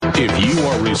If you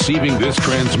are receiving this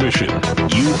transmission,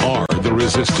 you are the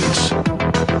resistance.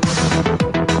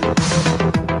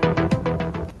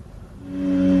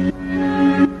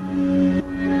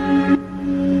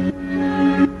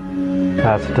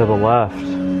 Pass it to the left.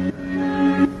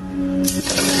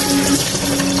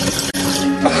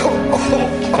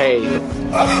 Hey,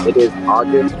 it is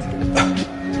August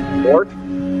 4th?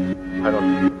 I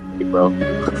don't know, bro.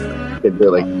 Could do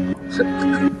like...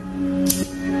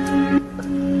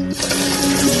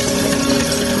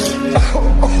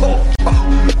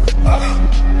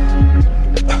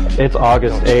 It's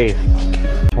August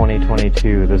 8th,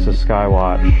 2022. This is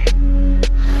Skywatch.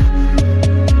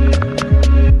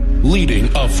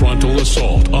 Leading a frontal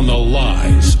assault on the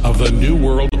lies of the New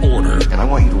World Order. And I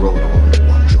want you to roll it all into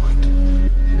one joint.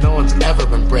 No one's ever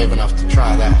been brave enough to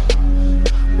try that.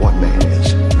 One man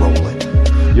is. Roll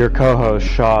it. Your co-host,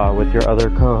 Shaw, with your other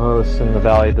co-hosts in the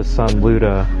Valley of the Sun,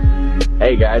 Luda.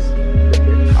 Hey, guys.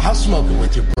 I'll smoke it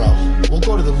with you, bro. We'll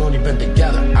go to the loony bin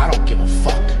together. I don't give a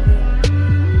fuck.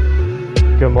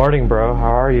 Good morning, bro. How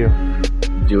are you?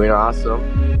 Doing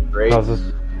awesome. Great. How's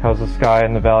the sky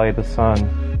in the Valley of the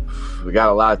Sun? We got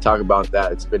a lot to talk about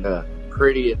that. It's been a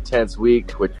pretty intense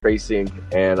week with tracing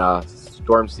and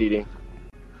storm seeding.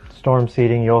 Storm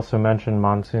seeding. You also mentioned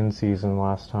monsoon season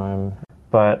last time.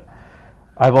 But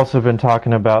I've also been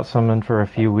talking about something for a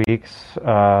few weeks,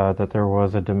 that there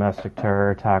was a domestic terror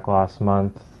attack last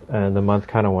month, and the month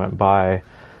kind of went by.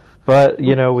 But,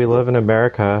 you know, we live in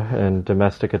America, and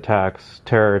domestic attacks,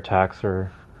 terror attacks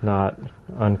are not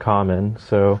uncommon.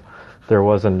 So there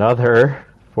was another,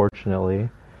 fortunately.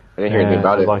 I didn't hear anything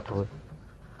about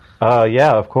it.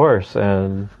 Yeah, of course.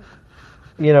 And,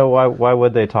 you know, why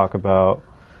would they talk about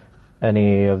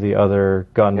any of the other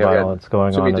gun violence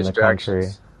going on in the country?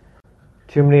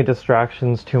 Too many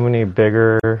distractions, too many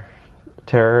bigger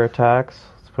terror attacks.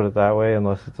 Let's put it that way.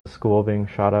 Unless it's a school being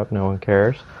shot up, no one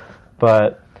cares.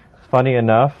 But funny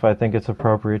enough, I think it's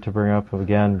appropriate to bring up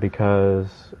again because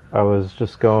I was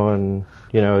just going,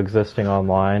 existing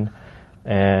online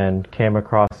and came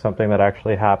across something that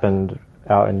actually happened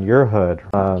out in your hood.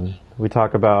 We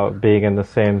talk about being in the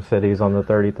same cities on the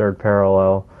 33rd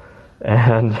parallel,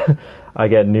 and I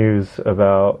get news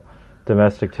about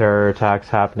domestic terror attacks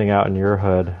happening out in your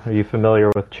hood. Are you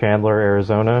familiar with Chandler,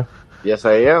 Arizona? Yes,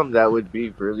 I am. That would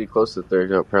be really close to the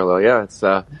 33rd parallel. Yeah,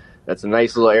 that's a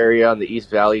nice little area on the East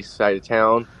Valley side of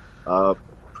town,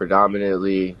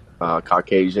 predominantly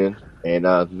Caucasian, and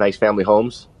nice family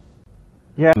homes.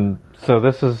 Yeah, so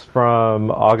this is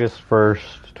from August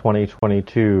 1st,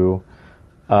 2022,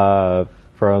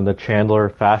 from the Chandler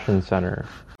Fashion Center.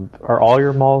 Are all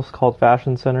your malls called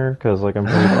Fashion Center? Because, I'm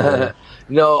pretty sure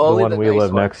no, only the one we nice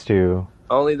live ones. Next to.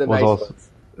 Only the nice ones.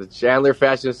 The Chandler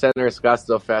Fashion Center and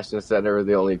Scottsdale Fashion Center are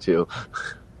the only two.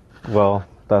 Well,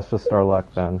 that's just our luck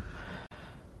then.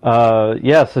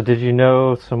 So did you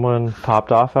know someone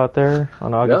popped off out there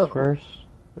on August 1st?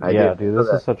 Yeah, dude, this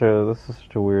is such a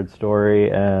weird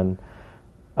story, and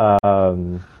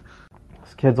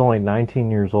this kid's only 19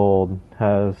 years old,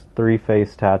 has 3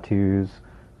 face tattoos,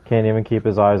 can't even keep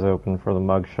his eyes open for the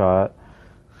mugshot.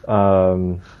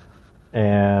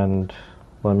 And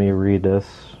let me read this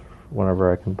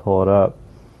whenever I can pull it up.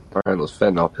 Behind those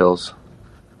fentanyl pills.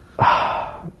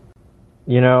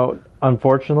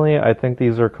 Unfortunately, I think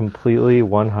these are completely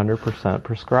 100%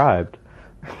 prescribed.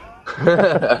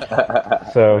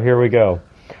 So here we go.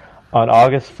 On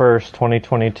August 1st,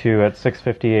 2022 at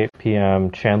 6:58 p.m.,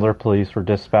 Chandler police were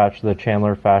dispatched to the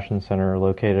Chandler Fashion Center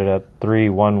located at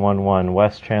 3111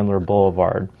 West Chandler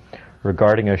Boulevard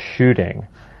regarding a shooting.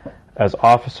 As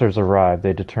officers arrived,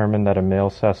 they determined that a male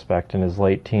suspect in his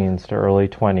late teens to early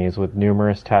 20s with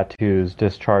numerous tattoos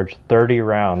discharged 30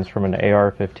 rounds from an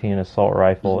AR-15 assault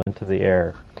rifle into the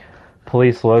air.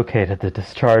 Police located the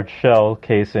discharged shell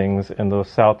casings in the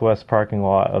southwest parking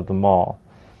lot of the mall.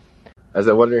 I was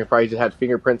wondering if I just had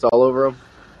fingerprints all over them.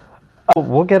 Oh,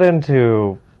 we'll get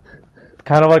into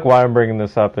kind of like why I'm bringing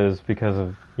this up is because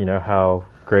of, how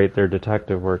great their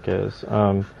detective work is.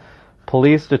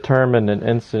 Police determined an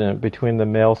incident between the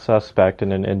male suspect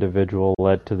and an individual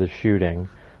led to the shooting.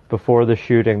 Before the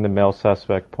shooting, the male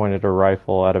suspect pointed a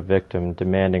rifle at a victim,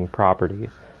 demanding property.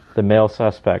 The male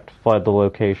suspect fled the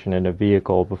location in a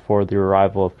vehicle before the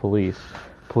arrival of police.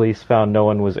 Police found no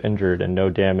one was injured and no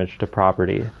damage to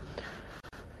property.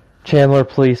 Chandler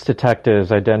police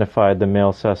detectives identified the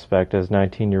male suspect as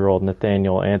 19-year-old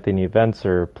Nathaniel Anthony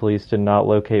Vencer. Police did not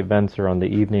locate Vencer on the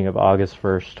evening of August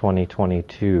 1st,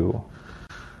 2022.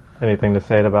 Anything to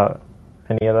say about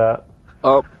any of that?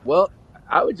 Well,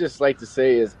 I would just like to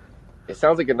say is it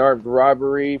sounds like an armed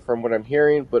robbery from what I'm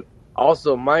hearing, but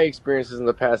Also, my experiences in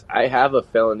the past, I have a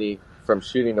felony from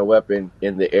shooting a weapon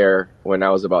in the air when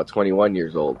I was about 21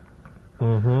 years old.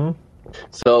 Mm-hmm.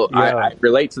 So I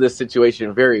relate to this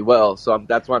situation very well. So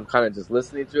that's why I'm kind of just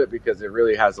listening to it, because it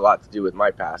really has a lot to do with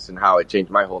my past and how it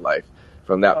changed my whole life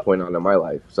from that point on in my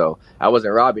life. So I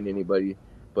wasn't robbing anybody,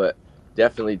 but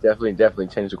definitely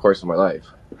changed the course of my life.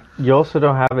 You also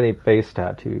don't have any face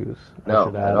tattoos.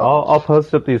 No. I'll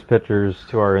post up these pictures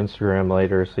to our Instagram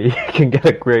later so you can get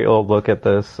a great old look at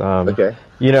this. Okay.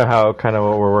 You know how kind of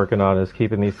what we're working on is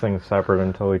keeping these things separate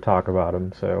until we talk about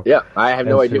them. So yeah, I have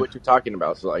no idea what you're talking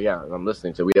about. So yeah, I'm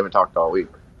listening to it. We haven't talked all week.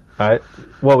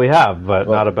 Well, we have, but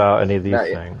not about any of these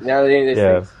things. Not any of these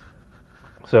things.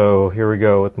 So here we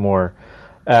go with more.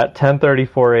 At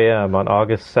 10:34 a.m. on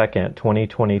August 2nd,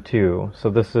 2022, so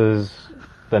this is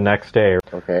the next day.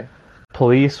 Okay.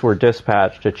 Police were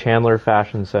dispatched to Chandler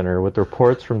Fashion Center with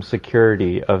reports from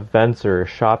security of Vencer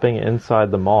shopping inside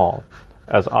the mall.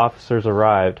 As officers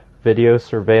arrived, video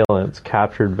surveillance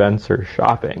captured Vencer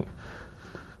shopping.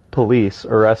 Police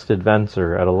arrested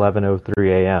Vencer at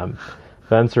 11:03 a.m.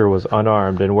 Vencer was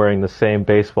unarmed and wearing the same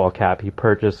baseball cap he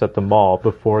purchased at the mall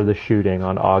before the shooting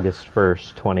on August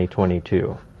 1st,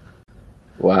 2022.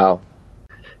 Wow.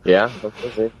 Yeah,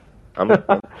 I'm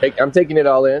taking it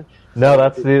all in. No,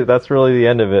 that's really the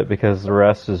end of it, because the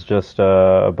rest is just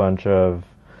a bunch of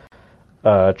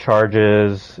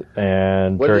charges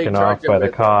and jerking off by the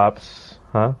cops.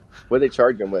 Huh? What did they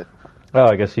charge him with? Oh,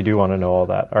 I guess you do want to know all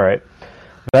that. All right.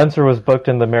 Vencer was booked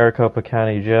in the Maricopa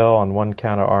County Jail on one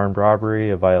count of armed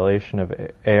robbery, a violation of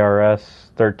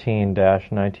ARS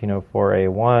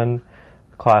 13-1904A1,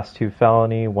 Class 2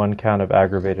 felony, one count of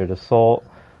aggravated assault,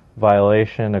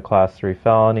 violation, a Class 3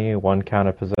 felony, one count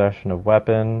of possession of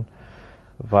weapon,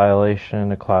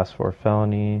 violation, a Class 4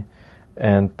 felony,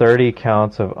 and 30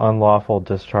 counts of unlawful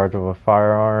discharge of a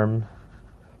firearm,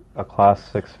 a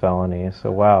Class 6 felony.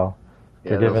 So, wow.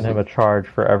 They're giving him a charge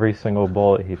for every single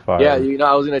bullet he fired. Yeah,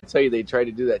 I was going to tell you, they tried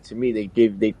to do that to me. They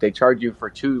charge you for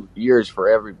 2 years for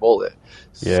every bullet.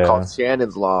 It's called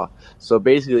Shannon's Law. So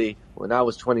basically, when I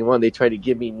was 21, they tried to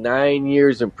give me 9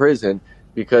 years in prison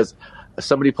because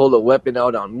somebody pulled a weapon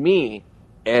out on me,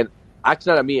 and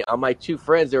actually not on me, on my two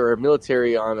friends. They were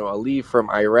military on a leave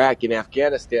from Iraq and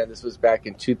Afghanistan. This was back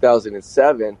in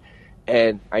 2007,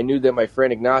 and I knew that my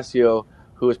friend Ignacio,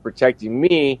 who was protecting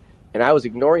me, and I was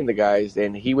ignoring the guys,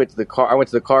 and he went to the car. I went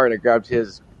to the car and I grabbed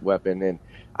his weapon, and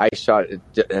I shot it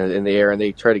in the air, and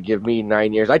they tried to give me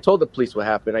 9 years. I told the police what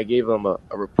happened. I gave them a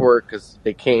report because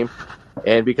they came,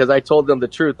 and because I told them the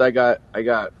truth, I got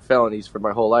felonies for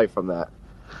my whole life from that.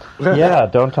 Yeah,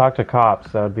 don't talk to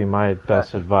cops. That would be my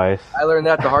best advice. I learned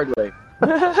that the hard way.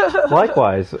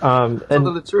 Likewise. Tell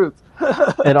them the truth.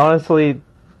 And honestly,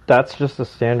 that's just a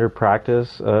standard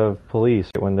practice of police.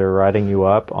 When they're writing you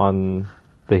up on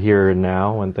the here and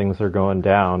now, when things are going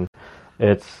down,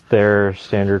 it's their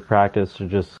standard practice to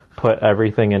just put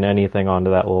everything and anything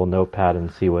onto that little notepad and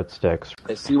see what sticks.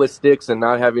 And see what sticks, and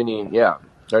not have any. Yeah,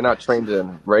 they're not trained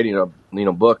in writing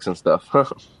books and stuff.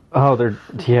 Oh,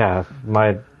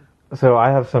 so I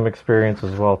have some experience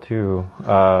as well too.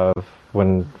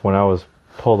 When I was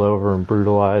pulled over and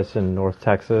brutalized in North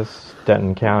Texas,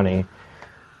 Denton County.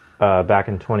 Back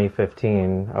in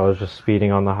 2015, I was just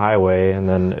speeding on the highway, and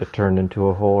then it turned into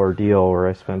a whole ordeal where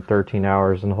I spent 13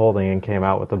 hours in holding and came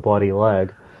out with a bloody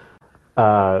leg.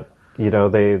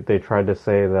 They tried to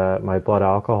say that my blood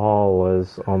alcohol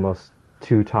was almost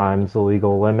 2 times the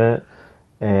legal limit,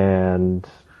 and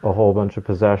a whole bunch of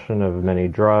possession of many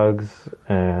drugs,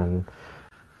 and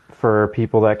for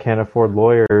people that can't afford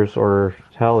lawyers, or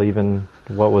hell, even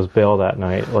what was bail that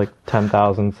night, like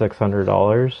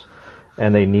 $10,600.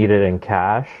 And they need it in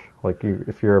cash. Like,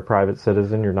 if you're a private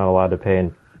citizen, you're not allowed to pay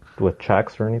with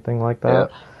checks or anything like that.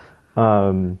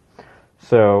 Yeah.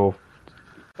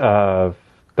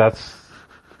 That's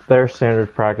their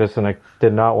standard practice, and I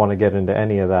did not want to get into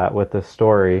any of that with this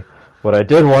story. What I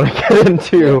did want to get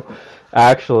into,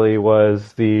 actually,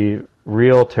 was the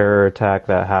real terror attack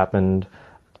that happened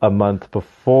a month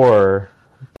before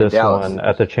this one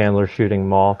at the Chandler shooting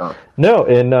mall. Oh. No,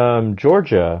 in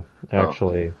Georgia,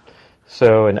 actually. Oh.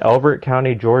 So in Elbert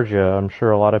County, Georgia, I'm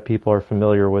sure a lot of people are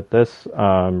familiar with this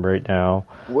right now.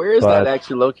 Where is that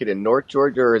actually located? North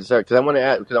Georgia, or is that? Because I want to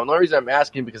ask. Because the only reason I'm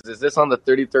asking, because is this on the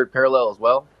 33rd parallel as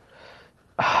well?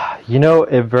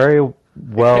 It very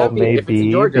well may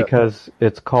be, because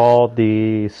it's called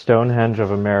the Stonehenge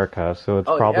of America, so it's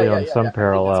probably on some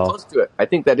parallel. Close to it. I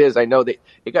think that is. I know it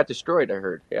got destroyed. I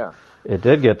heard. Yeah. It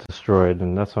did get destroyed,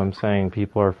 and that's what I'm saying.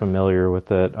 People are familiar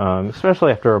with it,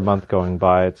 especially after a month going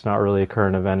by. It's not really a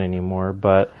current event anymore.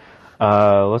 But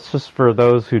Let's just, for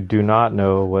those who do not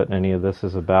know what any of this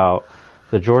is about,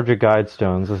 the Georgia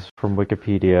Guidestones, this is from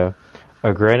Wikipedia,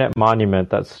 a granite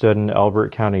monument that stood in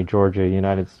Elbert County, Georgia,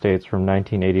 United States from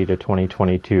 1980 to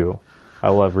 2022. I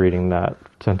love reading that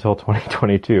until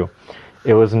 2022.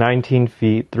 It was 19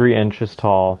 feet, 3 inches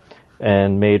tall,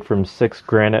 and made from 6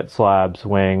 granite slabs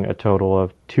weighing a total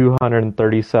of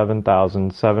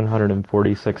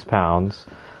 237,746 pounds,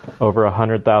 over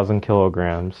 100,000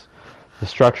 kilograms. The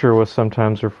structure was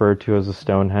sometimes referred to as the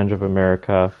Stonehenge of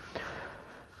America.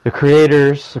 The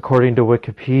creators, according to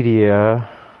Wikipedia,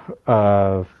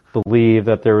 believed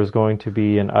that there was going to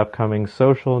be an upcoming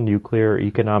social, nuclear,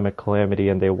 economic calamity,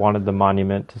 and they wanted the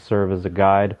monument to serve as a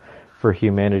guide for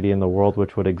humanity in the world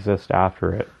which would exist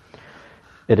after it.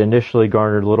 It initially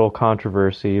garnered little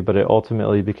controversy, but it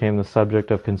ultimately became the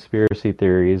subject of conspiracy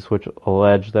theories which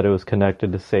alleged that it was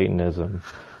connected to Satanism.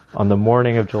 On the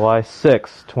morning of July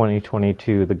 6,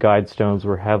 2022, the Guidestones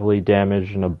were heavily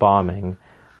damaged in a bombing,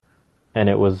 and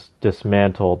it was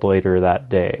dismantled later that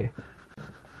day.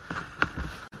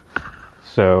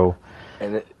 So,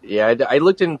 and I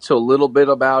looked into a little bit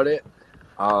about it.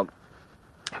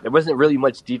 There wasn't really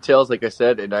much details, like I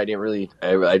said, and I didn't really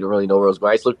know where I was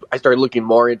going. I started looking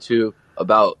more into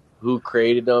about who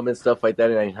created them and stuff like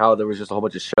that, and how there was just a whole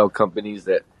bunch of shell companies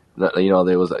that,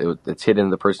 it's hidden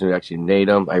the person who actually made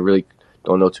them. I really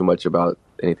don't know too much about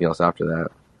anything else after that.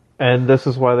 And this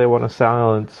is why they want to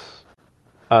silence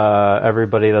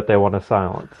everybody that they want to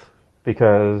silence,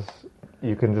 because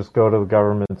you can just go to the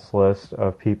government's list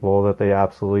of people that they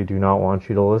absolutely do not want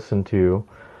you to listen to,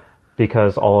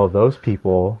 because all of those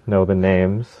people know the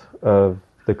names of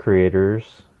the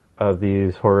creators of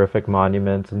these horrific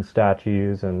monuments and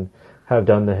statues, and have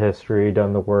done the history,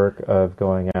 done the work of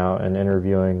going out and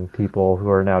interviewing people who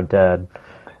are now dead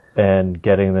and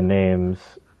getting the names,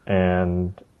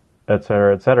 and et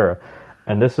cetera, et cetera.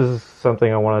 And this is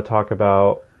something I want to talk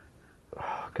about.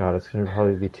 Oh God, it's going to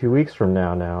probably be 2 weeks from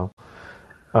now.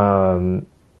 About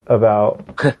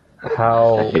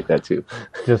how I hate that too.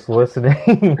 Just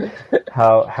listening,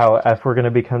 how if we're going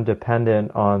to become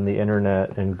dependent on the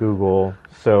internet and Google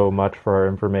so much for our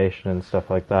information and stuff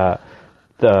like that,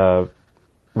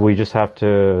 we just have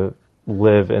to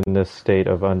live in this state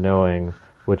of unknowing,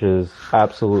 which is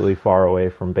absolutely far away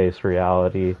from base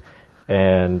reality,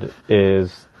 and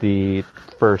is the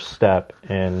first step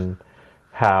in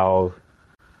how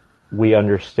we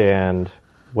understand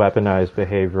weaponized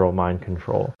behavioral mind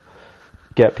control.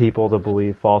 Get people to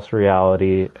believe false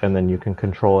reality, and then you can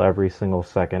control every single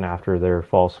second after their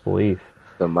false belief.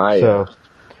 The Maya.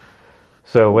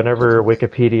 So whenever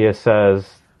Wikipedia says,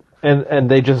 and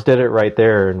they just did it right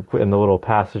there in the little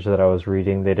passage that I was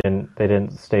reading, they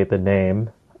didn't state the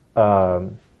name.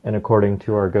 And according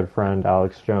to our good friend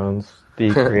Alex Jones,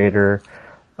 the creator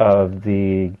of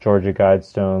the Georgia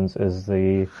Guidestones, is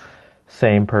the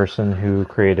same person who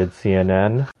created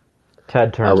CNN.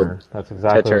 Ted Turner. That's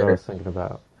exactly what I was thinking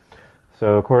about.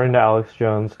 So according to Alex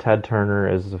Jones, Ted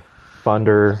Turner is the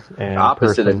funder and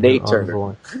opposite of Nate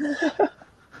Turner.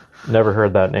 Never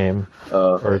heard that name,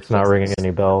 or it's not ringing any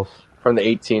bells. From the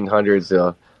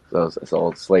 1800s, this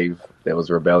old slave that was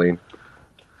rebelling.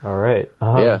 All right.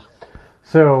 Yeah.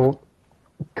 So,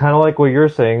 kind of like what you're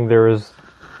saying, there was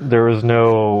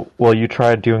no. Well, you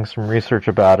tried doing some research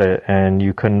about it, and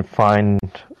you couldn't find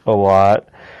a lot.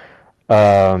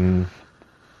 Do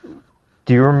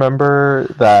you remember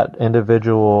that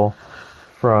individual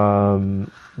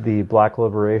from the Black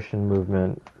Liberation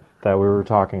Movement that we were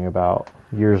talking about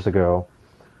years ago,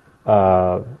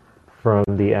 from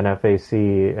the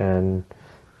NFAC, and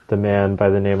the man by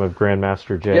the name of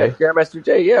Grandmaster Jay? Yeah, Grandmaster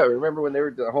Jay, yeah. Remember when they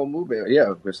were the whole movement?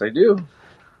 Yeah, yes I do.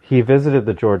 He visited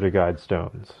the Georgia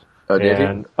Guidestones. Oh, did he?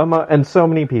 And so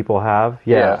many people have.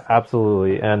 Yeah,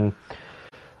 absolutely. And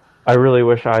I really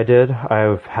wish I did.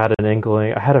 I've had an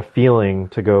inkling. I had a feeling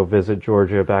to go visit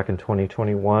Georgia back in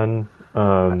 2021.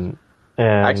 And I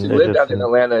actually lived out in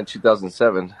Atlanta in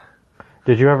 2007.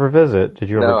 Did you ever visit? Did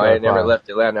you? No, I never left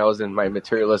Atlanta. I was in my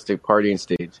materialistic partying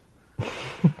stage.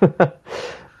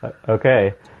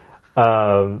 Okay.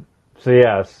 So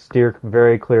yeah, steer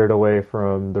very cleared away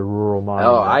from the rural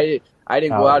monument. Oh, I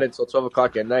didn't go out until 12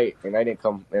 o'clock at night, and I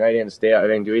didn't stay out. I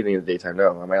didn't do anything in the daytime.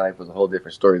 No, my life was a whole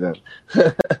different story then.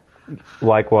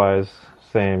 Likewise,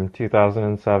 same.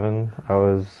 2007, I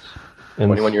was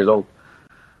 21 years old.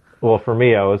 Well, for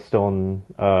me, I was still in,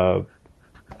 I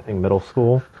think, middle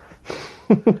school.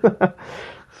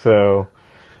 So,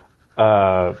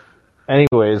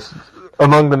 anyways,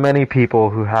 among the many people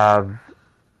who have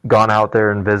gone out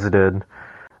there and visited,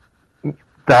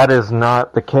 that is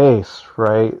not the case,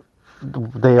 right?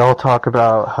 they all talk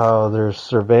about how there's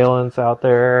surveillance out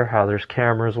there, how there's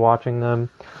cameras watching them.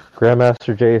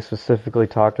 Grandmaster Jay specifically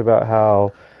talked about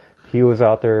how he was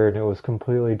out there and it was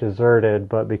completely deserted,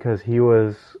 but because he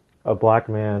was a black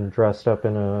man dressed up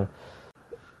in a...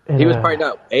 He was probably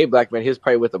not a black man. He was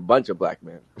probably with a bunch of black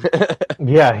men.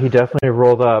 Yeah, he definitely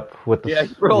rolled up with the... Yeah,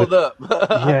 he rolled up.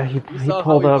 Yeah, he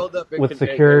pulled up with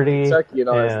security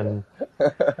and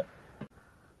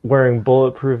wearing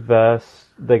bulletproof vests.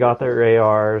 They got their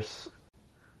ARs,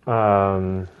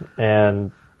 and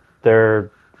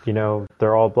they're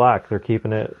all black. They're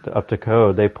keeping it up to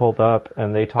code. They pulled up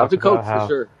and they talked about how... For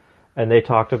sure. And they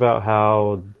talked about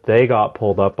how they got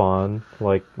pulled up on,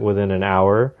 like, within an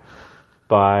hour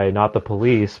by not the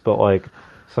police, but, like,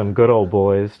 some good old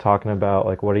boys talking about,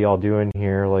 like, what are y'all doing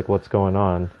here? Like, what's going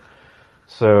on?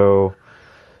 So,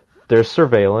 there's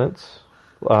surveillance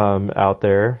out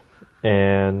there,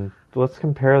 and let's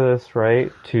compare this, right,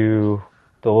 to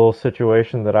the little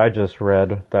situation that I just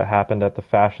read that happened at the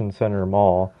Fashion Center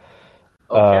Mall.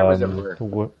 Oh, cameras everywhere.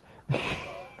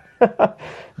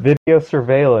 Video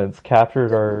surveillance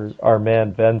captured our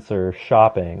man Venser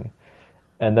shopping,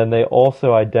 and then they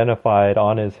also identified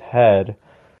on his head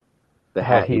the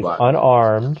hat he's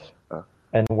unarmed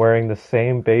and wearing the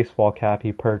same baseball cap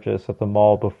he purchased at the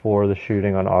mall before the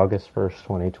shooting on August 1st,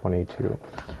 2022.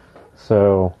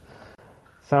 So,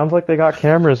 sounds like they got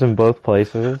cameras in both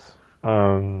places.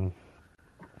 I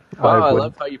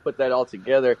love how you put that all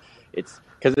together. It's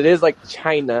because it is like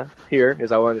China here,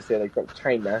 as I wanted to say, like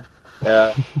China.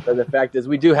 But the fact is,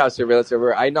 we do have surveillance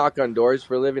everywhere. I knock on doors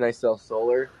for a living. I sell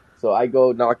solar, so I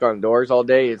go knock on doors all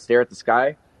day and stare at the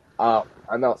sky.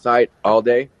 I'm outside all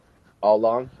day, all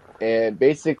long, and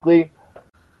basically,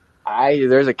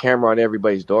 there's a camera on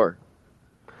everybody's door.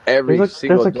 There's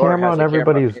a camera on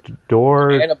everybody's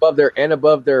door, and above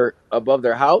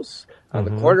their house. On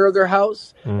the corner of their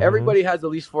house, everybody has at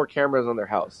least 4 cameras on their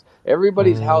house.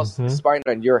 Everybody's house is spying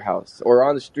on your house or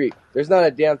on the street. There's not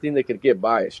a damn thing that could get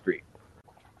by a street.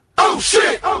 Oh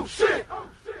shit! Oh shit! Oh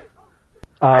shit!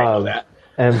 I know that.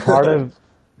 And part of,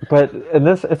 but in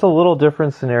this, it's a little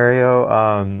different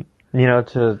scenario.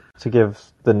 To give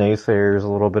the naysayers a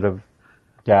little bit of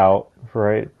doubt,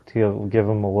 right? To give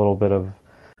them a little bit of,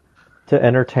 to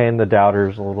entertain the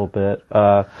doubters a little bit.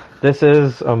 This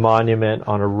is a monument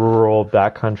on a rural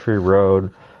backcountry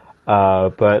road,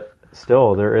 but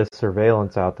still there is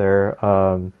surveillance out there.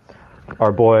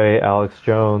 Our boy Alex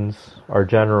Jones, our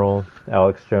general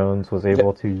Alex Jones, was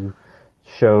able to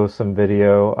show some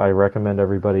video. I recommend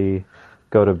everybody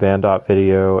go to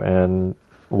Band.video and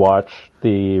watch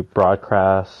the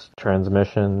broadcast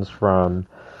transmissions from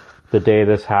the day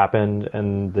this happened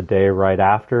and the day right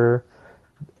after.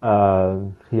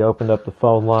 He opened up the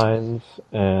phone lines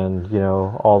and,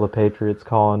 all the Patriots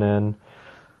calling in,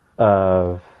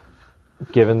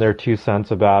 giving their 2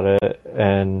 cents about it,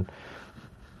 and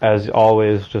as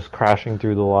always, just crashing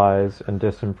through the lies and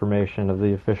disinformation of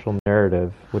the official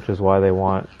narrative, which is why they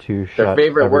want to shut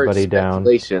everybody down.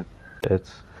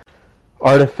 It's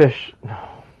artificial,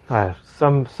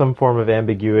 some form of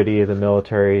ambiguity. The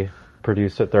military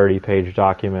produced a 30-page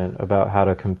document about how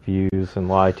to confuse and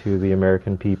lie to the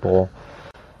American people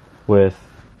with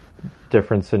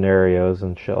different scenarios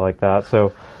and shit like that.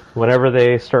 So whenever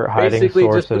they start hiding basically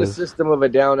sources... just put a System of a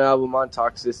Down album on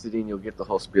toxicity and you'll get the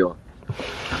whole spiel.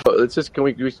 But can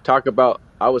we talk about,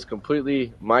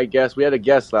 my guess, we had a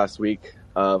guest last week,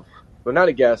 not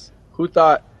a guest, who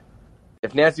thought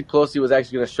if Nancy Pelosi was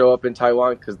actually going to show up in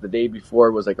Taiwan, because the day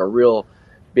before was like a real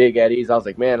big at ease. I was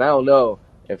like, man, I don't know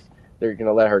if they're going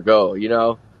to let her go,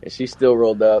 and she still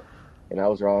rolled up, and I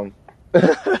was wrong.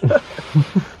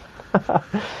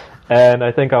 And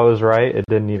I think I was right. It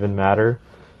didn't even matter.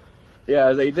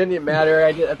 Yeah, it didn't even matter.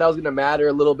 I thought it was going to matter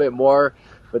a little bit more,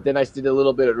 but then I did a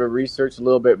little bit of research, a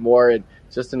little bit more, and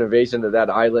just an invasion of that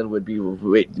island would be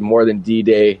more than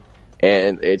D-Day,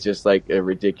 and it's just like a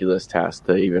ridiculous task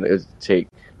to even take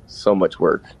so much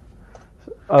work.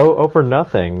 Oh, for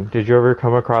nothing. Did you ever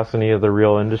come across any of the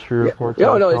real industry reports?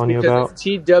 No, it's because it's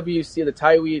TWC,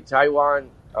 the Taiwan,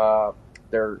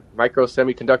 their micro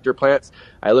semiconductor plants.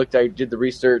 I did the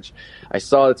research. I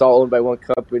saw it's all owned by one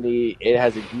company. It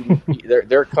has a GDP.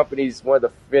 their company's one of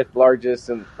the 5th largest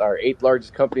or 8th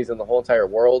largest companies in the whole entire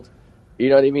world. You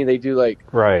know what I mean? They do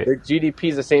right. Their GDP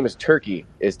is the same as Turkey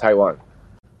is Taiwan.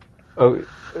 Oh,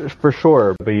 for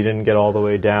sure. But you didn't get all the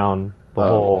way down the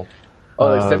whole.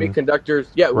 Oh, the semiconductors.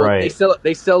 Yeah, well, right.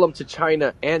 They sell them to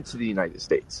China and to the United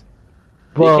States.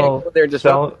 Well, they can't go there and just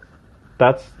sell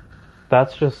them.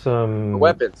 That's just some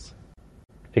weapons.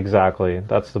 Exactly.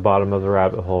 That's the bottom of the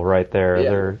rabbit hole right there.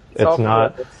 Yeah, It's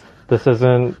not.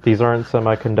 These aren't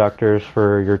semiconductors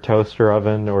for your toaster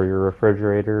oven or your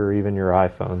refrigerator or even your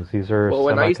iPhones. These are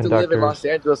when I used to live in Los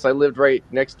Angeles, I lived right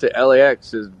next to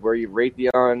LAX, is where you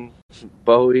Raytheon,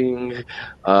 Boeing,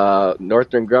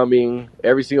 Northrop Grumman,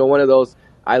 every single one of those.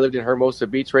 I lived in Hermosa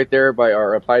Beach right there by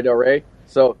our Playa del Rey.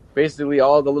 So basically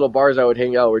all the little bars I would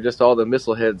hang out were just all the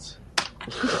missile heads.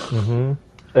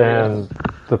 Mm-hmm. And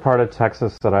the part of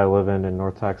Texas that I live in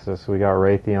North Texas, we got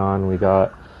Raytheon, we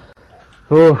got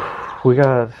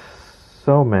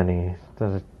so many.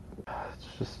 It's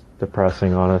just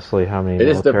depressing, honestly, how many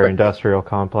military-industrial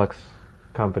complex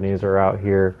companies are out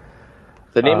here.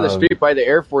 The name of the street by the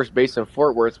Air Force Base in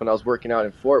Fort Worth, when I was working out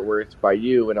in Fort Worth by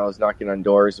you, when I was knocking on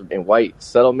doors in White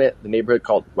Settlement, the neighborhood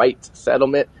called White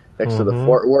Settlement, next to the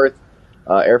Fort Worth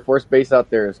Air Force Base out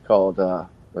there is called,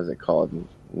 what is it called?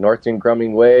 Northrop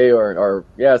Grumman Way, or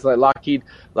it's like Lockheed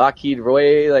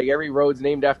Way. Like every road's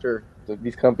named after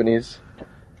these companies.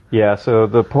 Yeah, so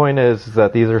the point is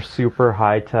that these are super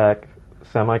high-tech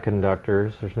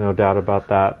semiconductors. There's no doubt about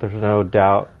that. There's no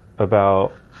doubt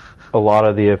about a lot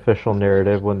of the official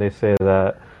narrative when they say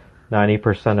that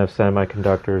 90% of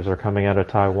semiconductors are coming out of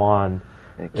Taiwan.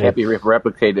 It can't be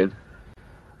replicated.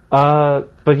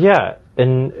 But yeah,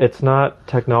 and it's not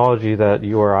technology that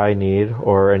you or I need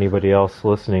or anybody else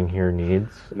listening here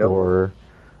needs. Nope. Or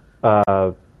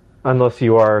unless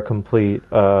you are a complete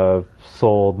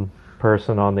sold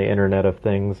person on the Internet of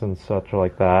Things and such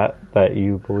like that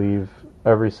you believe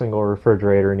every single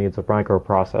refrigerator needs a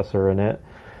microprocessor in it,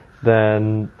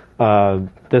 then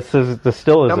this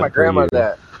still isn't. Tell my grandma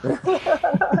that.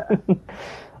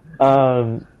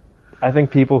 I think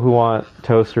people who want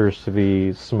toasters to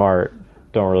be smart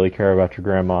don't really care about your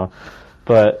grandma,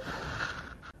 but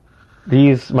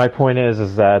my point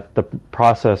is that the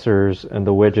processors and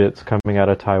the widgets coming out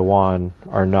of Taiwan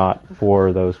are not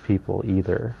for those people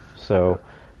either. So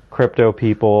crypto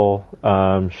people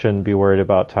shouldn't be worried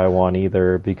about Taiwan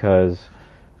either, because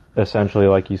essentially,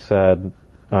 like you said,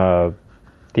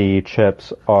 the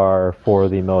chips are for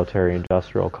the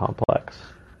military-industrial complex.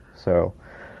 So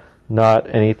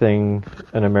not anything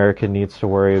an American needs to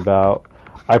worry about.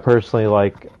 I personally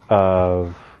like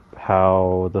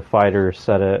how the fighters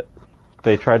said it.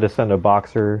 They tried to send a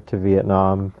boxer to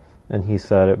Vietnam, and he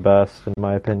said it best, in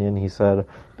my opinion. He said,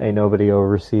 "Ain't nobody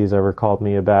overseas ever called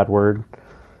me a bad word."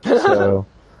 So,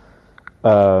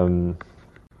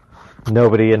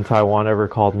 nobody in Taiwan ever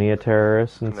called me a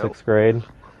terrorist in sixth grade.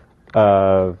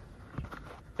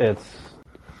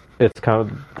 It's kind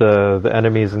of the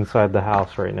enemy's inside the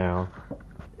house right now,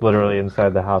 literally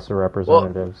inside the House of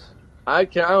Representatives. Well, I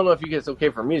don't know if it's okay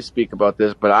for me to speak about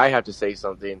this, but I have to say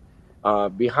something.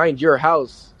 Behind your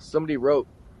house, somebody wrote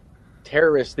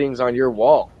terrorist things on your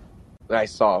wall that I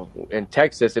saw in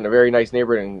Texas, in a very nice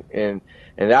neighborhood, and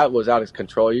that was out of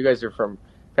control. You guys are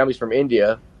families from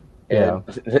India, and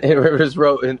it was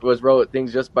wrote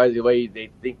things just by the way they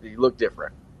think they look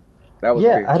different. That was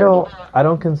I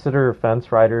don't consider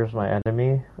fence riders my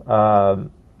enemy.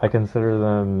 I consider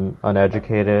them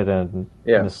uneducated and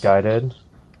misguided.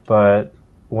 But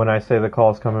when I say the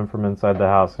call's coming from inside the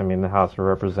house, I mean the House of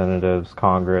Representatives,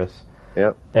 Congress,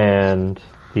 and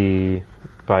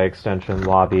by extension,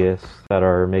 lobbyists that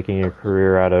are making a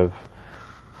career out of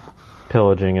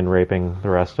pillaging and raping the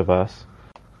rest of us.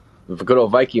 The good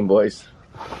old Viking boys.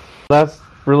 That's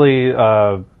really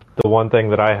the one thing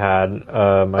that I had.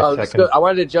 I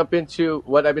wanted to jump into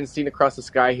what I've been seeing across the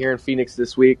sky here in Phoenix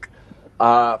this week.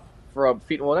 Not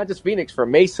just Phoenix,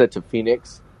 from Mesa to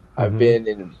Phoenix.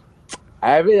 Mm-hmm. I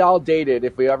have it all dated.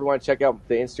 If we ever want to check out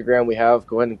the Instagram we have,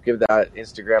 go ahead and give that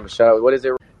Instagram a shout out. What is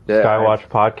it? Skywatch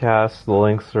Podcast. The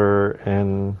links are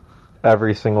in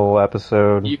every single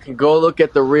episode. You can go look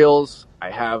at the reels.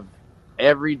 I have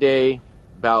every day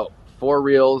about 4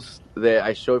 reels that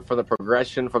I showed from the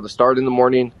progression from the start in the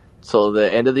morning till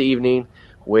the end of the evening,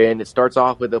 when it starts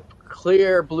off with a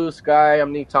clear blue sky.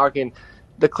 I'm talking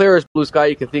the clearest blue sky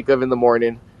you can think of in the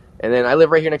morning. And then I live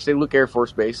right here next to Luke Air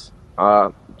Force Base.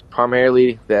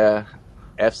 Primarily the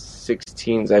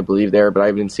F-16s, I believe, there, but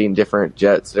I've been seeing different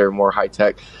jets that are more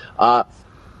high-tech.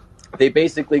 They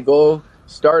basically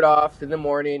start off in the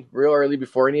morning real early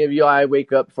before any of you I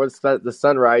wake up, before the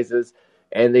sun rises,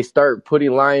 and they start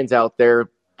putting lines out there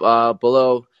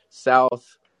below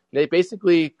south. They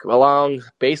basically along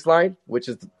baseline, which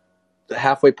is the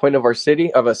halfway point of our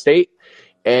city, of a state,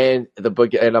 and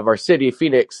of our city,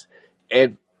 Phoenix,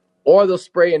 or they'll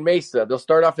spray in Mesa. They'll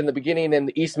start off in the beginning in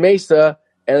the East Mesa,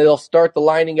 and they'll start the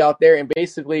lining out there, and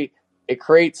basically it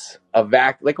creates a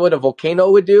like what a volcano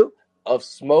would do, of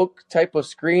smoke type of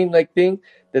screen like thing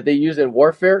that they use in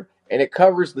warfare, and it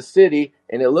covers the city,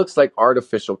 and it looks like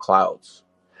artificial clouds.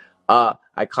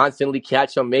 I constantly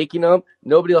catch them making them.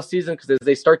 Nobody else sees them because as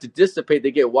they start to dissipate,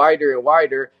 they get wider and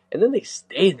wider, and then they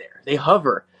stay there. They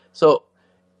hover. So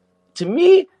to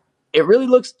me, it really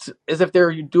looks as if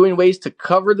they're doing ways to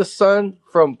cover the sun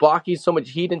from blocking so much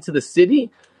heat into the city,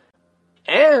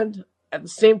 and at the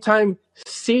same time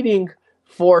seeding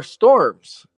for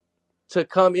storms to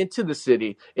come into the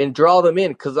city and draw them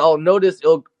in. Because I'll notice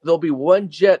there'll be one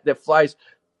jet that flies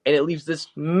and it leaves this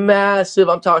massive,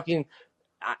 I'm talking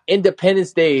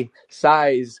Independence Day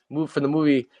size move from the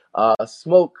movie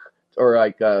smoke or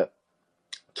like a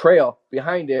trail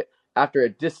behind it after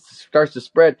it starts to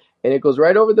spread, and it goes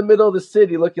right over the middle of the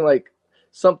city looking like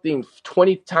something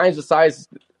 20 times the size,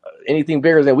 anything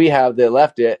bigger than we have that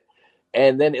left it,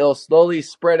 and then it'll slowly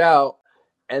spread out,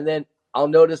 and then I'll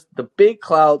notice the big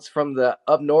clouds from the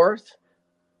up north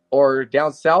or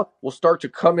down south will start to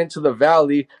come into the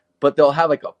valley, but they'll have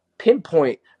like a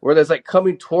pinpoint where there's like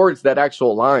coming towards that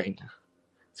actual line.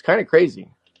 It's kind of crazy.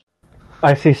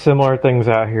 I see similar things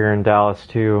out here in Dallas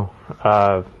too.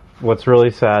 What's really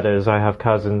sad is I have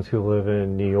cousins who live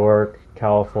in New York,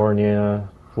 California,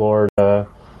 Florida,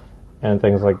 and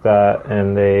things like that,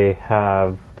 and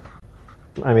they're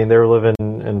living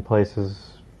in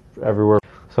places everywhere.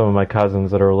 Some of my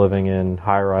cousins that are living in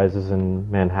high rises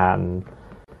in Manhattan.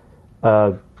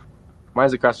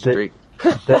 Mine's across the street.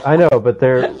 I know, but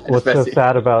what's so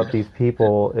sad about these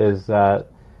people is that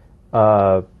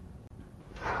I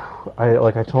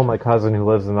told my cousin who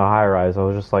lives in the high rise, I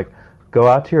was just like, go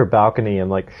out to your balcony and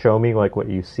like show me like what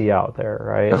you see out there,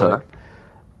 right? Uh-huh.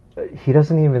 Like, he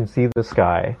doesn't even see the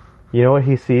sky. You know what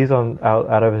he sees out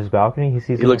of his balcony?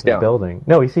 He looks down. Building.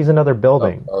 No, he sees another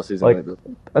building.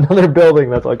 Another building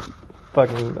that's like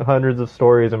fucking hundreds of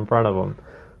stories in front of him.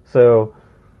 So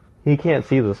he can't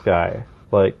see the sky.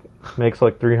 Like, makes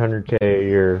like $300K a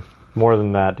year, more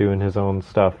than that, doing his own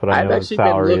stuff. But I know his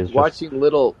salary is just... watching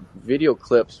little video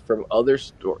clips from other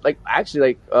stores,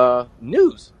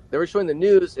 news. They were showing the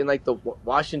news in like the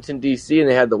Washington D.C. and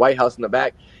they had the White House in the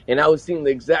back, and I was seeing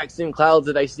the exact same clouds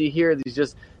that I see here.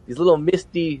 These little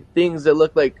misty things that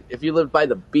look like if you live by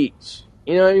the beach.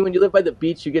 You know what I mean? When you live by the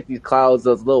beach, you get these clouds,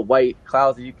 those little white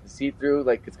clouds that you can see through.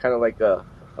 Like it's kind of like a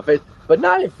face, but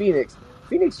not in Phoenix.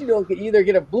 Phoenix, you don't either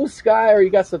get a blue sky or you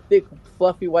got some thick,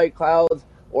 fluffy white clouds,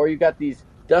 or you got these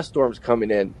dust storms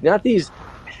coming in. Not these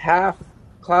half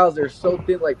clouds that are so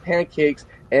thin like pancakes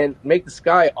and make the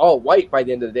sky all white by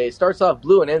the end of the day. It starts off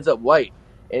blue and ends up white.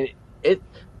 And it's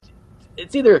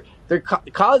either they're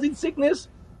causing sickness,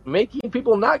 making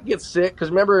people not get sick. Because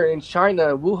remember in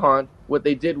China, Wuhan, what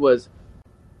they did was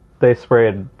they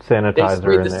sprayed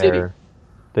sanitizer in the city. air.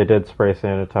 They did spray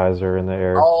sanitizer in the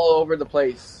air. All over the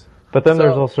place. But then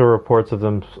there's also reports of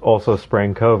them also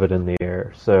spraying COVID in the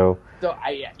air. So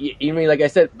you mean, like I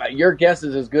said, your guess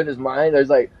is as good as mine. There's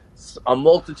like a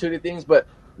multitude of things, but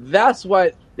that's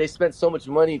why they spent so much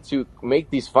money to make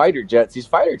these fighter jets. These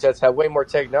fighter jets have way more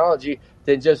technology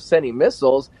than just sending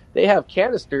missiles. They have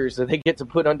canisters that they get to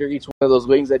put under each one of those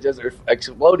wings that just are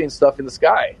exploding stuff in the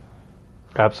sky.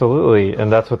 Absolutely, and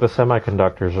that's what the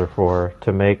semiconductors are for,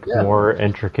 to make more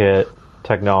intricate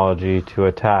technology to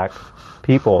attack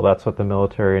people. That's what the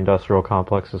military-industrial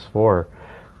complex is for.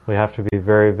 We have to be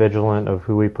very vigilant of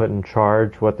who we put in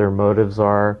charge, what their motives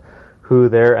are, who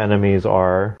their enemies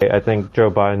are. I think Joe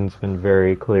Biden's been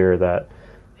very clear that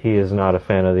he is not a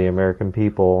fan of the American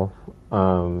people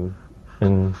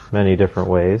in many different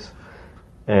ways.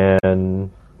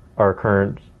 And our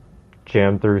current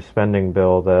jammed-through spending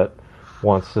bill that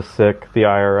wants to sick the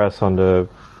IRS onto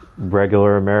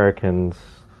regular Americans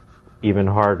even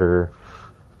harder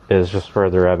is just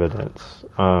further evidence.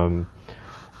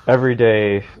 Every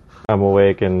day I'm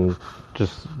awake and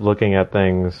just looking at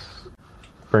things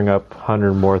bring up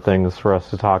 100 more things for us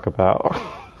to talk about.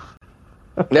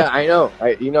 Yeah, I know.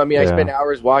 I spend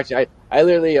hours watching. I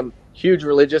literally am huge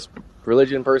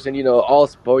religion person. All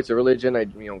sports of religion.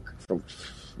 From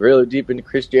really deep into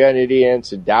Christianity and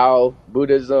to Tao,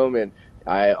 Buddhism, and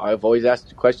I've always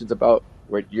asked questions about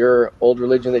what your old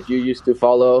religion that you used to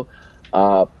follow.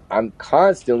 I'm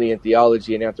constantly in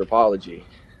theology and anthropology,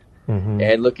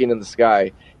 and looking in the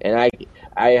sky. And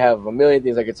I have a million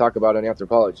things I could talk about on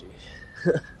anthropology.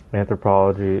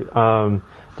 Anthropology.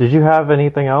 Did you have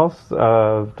anything else,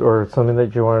 or something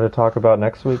that you wanted to talk about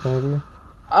next week, maybe?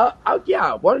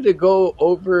 I wanted to go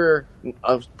over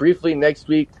briefly next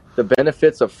week the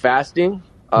benefits of fasting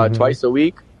twice a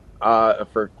week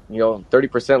for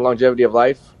 30% longevity of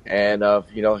life, and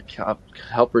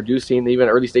help reducing even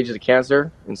early stages of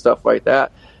cancer and stuff like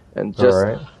that, and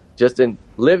just in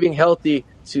living healthy.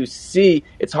 To see,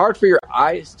 it's hard for your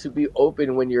eyes to be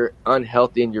open when you're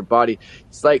unhealthy in your body.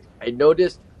 It's like I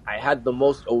noticed I had the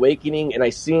most awakening, and I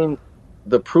seen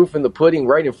the proof in the pudding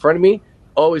right in front of me.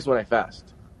 Always when I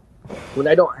fast, when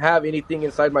I don't have anything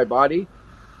inside my body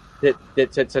to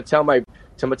tell my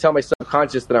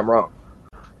subconscious that I'm wrong.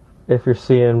 If you're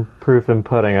seeing proof in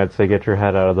pudding, I'd say get your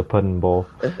head out of the pudding bowl.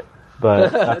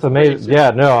 But that's amazing.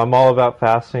 Yeah, no, I'm all about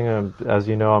fasting. As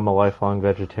you know, I'm a lifelong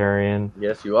vegetarian.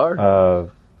 Yes, you are.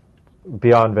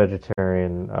 Beyond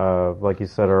vegetarian, like you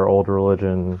said, our old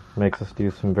religion makes us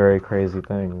do some very crazy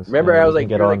things. Remember, I was like,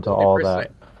 get on to all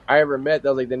that. I ever met that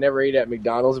was like they never ate at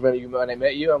McDonald's when I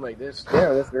met you. I'm like,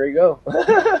 there you go.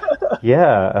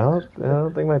 Yeah, I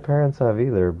don't think my parents have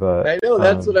either, but I know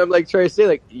that's what I'm like trying to say.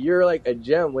 Like, you're like a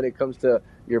gem when it comes to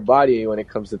your body, when it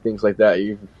comes to things like that.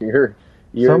 You're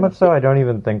so much so I don't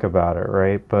even think about it,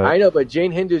 right? But I know, but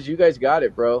Jain Hindus, you guys got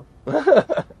it, bro.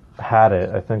 Had it.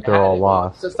 I think they're all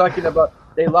lost. Just talking about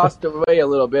they lost their way a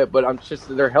little bit, but I'm just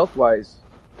they're health wise.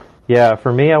 Yeah,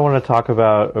 for me, I want to talk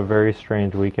about a very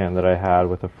strange weekend that I had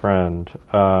with a friend.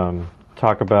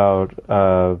 Talk about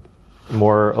a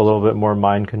little bit more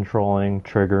mind controlling,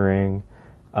 triggering,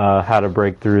 how to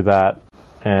break through that,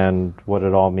 and what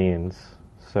it all means.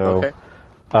 So, okay.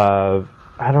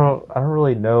 I don't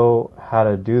really know how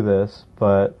to do this,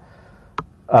 but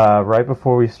right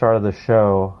before we started the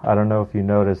show, I don't know if you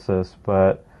noticed this,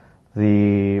 but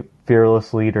the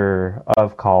fearless leader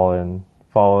of Callin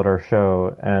followed our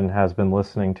show and has been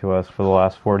listening to us for the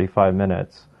last 45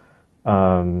 minutes.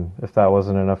 If that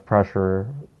wasn't enough pressure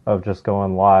of just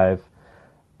going live,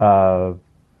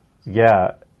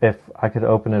 yeah, if I could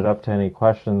open it up to any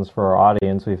questions for our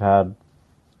audience. We've had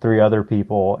 3 other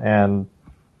people and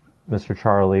Mr.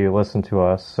 Charlie listen to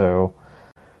us, so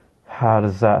how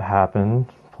does that happen?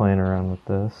 Playing around with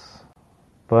this.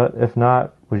 But if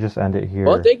not, we just end it here.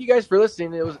 Well, thank you guys for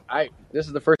listening. This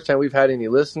is the first time we've had any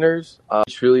listeners. I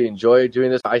truly enjoy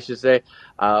doing this. I should say,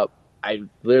 I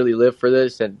literally live for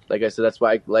this, and like I said, that's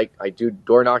why I do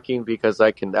door knocking, because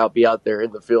I can be out there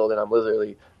in the field, and I'm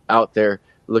literally out there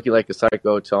looking like a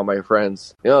psycho to all my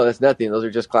friends. That's nothing. Those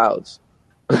are just clouds.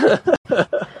 One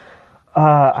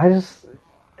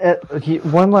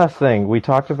last thing. You were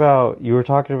talking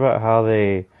about how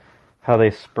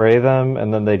they spray them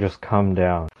and then they just come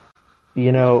down. They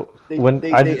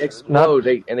explode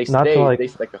and they stay. They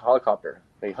like a helicopter.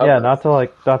 They hover. Yeah, not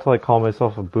to call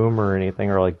myself a boomer or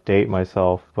anything, or like date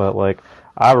myself, but like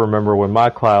I remember when my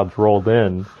clouds rolled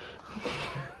in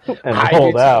and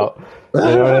rolled out. You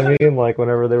know what I mean? Like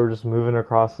whenever they were just moving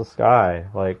across the sky,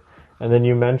 like. And then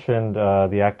you mentioned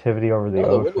the activity over the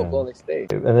ocean. The wind will stay.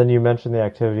 And then you mentioned the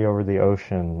activity over the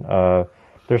ocean.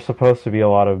 There's supposed to be a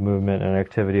lot of movement and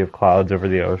activity of clouds over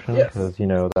the ocean because that's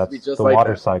the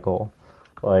water cycle.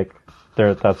 Like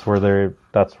that's where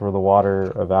the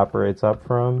water evaporates up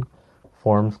from,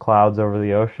 forms clouds over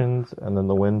the oceans, and then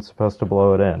the wind's supposed to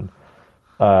blow it in.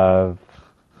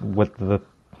 With the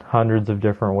hundreds of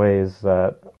different ways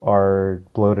that our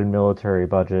bloated military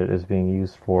budget is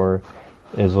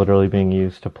literally being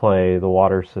used to play the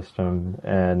water system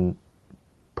and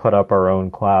put up our own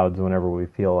clouds whenever we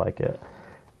feel like it.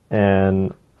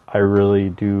 And I really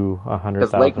do 100,000%.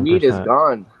 Because Lake Mead is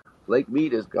gone. Lake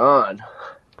Mead is gone.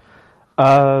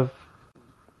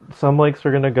 Some lakes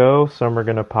are going to go, some are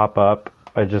going to pop up.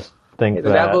 I just think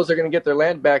the Navajos are going to get their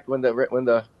land back when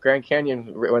the Grand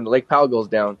Canyon, when Lake Powell goes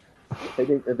down. They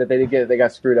think that they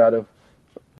got screwed out of.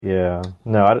 Yeah.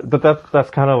 No, but that's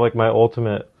kind of like my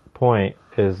ultimate point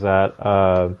is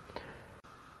that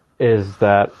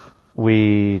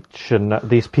we should not,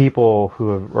 these people who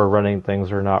are running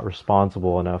things are not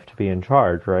responsible enough to be in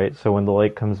charge, right? So when the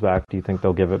lake comes back, do you think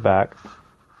they'll give it back?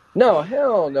 No,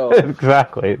 hell no.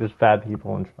 Exactly. There's bad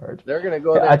people in charge. They're going to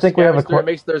go there. I think we have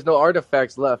there's no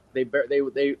artifacts left. They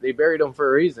buried them for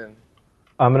a reason.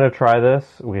 I'm going to try this.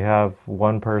 We have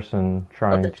one person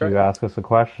trying to ask us a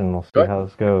question. We'll see how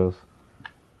this goes.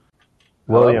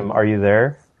 William, are you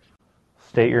there?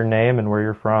 State your name and where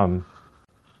you're from.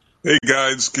 Hey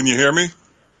guys, can you hear me?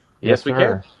 Yes, we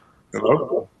can.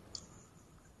 Hello?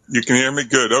 You can hear me?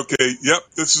 Good. Okay. Yep.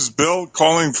 This is Bill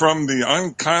calling from the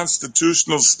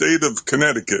unconstitutional state of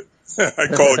Connecticut. I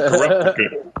call it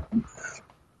Connecticut.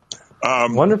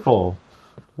 Wonderful.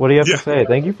 What do you have to say?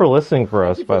 Thank you for listening for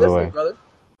us, by the way. Brother.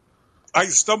 I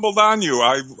stumbled on you.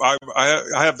 I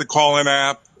have the call-in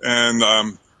app,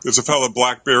 and there's a fellow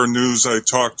Black Bear News I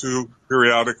talk to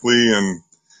periodically, and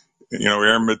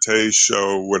Aaron Matei's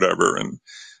show, whatever. And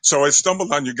so I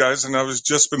stumbled on you guys, and I was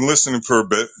just been listening for a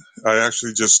bit. I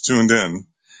actually just tuned in,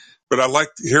 but I like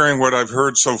hearing what I've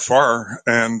heard so far.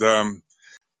 And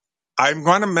I'm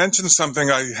going to mention something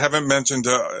I haven't mentioned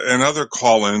in other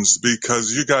call-ins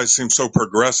because you guys seem so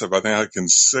progressive. I think I can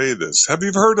say this. Have you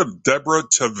heard of Deborah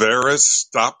Tavares,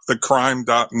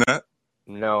 StopTheCrime.net?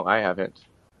 No, I haven't.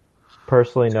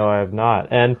 Personally, no, I have not.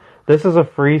 And this is a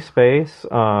free space.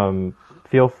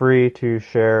 Feel free to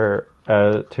share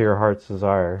to your heart's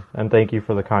desire. And thank you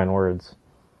for the kind words.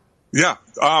 Yeah.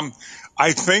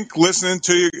 I think listening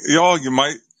to y'all, you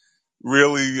might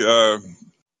really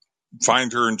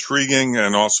find her intriguing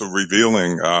and also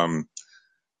revealing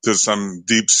to some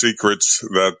deep secrets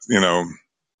that,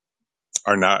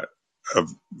 are not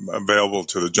available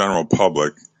to the general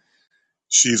public.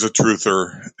 She's a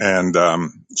truther, and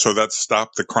so that's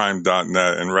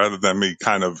StopTheCrime.net. And rather than me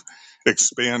kind of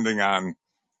expanding on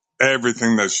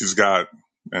everything that she's got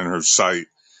in her site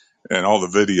and all the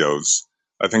videos,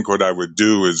 I think what I would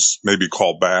do is maybe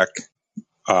call back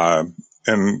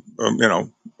in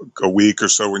a week or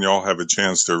so when you all have a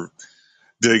chance to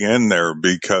dig in there,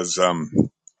 because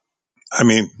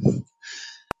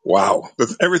wow,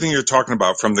 everything you're talking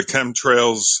about, from the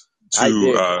chemtrails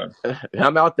to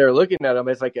I'm out there looking at them.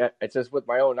 It's like, it's just with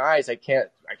my own eyes. I can't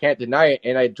deny it.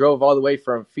 And I drove all the way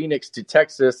from Phoenix to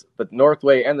Texas, the north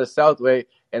way and the south way,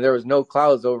 and there was no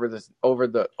clouds over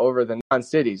the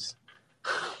non-cities.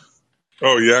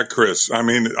 Oh yeah, Chris.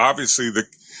 Obviously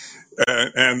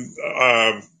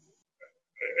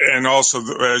and also,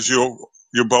 as you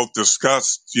both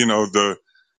discussed, the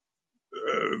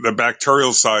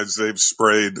bacterial sides they've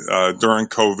sprayed during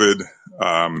COVID,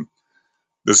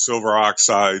 the silver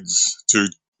oxides to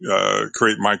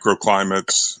create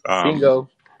microclimates. Bingo.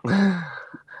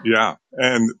 Yeah,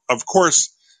 and of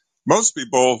course, most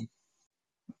people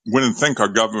wouldn't think our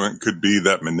government could be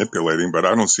that manipulating, but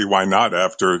I don't see why not.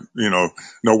 After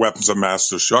no weapons of mass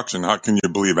destruction, how can you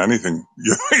believe anything?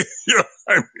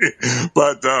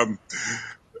 But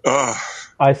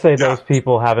I say those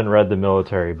people haven't read the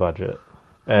military budget,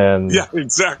 and yeah,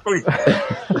 exactly.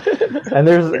 And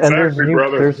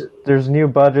there's new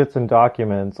budgets and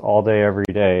documents all day, every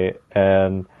day,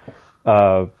 and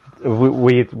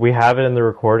we have it in the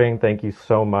recording. Thank you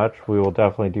so much. We will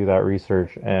definitely do that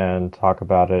research and talk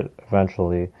about it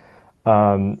eventually.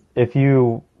 If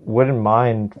you wouldn't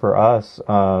mind, for us,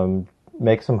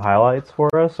 make some highlights for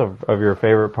us of your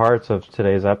favorite parts of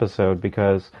today's episode,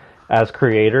 because as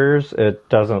creators, it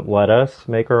doesn't let us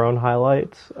make our own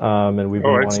highlights, and we've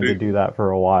been wanting to do that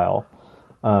for a while.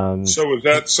 So is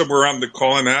that somewhere on the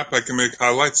call-in app I can make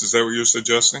highlights? Is that what you're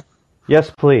suggesting?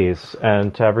 Yes, please.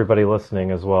 And to everybody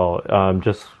listening as well,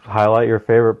 just highlight your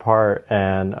favorite part.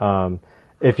 And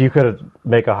if you could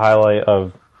make a highlight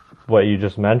of what you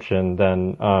just mentioned,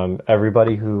 then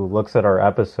everybody who looks at our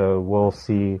episode will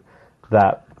see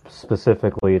that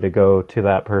specifically to go to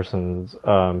that person's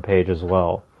page as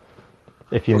well.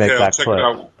 If you make that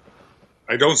clip.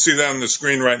 I don't see that on the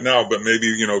screen right now, but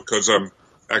maybe, because I'm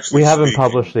actually We haven't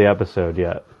published the episode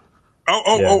yet.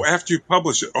 Oh, after you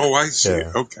publish it. Oh, I see.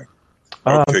 Yeah. Okay.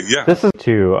 Okay, yeah. This is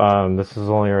this is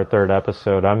only our third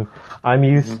episode. I'm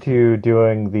used to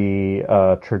doing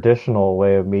the traditional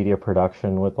way of media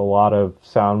production with a lot of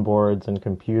soundboards and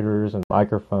computers and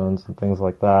microphones and things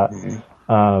like that.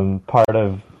 Part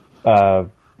of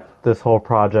this whole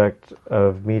project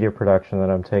of media production that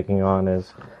I'm taking on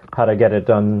is how to get it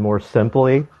done more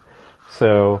simply.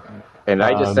 So, and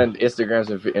I just send Instagrams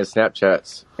and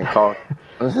Snapchats and call.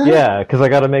 Yeah, because I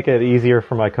got to make it easier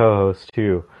for my co-host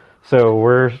too. So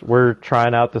we're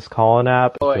trying out this call-in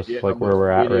app, where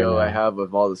we're at right now. I have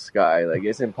of all the sky,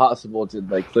 it's impossible to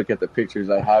look at the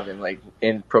pictures I have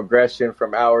in progression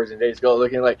from hours and days ago,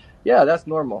 looking that's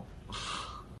normal.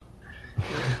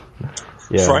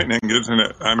 Yeah. Frightening, isn't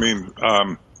it?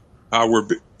 How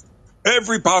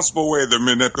every possible way they're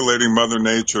manipulating Mother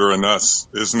Nature and us,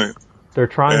 isn't it? They're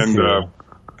trying to.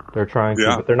 They're trying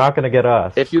to, but they're not going to get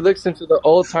us. If you listen to the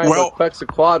old time of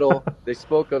Quetzalcoatl, they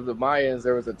spoke of the Mayans.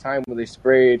 There was a time when they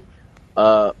sprayed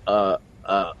a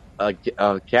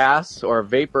gas or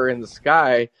vapor in the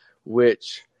sky,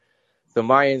 which the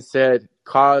Mayans said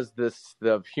caused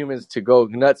the humans to go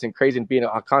nuts and crazy and be in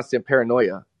a constant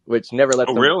paranoia, which never let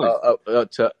them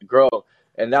to grow.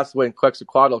 And that's when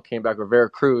Quetzalcoatl came back, or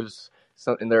Veracruz,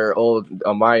 in their old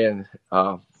Mayan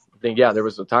thing. Yeah, there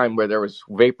was a time where there was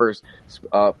vapors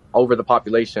over the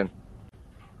population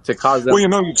to cause them.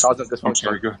 Cause them dysfunction. I'm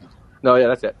sorry, go ahead. No,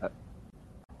 yeah, that's it.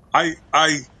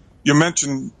 You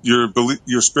mentioned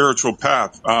your spiritual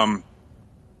path. I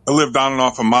lived on and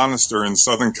off a monastery in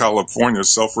Southern California,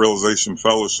 Self-Realization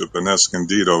Fellowship in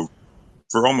Escondido,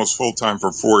 for almost full time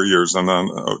for 4 years, and then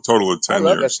a total of 10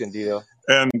 years. I love Escondido.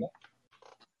 And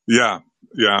yeah,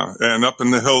 Yeah, and up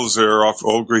in the hills there off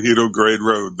Old Grajito Grade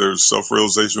Road, there's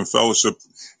Self-Realization Fellowship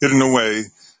hidden away,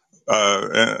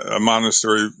 a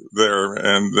monastery there.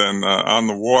 And then on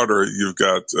the water, you've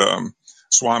got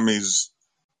Swami's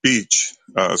Beach,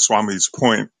 Swami's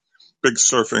Point, big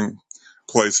surfing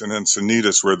place in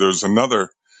Encinitas, where there's another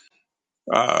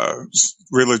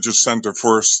religious center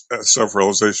for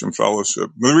Self-Realization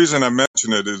Fellowship. The reason I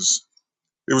mention it is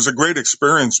it was a great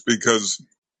experience because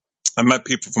I met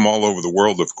people from all over the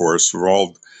world, of course, who were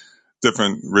all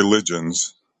different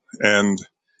religions, and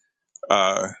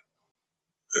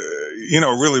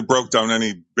really broke down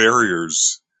any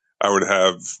barriers I would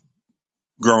have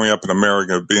growing up in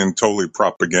America, being totally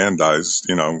propagandized,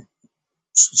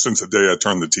 since the day I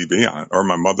turned the TV on, or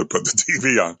my mother put the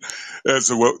TV on, as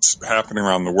to what's happening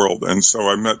around the world. And so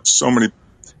I met so many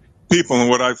people, and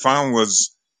what I found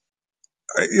was,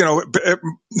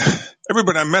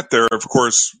 everybody I met there, of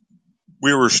course,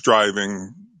 we were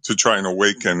striving to try and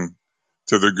awaken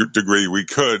to the degree we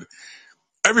could.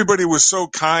 Everybody was so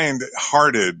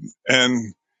kind-hearted,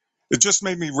 and it just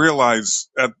made me realize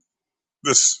at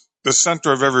the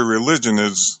center of every religion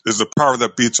is the power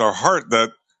that beats our heart,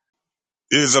 that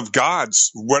is of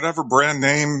God's, whatever brand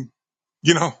name,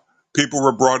 people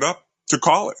were brought up to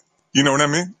call it. You know what I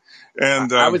mean?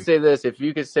 And I would say this: if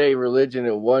you could say religion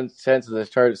in one sentence, and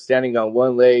start standing on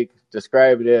one leg,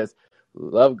 describe it as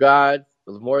love God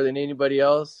more than anybody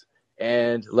else,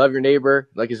 and love your neighbor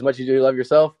like as much as you love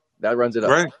yourself. That runs it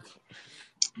up. Right.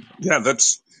 Yeah,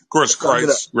 that's, of course,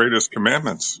 Christ's greatest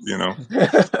commandments,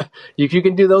 If you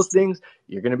can do those things,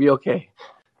 you're going to be okay.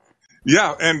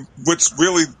 Yeah, and what's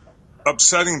really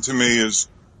upsetting to me is,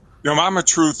 I'm a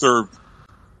truther.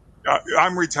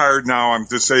 I'm retired now. I'm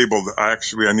disabled. I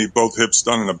need both hips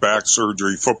done and a back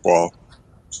surgery, football.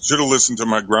 Should have listened to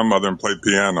my grandmother and played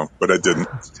piano, but I didn't.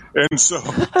 And so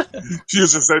she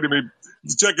used to say to me,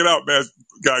 check it out, man,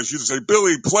 guys. She used to say,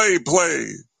 Billy, play,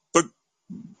 but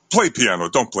play piano.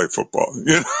 Don't play football.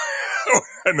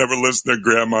 I never listened to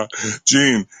Grandma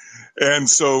Jean. And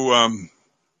so,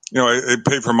 I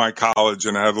paid for my college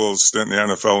and I had a little stint in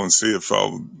the NFL and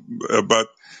CFL, but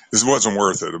this wasn't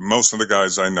worth it. Most of the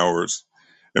guys I know are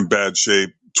in bad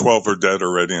shape. 12 are dead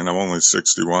already, and I'm only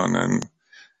 61. And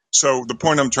so the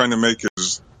point I'm trying to make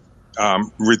is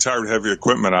retired heavy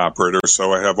equipment operator,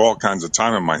 so I have all kinds of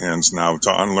time in my hands now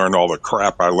to unlearn all the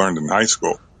crap I learned in high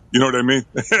school. You know what I mean?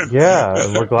 Yeah,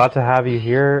 and we're glad to have you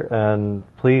here, and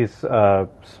please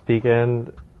speak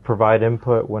in, provide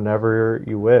input whenever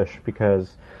you wish, because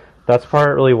that's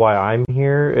partly why I'm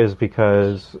here, is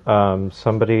because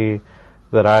somebody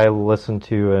that I listen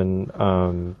to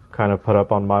and kind of put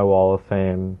up on my wall of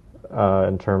fame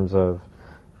in terms of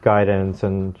guidance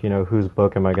and, whose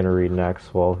book am I going to read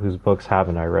next? Well, whose books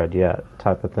haven't I read yet?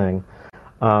 Type of thing.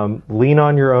 Lean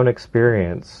on your own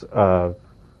experience.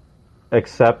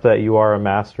 Accept that you are a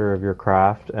master of your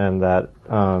craft, and that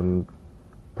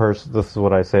this is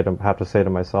what I have to say to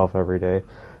myself every day,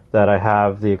 that I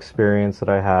have the experience that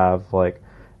I have,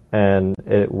 and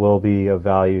it will be of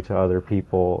value to other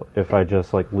people if I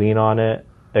just lean on it,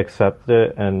 accept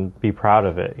it, and be proud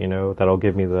of it. That'll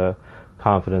give me the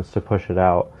confidence to push it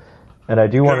out. And I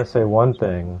do want to say one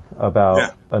thing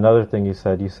about another thing you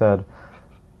said. You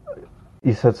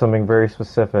said something very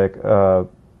specific,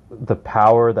 the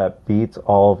power that beats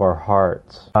all of our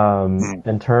hearts.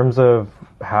 In terms of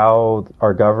how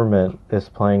our government is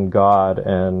playing God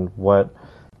and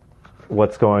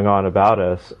what's going on about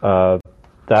us,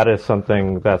 that is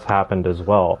something that's happened as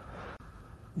well.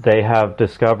 They have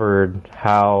discovered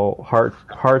how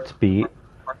hearts beat,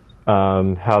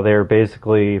 how they're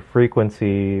basically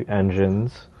frequency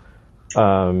engines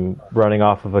running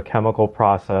off of a chemical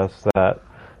process that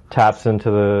taps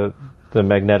into the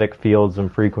magnetic fields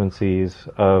and frequencies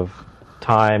of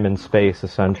time and space,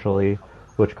 essentially,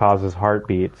 which causes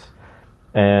heartbeats.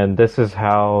 And this is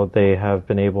how they have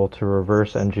been able to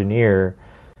reverse engineer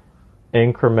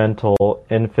incremental,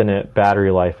 infinite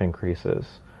battery life increases.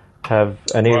 Have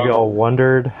any of y'all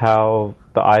wondered how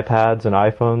the iPads and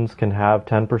iPhones can have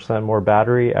 10% more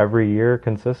battery every year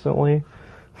consistently?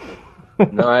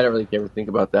 No, I don't really ever think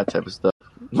about that type of stuff.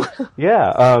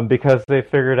 Yeah, because they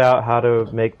figured out how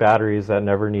to make batteries that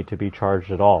never need to be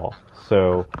charged at all.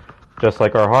 So, just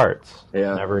like our hearts,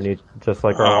 just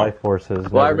like our life forces.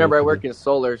 Well, I remember I work in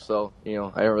solar, so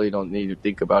I really don't need to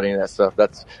think about any of that stuff.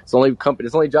 It's the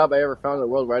only job I ever found in the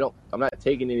world where I'm not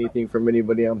taking anything from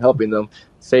anybody. I'm helping them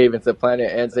save the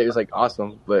planet, and it's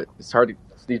awesome. But it's hard to.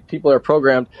 These people are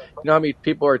programmed. You know how many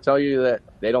people are telling you that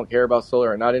they don't care about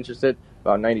solar or not interested?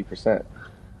 About 90%.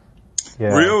 Yeah.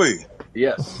 Really?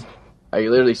 Yes. I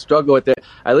literally struggle with it.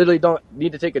 I literally don't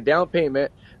need to take a down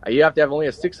payment You have to have only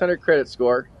a 600 credit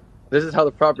score. This is how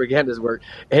the propagandas work.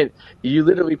 And you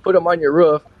literally put them on your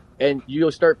roof, and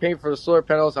you'll start paying for the solar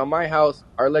panels. On my house,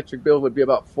 our electric bill would be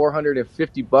about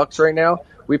 $450 right now.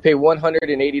 We pay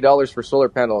 $180 for solar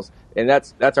panels, and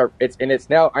that's it's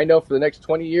now. I know for the next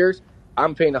 20 years,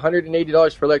 I'm paying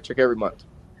 $180 for electric every month,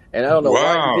 and I don't know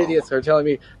why these idiots are telling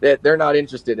me that they're not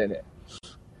interested in it.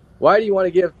 Why do you want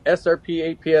to give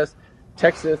SRP, APS,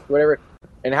 Texas, whatever,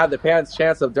 and have the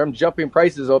chance of them jumping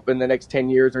prices up in the next 10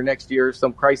 years or next year if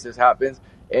some crisis happens?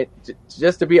 And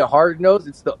just to be a hard nose,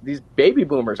 it's these baby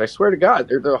boomers. I swear to God,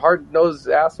 they're the hard nosed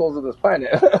assholes of this planet.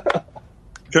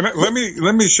 Let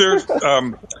me share.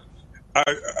 I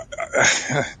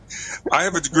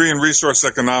have a degree in resource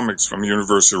economics from the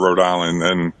University of Rhode Island,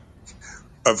 and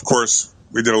of course,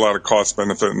 we did a lot of cost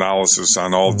benefit analysis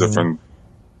on all different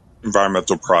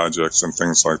environmental projects and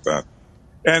things like that.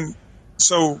 And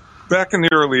so, back in the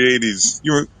early '80s,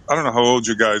 I don't know how old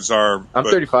you guys are. I'm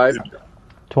 35.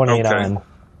 29. Okay.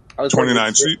 I was 29. I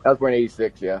was born in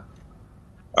 '86. Yeah.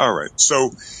 All right.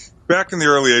 So, back in the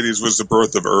early '80s was the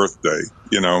birth of Earth Day.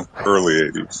 Early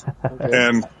 '80s,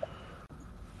 and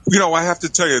I have to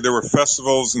tell you, there were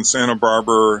festivals in Santa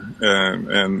Barbara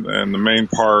and the main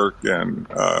park, and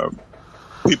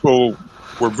people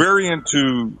were very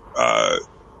into.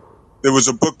 There was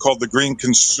a book called The Green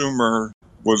Consumer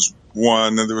was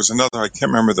one, and there was another, I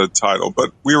can't remember the title,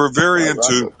 but we were very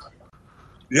into,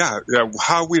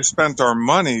 how we spent our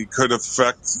money could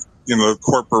affect,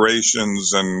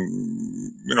 corporations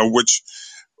and, which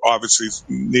obviously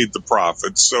need the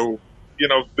profits. So,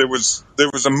 there was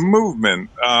a movement.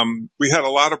 We had a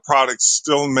lot of products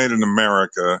still made in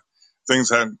America. Things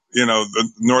had,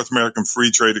 the North American Free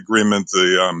Trade Agreement,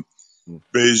 the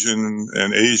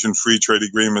Asian free trade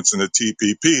agreements and the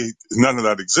TPP, none of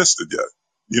that existed yet.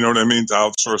 You know what I mean? To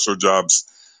outsource our jobs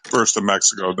first to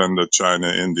Mexico, then to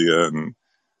China, India, and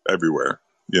everywhere,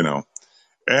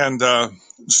 And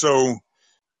so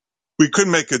we could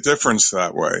make a difference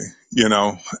that way,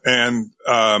 And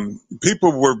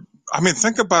people were,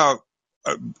 think about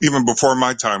even before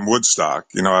my time, Woodstock,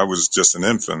 I was just an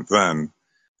infant then.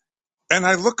 And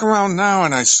I look around now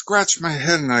and I scratch my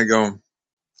head and I go,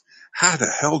 how the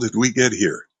hell did we get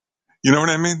here? You know what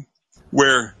I mean?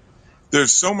 Where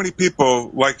there's so many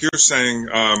people, like you're saying,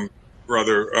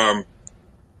 brother,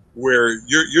 where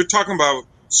you're talking about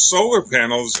solar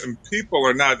panels and people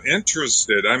are not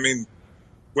interested.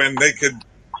 When they could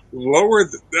lower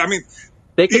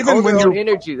they can own their own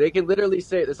energy. They can literally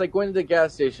say, it's like going to the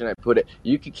gas station, I put it.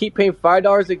 You can keep paying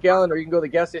 $5 a gallon, or you can go to the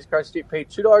gas station across the street, pay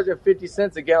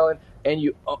 $2.50 a gallon,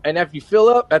 and if you fill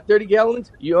up at 30 gallons,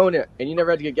 you own it, and you never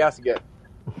have to get gas again.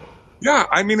 Yeah,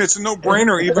 it's a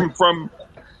no-brainer, even from,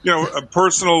 a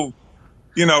personal,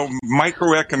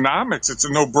 microeconomics. It's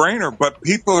a no-brainer, but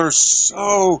people are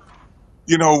so, I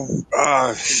don't know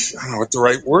what the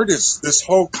right word is. This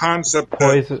whole concept.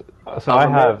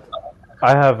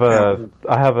 I have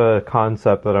a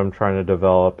concept that I'm trying to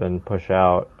develop and push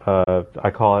out.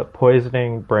 I call it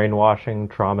poisoning, brainwashing,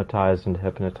 traumatized, and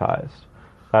hypnotized.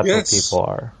 That's what people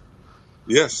are.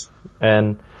 Yes.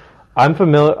 And I'm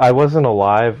familiar. I wasn't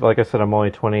alive. Like I said, I'm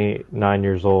only 29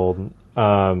 years old.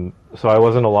 So I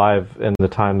wasn't alive in the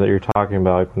time that you're talking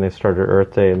about, like when they started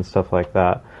Earth Day and stuff like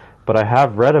that. But I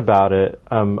have read about it.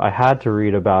 I had to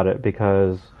read about it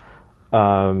because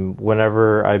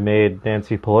whenever I made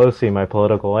Nancy Pelosi my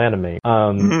political enemy,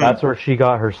 that's where she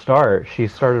got her start. She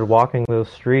started walking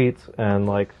those streets and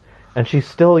she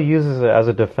still uses it as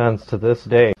a defense to this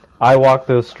day. I walk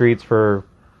those streets for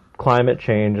climate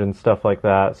change and stuff like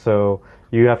that, so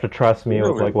you have to trust me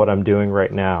with what I'm doing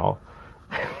right now.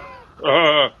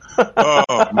 No.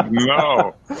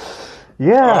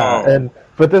 Yeah,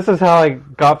 but this is how I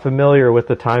got familiar with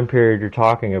the time period you're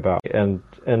talking about, and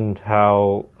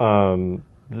how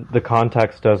the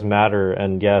context does matter.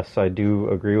 And yes, I do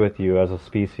agree with you. As a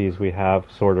species, we have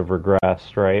sort of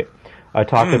regressed, right? I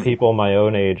talk to people my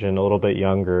own age and a little bit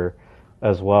younger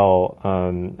as well,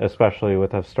 especially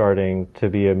with us starting to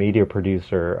be a media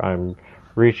producer. I'm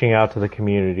reaching out to the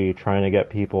community, trying to get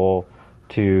people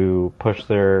to push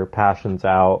their passions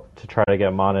out, to try to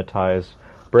get monetized,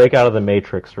 break out of the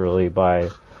matrix, really, by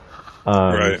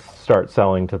start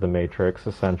selling to the matrix,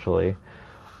 essentially.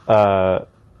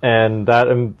 And that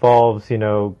involves,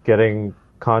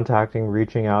 contacting,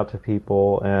 reaching out to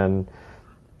people, and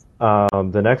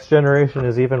the next generation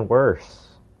is even worse,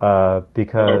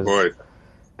 because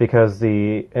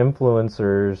the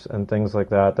influencers and things like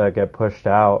that get pushed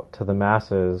out to the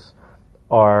masses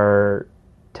are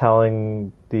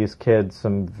telling these kids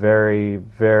some very,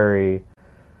 very,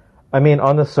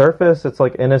 on the surface it's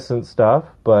like innocent stuff,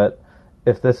 but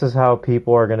if this is how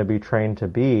people are going to be trained to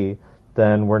be,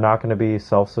 then we're not going to be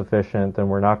self-sufficient, then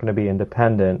we're not going to be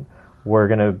independent. We're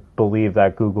going to believe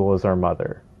that Google is our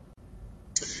mother.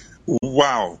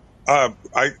 Wow.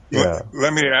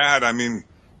 Let me add, I mean,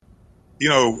 you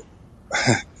know,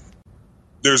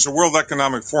 there's a World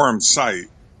Economic Forum site,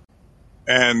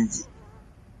 and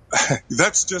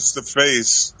that's just the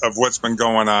face of what's been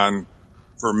going on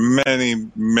for many,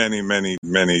 many, many,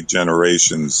 many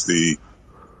generations. The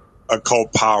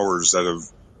occult powers that have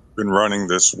been running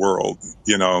this world.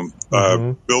 You know,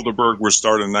 Bilderberg was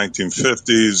started in the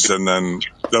 1950s, and then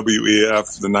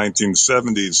WEF the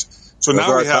 1970s. So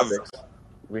now we have. Topics.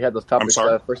 We had those topics.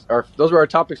 I'm sorry? Those were our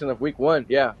topics in week 1.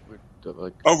 Yeah.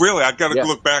 Oh, really? I got to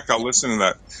look back. I'll listen to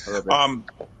that.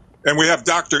 And we have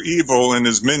Dr. Evil and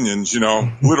his minions, you know,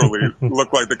 literally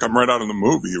look like they come right out of the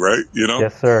movie, right? You know?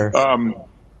 Yes, sir.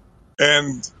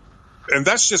 And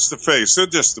that's just the face. They're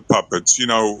just the puppets, you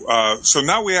know. So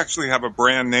now we actually have a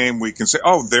brand name. We can say,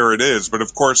 oh, there it is. But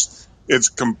of course, it's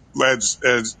do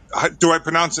I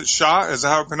pronounce it Shah? Is that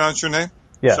how I pronounce your name?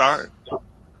 Yes. Shah?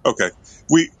 Okay.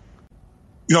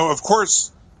 You know, of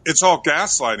course, it's all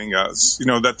gaslighting us, you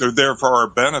know, that they're there for our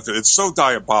benefit. It's so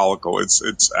diabolical.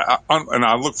 And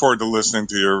I look forward to listening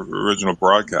to your original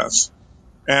broadcast.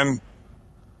 And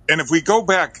if we go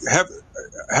back,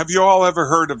 have you all ever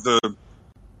heard of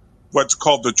what's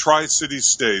called the Tri-City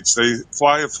States? They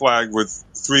fly a flag with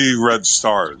 3 red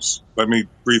stars. Let me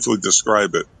briefly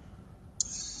describe it.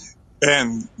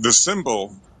 And the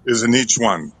symbol is in each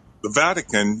one. The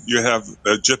Vatican, you have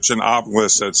the Egyptian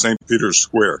obelisk at St. Peter's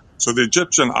Square. So the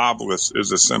Egyptian obelisk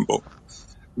is a symbol.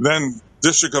 Then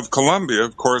District of Columbia,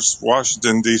 of course,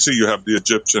 Washington, D.C., you have the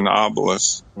Egyptian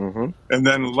obelisk. Mm-hmm. And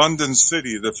then London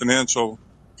City, the financial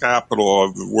capital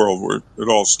of the world where it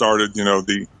all started, you know,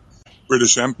 the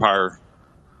British Empire,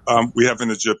 we have an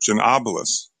Egyptian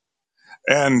obelisk.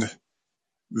 And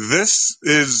this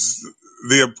is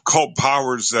the occult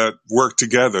powers that work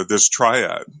together, this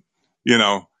triad, you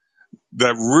know,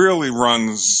 that really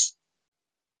runs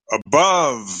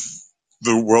above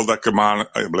the World Economic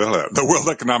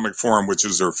Forum, which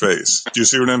is their face. Do you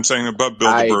see what I'm saying? Above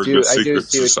Bilderberg, the secret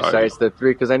society. Besides the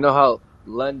 3, because I know how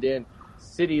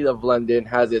City of London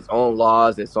has its own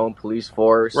laws, its own police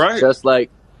force, right? Just like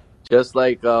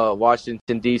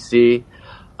Washington D.C.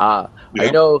 I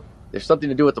know there's something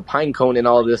to do with the pine cone and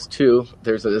all this too.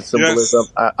 There's a symbolism.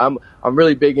 Yes. I'm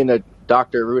really big into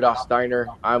Dr. Rudolf Steiner.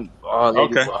 I'm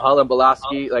Helen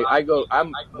Blavatsky. Like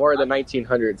I'm more of the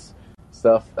 1900s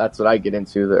stuff. That's what I get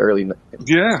into. The early.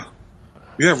 Yeah,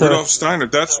 Rudolf Steiner.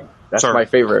 That's my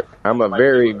favorite. I'm a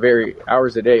very, very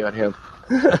hours a day on him.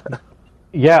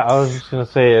 Yeah, I was just gonna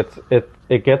say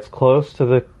it gets close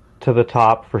to the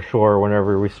top for sure.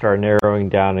 Whenever we start narrowing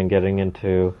down and getting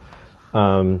into,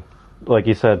 like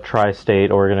you said,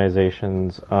 tri-state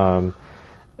organizations.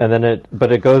 And then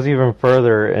it goes even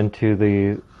further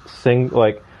into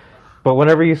but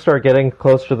whenever you start getting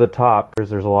close to the top,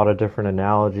 there's a lot of different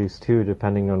analogies too,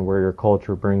 depending on where your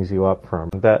culture brings you up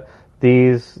from. That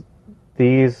these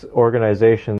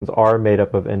organizations are made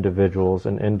up of individuals,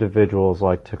 and individuals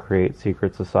like to create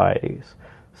secret societies.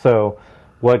 So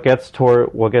what gets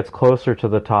closer to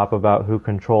the top about who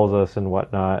controls us and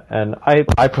whatnot, and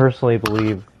I personally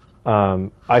believe,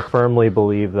 I firmly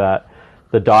believe that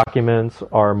the documents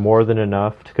are more than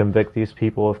enough to convict these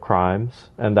people of crimes,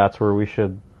 and that's where we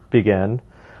should begin.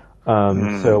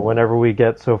 So whenever we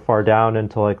get so far down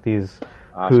into like these,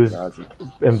 who's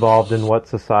involved in what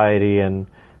society and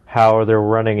how they're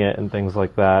running it and things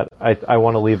like that, I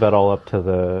want to leave that all up to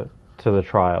the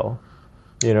trial.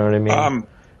 You know what I mean?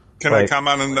 Can I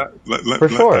comment on that?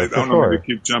 I don't know if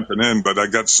you keep jumping in, but I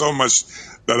got so much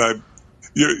that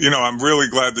you know, I'm really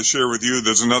glad to share with you.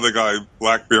 There's another guy,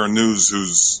 Black Bear News,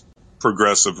 who's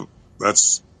progressive.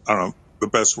 That's, I don't know, the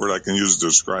best word I can use to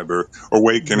describe her.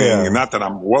 Awakening. Yeah. Not that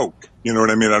I'm woke. You know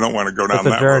what I mean? I don't want to go down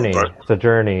that road. But it's a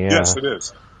journey. Yeah. Yes, it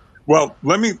is. Well,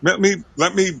 let me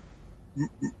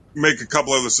make a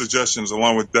couple other suggestions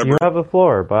along with Deborah. You have the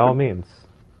floor, by all means.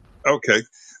 Okay.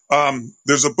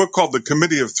 There's a book called The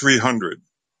Committee of 300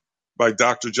 by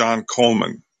Dr. John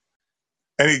Coleman.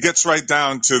 And he gets right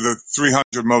down to the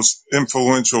 300 most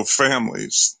influential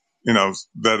families, you know,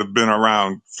 that have been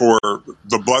around for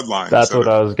the bloodlines. That's what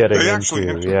I was getting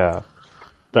into. Yeah.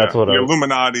 That's what the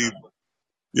Illuminati.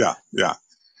 Yeah.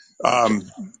 The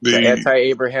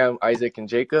anti-Abraham, Isaac, and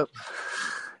Jacob.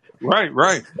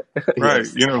 Right.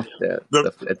 Yes. You know,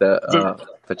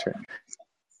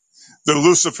 the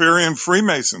Luciferian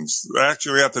Freemasons,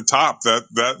 actually at the top,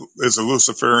 that is a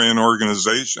Luciferian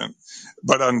organization.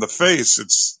 But on the face,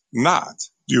 it's not.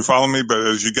 Do you follow me? But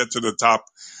as you get to the top,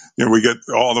 we get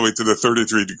all the way to the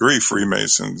 33 degree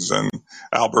Freemasons and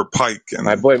Albert Pike. And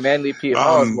my boy Manly P.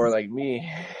 Hall is more like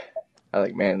me. I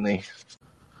like Manly.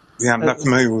 Yeah, I'm not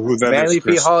familiar with who that Manly is.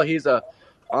 P. Hall, he's a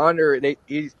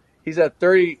he's a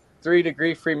 33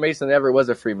 degree Freemason that ever was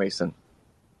a Freemason.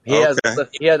 He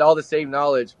had all the same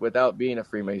knowledge without being a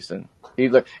Freemason.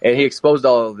 And he exposed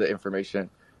all of the information.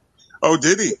 Oh,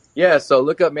 did he? Yeah, so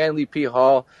look up Manly P.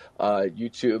 Hall,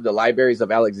 YouTube, the Libraries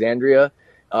of Alexandria.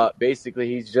 Basically,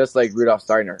 he's just like Rudolf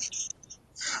Steiner.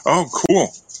 Oh, cool.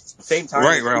 Same time.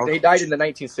 Right. They died in the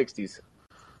 1960s.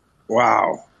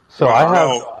 Wow. So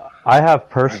I have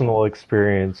personal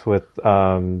experience with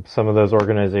some of those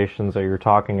organizations that you're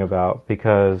talking about,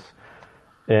 because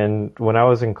when I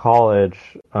was in college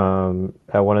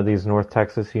at one of these North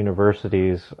Texas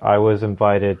universities, I was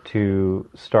invited to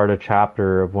start a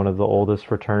chapter of one of the oldest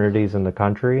fraternities in the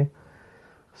country.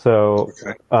 So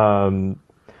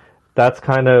that's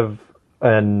kind of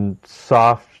a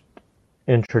soft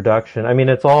introduction. I mean,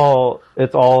 it's all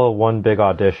one big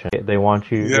audition. They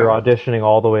want you. You're auditioning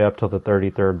all the way up to the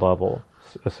 33rd level,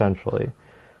 essentially.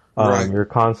 Right. You're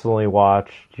constantly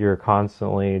watched. You're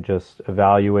constantly just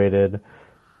evaluated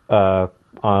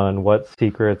on what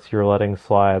secrets you're letting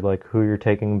slide, like who you're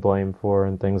taking blame for,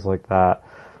 and things like that.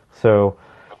 So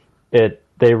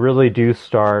they really do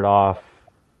start off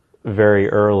very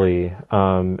early,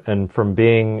 and from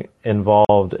being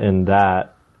involved in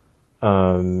that,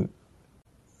 and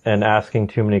asking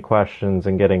too many questions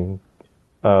and getting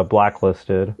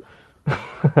blacklisted.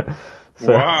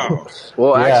 Wow.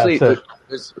 Well, actually,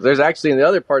 there's actually the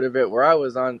other part of it where I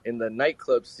was in the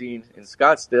nightclub scene in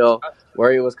Scottsdale,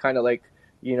 where it was kind of like,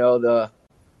 the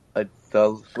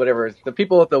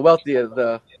people with the wealthy,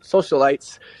 the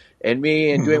socialites, and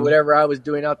me, and doing whatever I was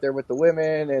doing out there with the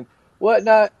women and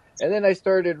whatnot. And then I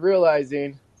started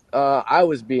realizing I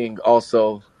was being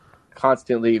also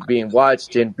constantly being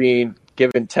watched and being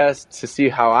given tests to see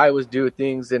how I was doing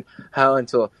things, and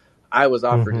until I was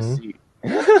offered a seat.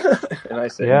 And I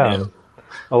said, no.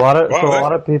 A lot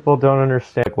of people don't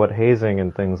understand what hazing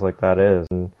and things like that is.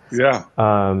 And,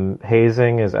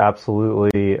 hazing is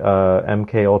absolutely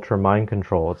MK Ultra mind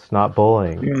control. It's not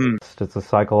bullying. It's a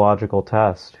psychological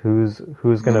test. Who's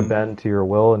going to bend to your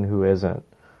will and who isn't?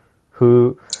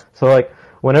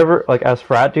 Whenever, as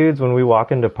frat dudes, when we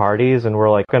walk into parties and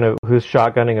we're like, who's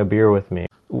shotgunning a beer with me?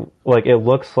 Like, it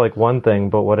looks like one thing,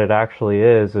 but what it actually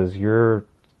is you're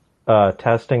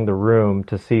testing the room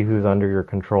to see who's under your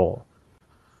control,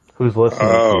 who's listening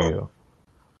to you.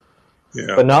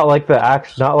 Yeah. But not like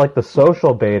the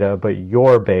social beta, but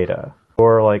your beta,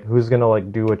 or like who's gonna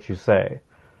do what you say.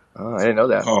 Oh, I didn't know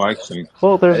that. Oh, I see.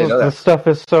 Well, this stuff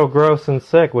is so gross and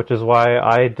sick, which is why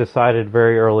I decided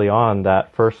very early on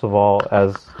that, first of all,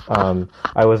 as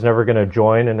I was never going to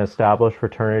join an established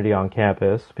fraternity on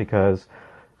campus, because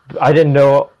I didn't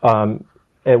know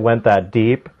it went that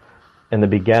deep in the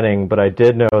beginning, but I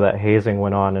did know that hazing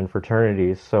went on in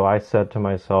fraternities. So I said to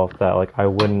myself that I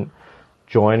wouldn't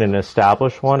join an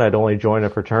established one. I'd only join a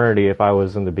fraternity if I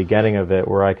was in the beginning of it,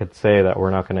 where I could say that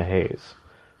we're not going to haze.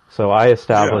 So I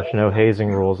established no hazing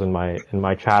rules in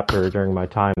my chapter during my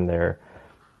time there,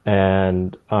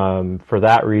 and for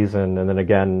that reason, and then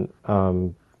again,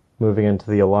 moving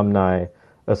into the alumni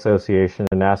association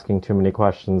and asking too many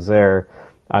questions there,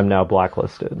 I'm now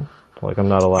blacklisted. I'm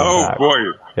not allowed back. Oh boy!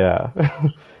 Yeah,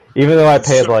 even though I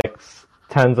paid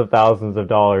tens of thousands of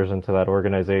dollars into that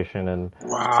organization and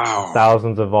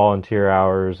thousands of volunteer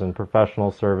hours and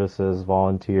professional services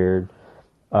volunteered.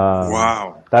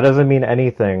 That doesn't mean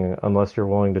anything unless you're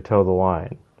willing to toe the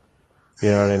line. You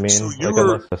know what I mean? So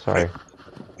sorry.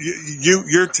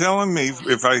 You're telling me,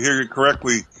 if I hear you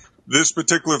correctly, this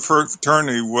particular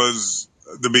fraternity was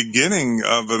the beginning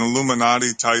of an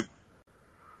Illuminati type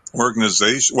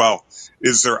organization. Well,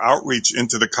 is there outreach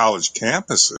into the college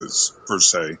campuses per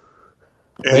se?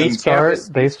 They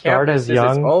start as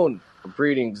young. Its own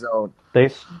breeding zone.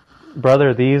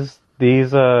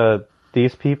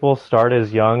 These people start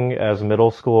as young as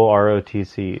middle school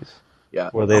ROTCs. Yeah.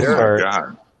 Where they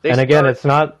start. It's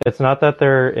not that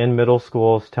they're in middle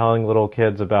schools telling little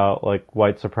kids about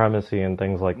white supremacy and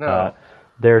things like that.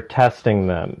 They're testing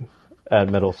them at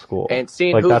middle school. And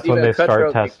seeing that's when they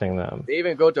start testing them. They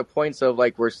even go to points of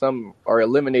where some are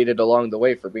eliminated along the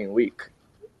way for being weak.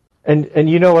 And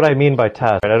you know what I mean by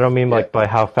test, right? I don't mean by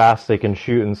how fast they can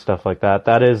shoot and stuff like that.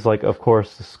 That is of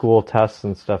course the school tests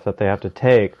and stuff that they have to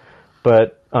take.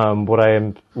 But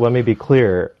let me be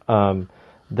clear.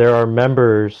 There are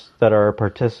members that are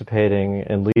participating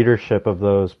in leadership of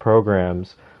those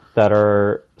programs that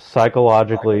are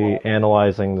psychologically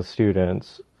analyzing the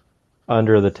students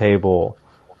under the table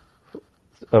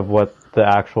of what the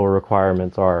actual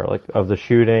requirements are, like of the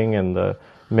shooting and the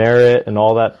merit and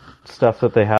all that stuff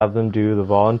that they have them do, the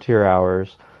volunteer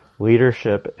hours.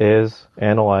 Leadership is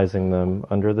analyzing them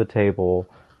under the table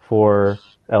for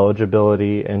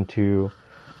eligibility into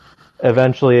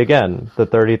eventually, again, the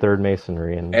 33rd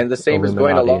Masonry and the same is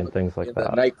going along and things like in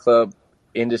that. The nightclub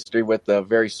industry with the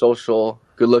very social,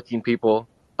 good-looking people,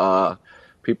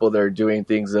 people that are doing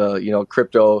things,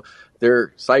 crypto.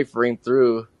 They're ciphering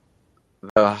through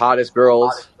the hottest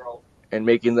girls and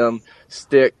making them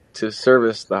stick to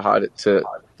service to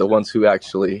the ones who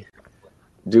actually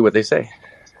do what they say.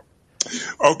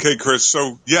 Okay, Chris.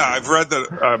 So yeah, I've read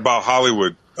that about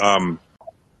Hollywood.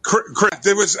 Chris,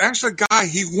 there was actually a guy.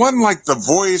 He won like The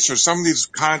Voice or some of these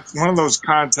one of those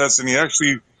contests, and he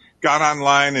actually got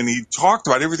online and he talked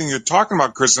about everything you're talking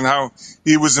about, Chris, and how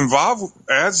he was involved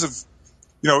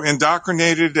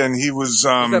indoctrinated, and he was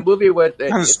that movie with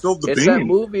kind of spilled the beans. It's that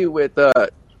movie with I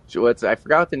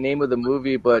forgot the name of the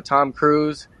movie, but Tom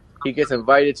Cruise. He gets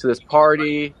invited to this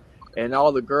party, and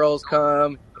all the girls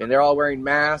come, and they're all wearing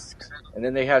masks, and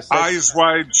then they have sex. Eyes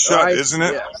Wide Shut, isn't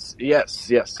it? Yes,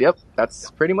 yep.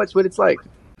 That's pretty much what it's like.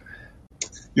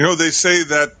 They say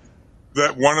that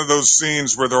one of those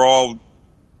scenes where they're all,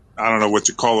 I don't know what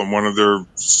you call them, one of their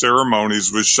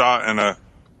ceremonies was shot in a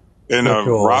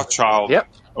Rothschild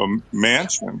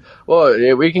mansion.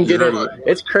 Well, we can get in.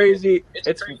 It's crazy.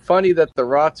 It's funny that the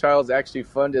Rothschilds actually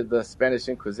funded the Spanish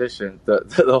Inquisition.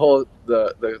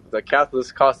 The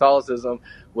Catholicism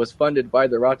was funded by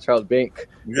the Rothschild Bank.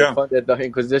 Yeah. They funded the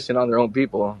Inquisition on their own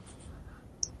people.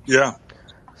 Yeah.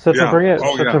 So to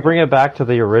bring it back to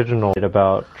the original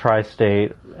about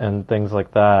tri-state and things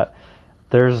like that,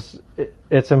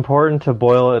 it's important to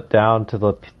boil it down to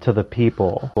the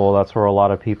people. Well, that's where a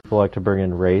lot of people like to bring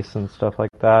in race and stuff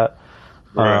like that.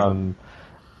 Right.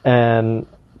 And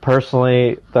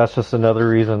personally, that's just another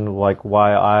reason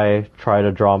why I try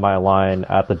to draw my line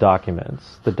at the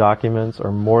documents. The documents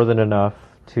are more than enough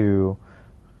to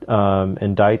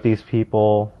indict these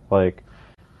people,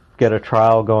 get a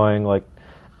trial going,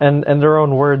 and their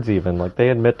own words even. They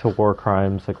admit to war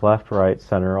crimes, left, right,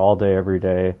 center, all day, every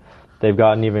day. They've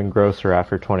gotten even grosser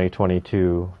after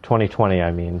 2020,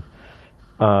 I mean.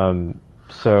 Not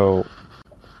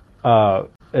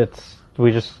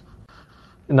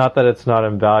that it's not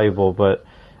invaluable, but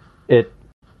it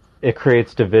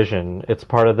creates division. It's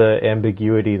part of the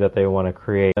ambiguity that they want to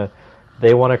create.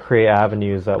 They want to create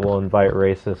avenues that will invite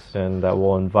racists and that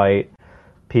will invite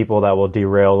people that will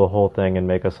derail the whole thing and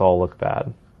make us all look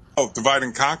bad. Oh, divide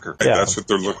and conquer. Yeah. That's what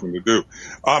they're looking to do.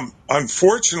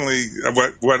 Unfortunately,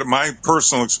 what my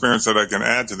personal experience that I can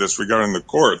add to this regarding the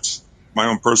courts, my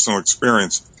own personal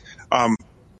experience, when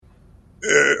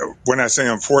I say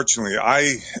unfortunately,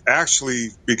 I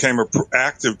actually became an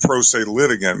active pro se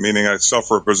litigant, meaning I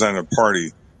self-represented a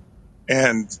party.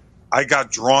 And I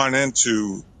got drawn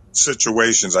into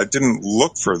situations. I didn't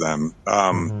look for them.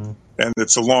 And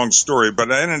it's a long story, but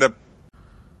I ended up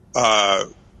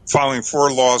filing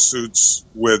 4 lawsuits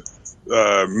with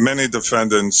many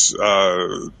defendants,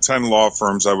 10 law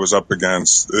firms I was up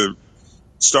against. It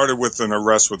started with an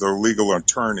arrest with a legal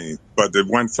attorney, but it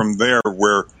went from there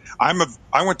where I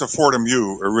went to Fordham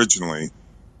U originally,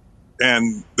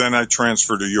 and then I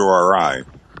transferred to URI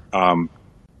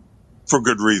for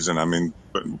good reason. I mean,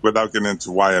 without getting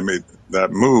into why I made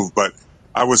that move, but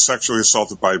I was sexually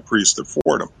assaulted by a priest at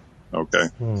Fordham. Okay.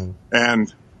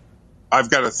 And I've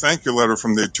got a thank you letter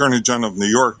from the Attorney General of New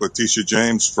York, Letitia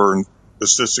James, for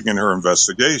assisting in her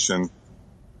investigation.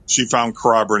 She found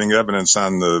corroborating evidence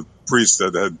on the priest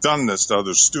that had done this to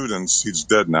other students. He's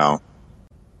dead now.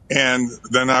 And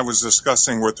then I was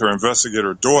discussing with her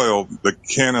investigator Doyle the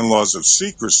canon laws of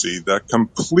secrecy that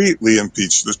completely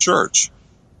impeach the church,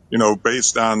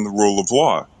 based on the rule of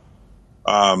law.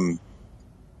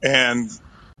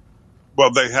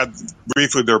 They had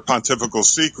briefly their pontifical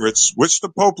secrets, which the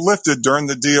Pope lifted during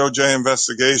the DOJ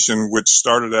investigation, which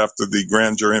started after the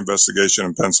grand jury investigation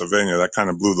in Pennsylvania. That kind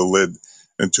of blew the lid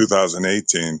in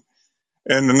 2018.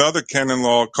 And another canon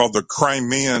law called the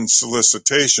Crimean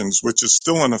Solicitations, which is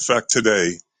still in effect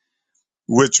today,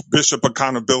 which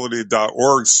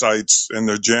bishopaccountability.org cites in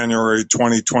their January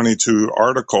 2022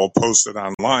 article posted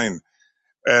online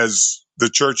as the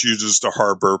church uses to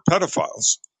harbor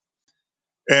pedophiles.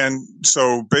 And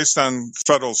so based on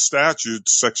federal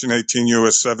statutes, Section 18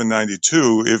 U.S.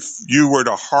 792, if you were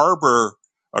to harbor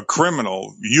a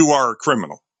criminal, you are a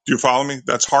criminal. Do you follow me?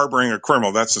 That's harboring a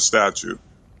criminal. That's a statute,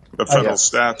 a federal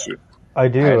statute. I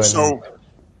do. And so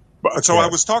I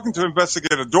was talking to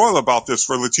Investigator Doyle about this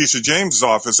for Letitia James'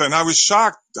 office, and I was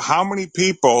shocked how many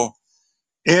people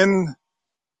in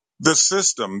the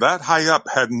system that high up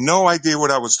had no idea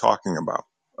what I was talking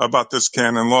about this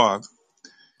canon law.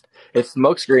 It's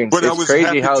smokescreens. But it's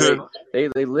crazy how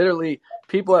they literally,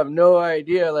 people have no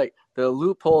idea, like, the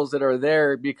loopholes that are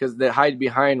there because they hide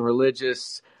behind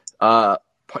religious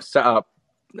ceremonies.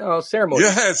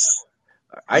 Yes.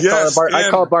 I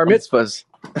call it bar mitzvahs.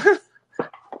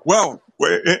 Well,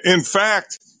 in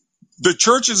fact, the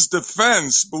church's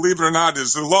defense, believe it or not,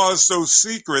 is the law is so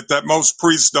secret that most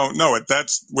priests don't know it.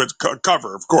 That's with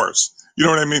cover, of course. You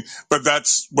know what I mean? But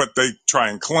that's what they try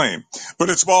and claim. But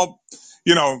it's all,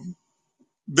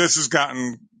 this has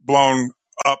gotten blown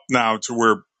up now to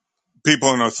where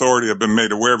people in authority have been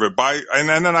made aware of it. And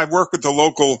then I work with the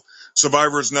local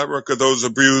Survivors Network of Those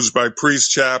Abused by Priests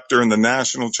chapter and the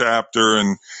national chapter.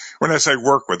 And when I say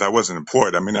work with, I wasn't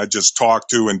employed. I mean, I just talked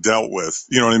to and dealt with,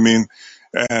 you know what I mean?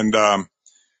 And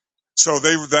so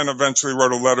they then eventually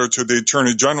wrote a letter to the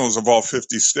attorney generals of all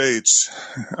 50 states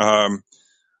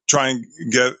trying to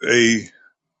get a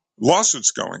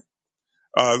lawsuits going.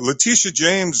 Letitia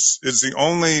James is the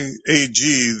only AG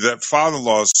that filed a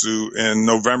lawsuit in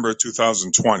November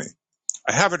 2020.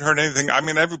 I haven't heard anything. I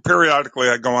mean, periodically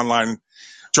I go online and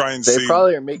try and see. They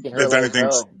probably are making her life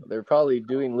hell. They're probably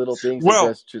doing little things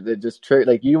that just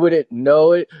like you wouldn't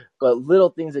know it, but little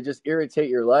things that just irritate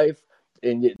your life.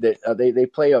 And they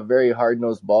play a very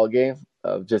hard-nosed ball game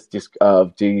of what's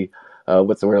the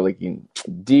word, like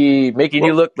making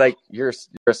you look like you're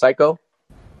a psycho,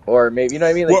 or maybe, you know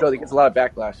what I mean, like, it gets a lot of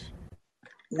backlash.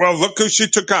 Well, look who she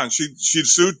took on. She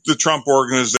sued the Trump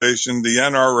organization, the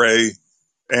NRA,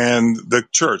 and the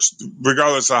church.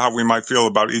 Regardless of how we might feel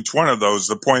about each one of those,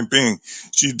 the point being,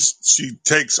 she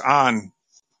takes on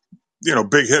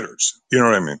big hitters. You know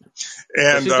what I mean?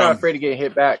 And she's not afraid of getting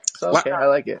hit back. So okay, I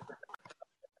like it.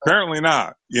 Apparently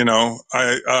not.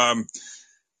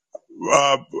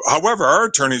 However, our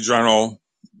attorney general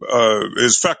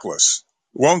is feckless.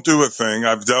 Won't do a thing.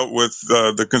 I've dealt with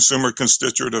the Consumer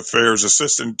Constituent Affairs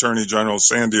Assistant Attorney General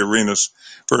Sandy Arenas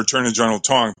for Attorney General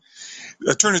Tong.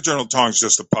 Attorney General Tong's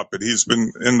just a puppet. He's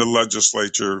been in the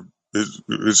legislature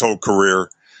his whole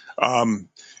career.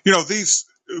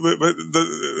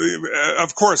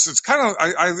 Of course, it's kind of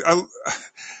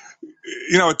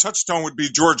a touchstone would be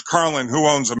George Carlin, Who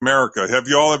Owns America. Have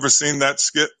you all ever seen that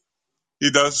skit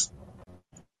he does?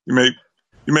 You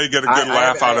may get a good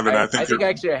laugh out of it. I think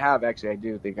actually I have. Actually, I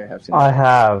do think I have seen it. I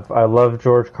have. I love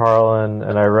George Carlin,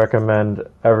 and I recommend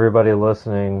everybody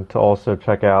listening to also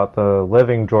check out the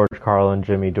living George Carlin,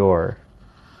 Jimmy Dore.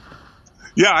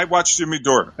 Yeah, I watched Jimmy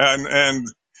Dore, and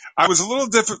I was a little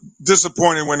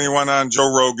disappointed when he went on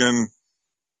Joe Rogan.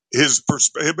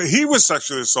 He was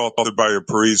sexually assaulted by a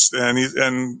priest, and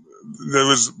there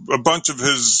was a bunch of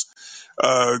his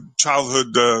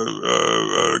childhood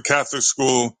Catholic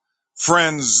school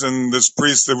friends and this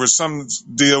priest. There was some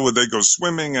deal where they go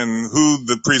swimming and who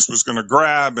the priest was going to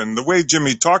grab, and the way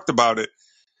Jimmy talked about it,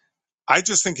 I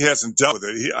just think he hasn't dealt with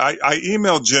it. I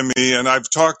emailed Jimmy, and I've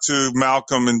talked to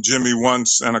Malcolm and Jimmy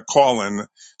once and a call-in.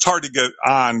 It's hard to get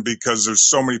on because there's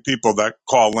so many people that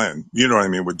call in. You know what I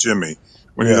mean, with Jimmy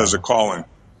when he does a call-in.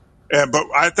 But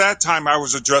at that time, I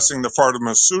was addressing the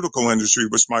pharmaceutical industry,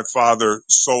 which my father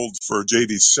sold for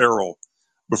J.D. Searle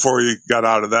before he got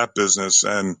out of that business,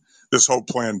 and this whole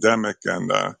pandemic.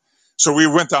 And so we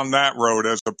went down that road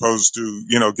as opposed to,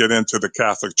 get into the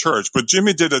Catholic Church. But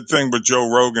Jimmy did a thing with Joe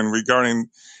Rogan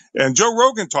and Joe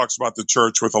Rogan talks about the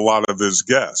church with a lot of his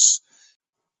guests.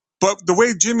 But the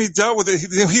way Jimmy dealt with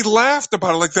it, he laughed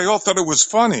about it like they all thought it was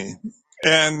funny.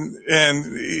 And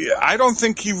I don't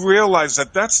think he realized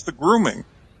that that's the grooming.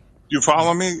 You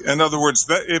follow me? In other words,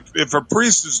 that if a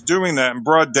priest is doing that in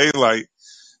broad daylight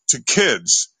to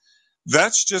kids,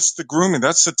 that's just the grooming.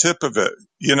 That's the tip of it.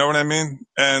 You know what I mean?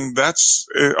 And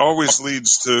it always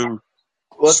leads to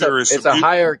serious abuse. It's a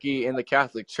hierarchy in the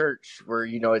Catholic Church where,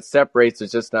 it separates.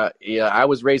 It's just not, I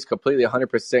was raised completely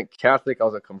 100% Catholic. I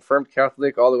was a confirmed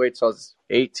Catholic all the way till I was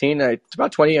 18.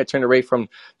 About 20, I turned away from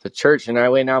the church, and I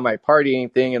went out my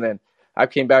partying thing. And then I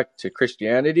came back to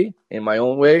Christianity in my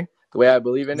own way, the way I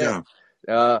believe in it.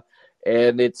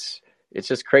 And it's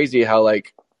just crazy how,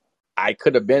 like, I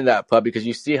could have been that pup, because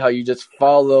you see how you just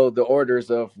follow the orders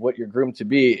of what you're groomed to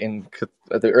be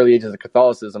at the early ages of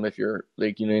Catholicism. If you're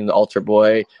like, in the altar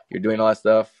boy, you're doing all that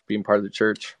stuff, being part of the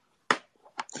church.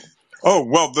 Oh,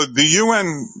 well, the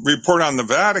UN report on the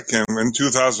Vatican in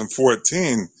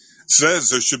 2014 says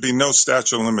there should be no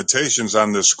statute of limitations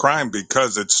on this crime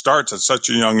because it starts at such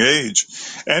a young age.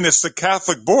 And it's the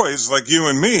Catholic boys like you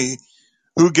and me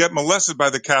who get molested by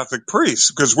the Catholic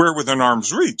priests because we're within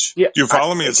arm's reach. Yeah, do you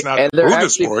follow me? It's not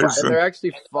Buddhist boys. And they're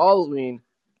actually following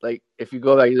Like if you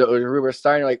go like Rudolf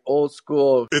Steiner, like old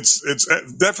school. It's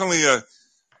definitely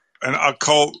an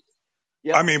occult.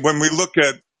 Yep. I mean, when we look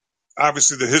at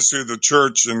obviously the history of the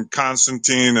church and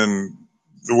Constantine and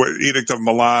the Edict of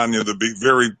Milan, the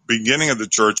very beginning of the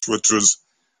church, which was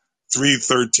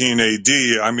 313 AD.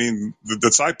 I mean, the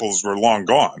disciples were long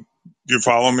gone. Do you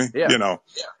follow me? Yeah. Yeah.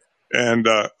 And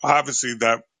obviously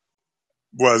that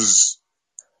was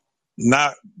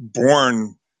not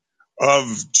born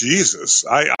of Jesus.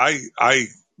 I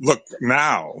look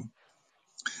now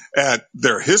at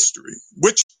their history,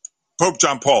 which Pope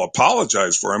John Paul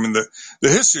apologized for. I mean, the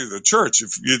history of the church,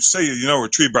 if you'd say, a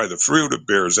tree by the fruit it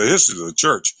bears, the history of the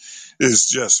church is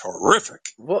just horrific.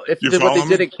 Well, if what they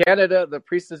did in Canada, the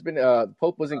priest has been, the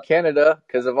Pope was in Canada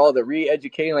because of all the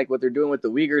re-educating, like what they're doing with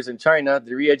the Uyghurs in China,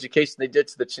 the re-education they did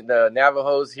to the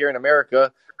Navajos here in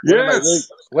America. Yes.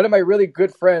 One of my really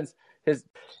good friends, his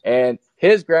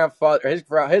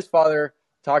father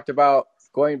talked about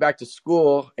going back to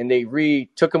school, and they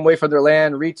took them away from their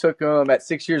land, retook them at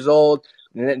 6 years old,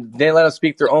 and then they let them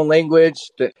speak their own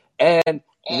language, and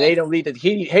they don't lead to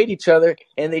hate each other,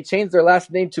 and they changed their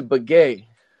last name to Begay.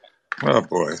 Oh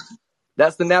boy,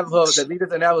 that's the Navajo. The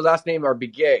leaders of Navajo's last name are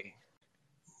Begay.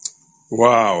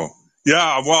 Wow.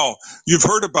 Yeah. Well, you've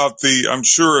heard about I'm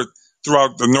sure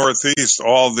throughout the Northeast,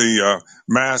 all the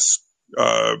mass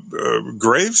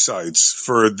grave sites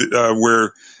for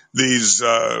where these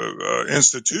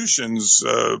institutions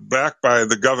backed by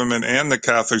the government and the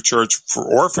Catholic Church for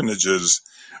orphanages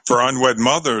for unwed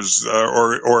mothers,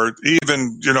 or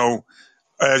even,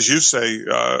 as you say,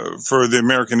 for the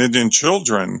American Indian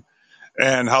children,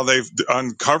 and how they've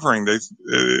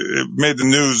it made the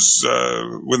news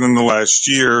within the last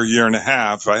year and a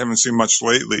half. I haven't seen much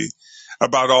lately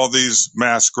about all these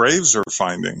mass graves they're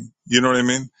finding. You know what I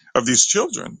mean? Of these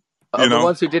children. The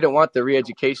ones who didn't want the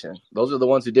re-education. Those are the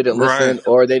ones who didn't listen,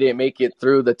 or they didn't make it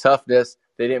through the toughness.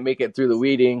 They didn't make it through the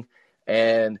weeding.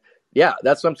 And yeah,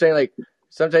 that's what I'm saying. Like,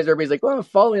 sometimes everybody's like, well, I'm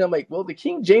following. I'm like, well, the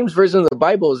King James version of the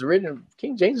Bible was written.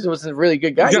 King James was a really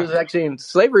good guy. Yeah. He was actually in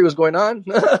slavery was going on.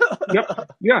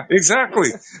 Yep. Yeah, exactly.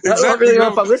 I don't really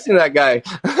know if I'm listening to that guy.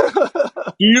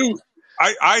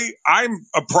 I'm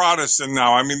a Protestant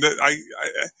now. I mean,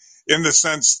 in the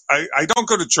sense, I don't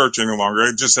go to church any longer.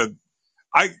 I just said,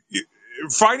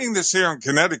 fighting this here in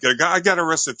Connecticut, I got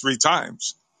arrested 3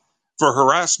 times for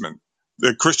harassment.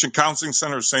 The Christian Counseling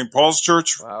Center, St. Paul's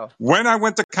Church. Wow. When I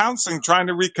went to counseling, trying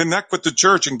to reconnect with the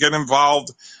church and get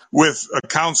involved with a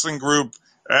counseling group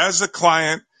as a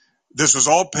client, this was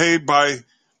all paid by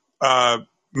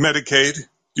Medicaid. Do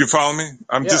you follow me?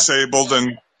 I'm disabled,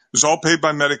 and it was all paid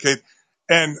by Medicaid.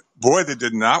 And boy, they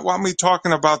did not want me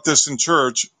talking about this in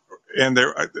church. And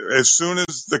as soon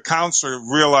as the counselor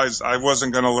realized I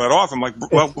wasn't going to let off, I'm like,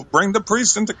 well, bring the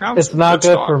priest into counseling. It's not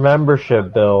good for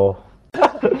membership, Bill.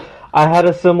 I had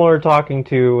a similar talking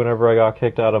to whenever I got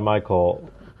kicked out of my cult,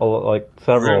 like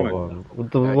several of them.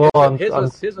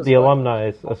 The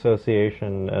Alumni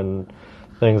Association and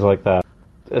things like that.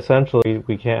 Essentially,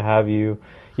 we can't have you.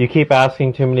 You keep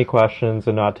asking too many questions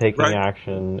and not taking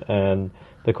action, and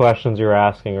the questions you're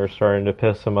asking are starting to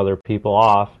piss some other people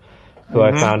off, who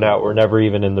I found out were never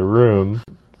even in the room.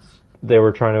 They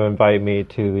were trying to invite me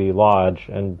to the lodge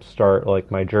and start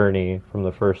like my journey from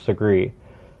the first degree.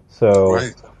 So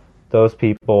those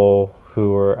people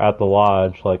who were at the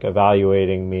lodge, like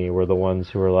evaluating me, were the ones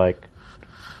who were like,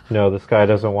 no, this guy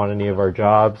doesn't want any of our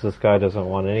jobs. This guy doesn't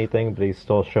want anything, but he's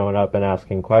still showing up and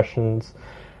asking questions.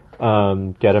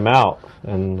 Get him out.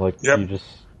 And like,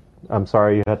 I'm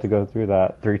sorry you had to go through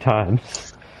that 3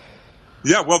 times.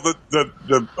 Yeah, well,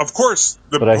 of course,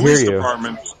 the police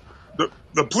department,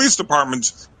 the police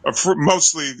departments are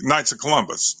mostly Knights of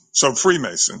Columbus, so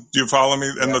Freemason. Do you follow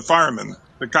me? And the firemen,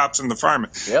 the cops and the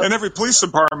firemen. Yep. And every police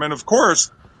department, of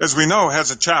course, as we know, has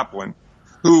a chaplain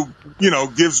who,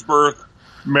 gives birth,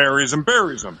 marries, and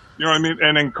buries them. You know what I mean?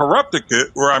 And in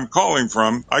Corrupticate, where I'm calling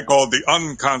from, I call it the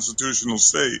unconstitutional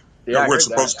state. Yeah, we're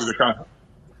supposed to be the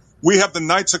we have the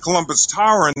Knights of Columbus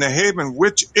Tower in New Haven,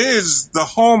 which is the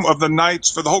home of the Knights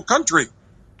for the whole country.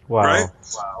 Wow. Right?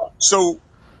 Wow. So,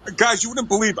 guys, you wouldn't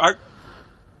believe.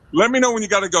 Let me know when you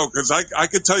got to go, because I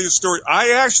could tell you a story.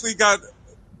 I actually got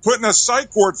put in a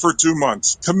psych ward for 2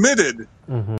 months, committed,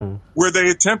 where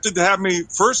they attempted to have me.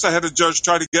 First, I had a judge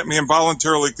try to get me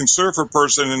involuntarily conserved for a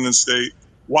person in the state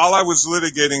while I was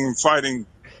litigating and fighting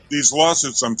these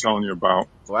lawsuits I'm telling you about.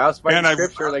 Well, I was fighting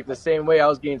scripture like the same way I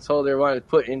was getting told they wanted to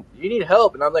put in, you need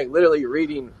help. And I'm like literally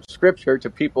reading scripture to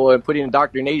people and putting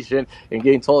indoctrination and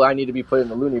getting told I need to be put in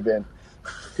the loony bin.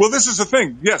 Well, this is the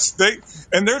thing. Yes,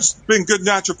 there's been good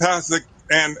naturopathic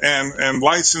and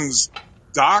licensed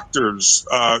doctors,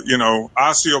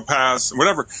 osteopaths,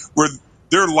 whatever, where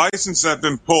their licenses have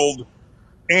been pulled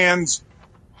and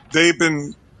they've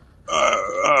been,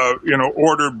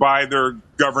 ordered by their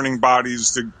governing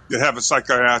bodies to have a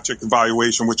psychiatric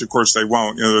evaluation, which of course they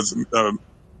won't.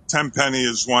 Tenpenny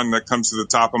is one that comes to the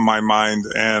top of my mind,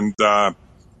 and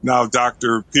now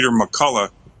Dr. Peter McCullough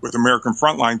with American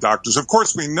Frontline Doctors. Of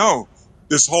course, we know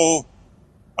this whole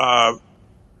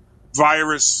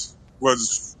virus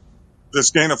was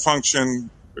this gain of function,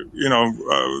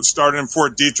 started in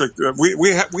Fort Detrick.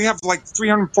 We have like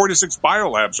 346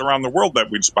 biolabs around the world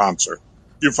that we'd sponsor.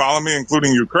 You follow me,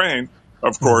 including Ukraine,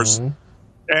 of course. Mm-hmm.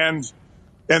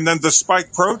 And then the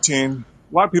spike protein,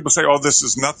 a lot of people say, oh, this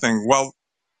is nothing. Well,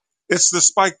 it's the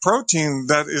spike protein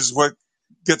that is what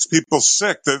gets people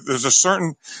sick. I go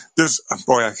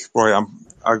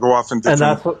off in different... And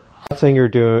that's what, not saying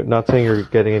you're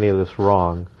getting any of this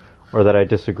wrong, or that I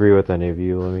disagree with any of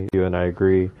you. And I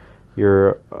agree.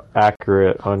 You're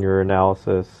accurate on your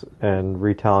analysis and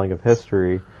retelling of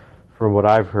history from what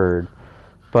I've heard.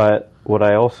 But what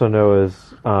I also know is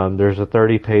there's a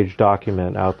 30-page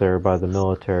document out there by the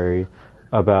military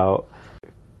about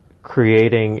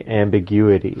creating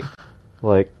ambiguity.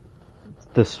 Like,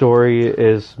 the story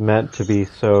is meant to be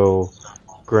so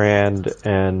grand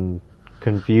and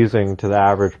confusing to the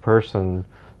average person,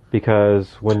 because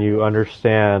when you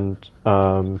understand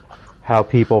how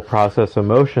people process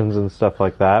emotions and stuff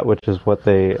like that, which is what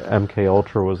the MK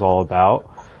Ultra was all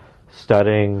about,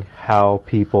 studying how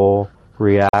people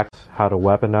react, how to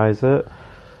weaponize it.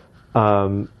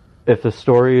 If the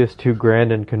story is too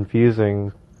grand and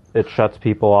confusing, it shuts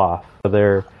people off.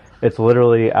 It's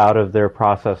literally out of their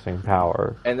processing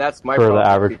power. And that's my for problem the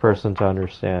average person to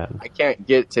understand. I can't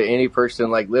get to any person,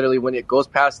 like, literally when it goes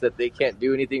past that they can't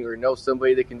do anything or know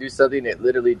somebody that can do something, it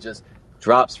literally just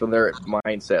drops from their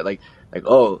mindset. Like,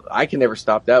 oh, I can never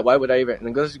stop that. Why would I even?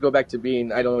 And let's go back to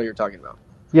being, I don't know what you're talking about.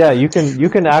 Yeah, you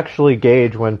can actually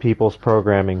gauge when people's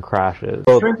programming crashes.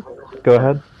 So, go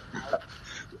ahead.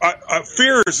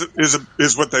 Fear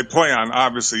is what they play on,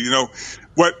 obviously.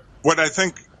 What I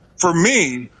think, for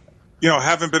me,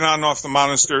 having been on and off the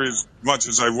monastery as much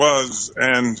as I was,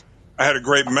 and I had a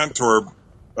great mentor,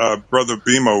 Brother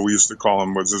Bhimo, we used to call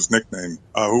him, was his nickname,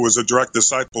 who was a direct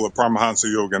disciple of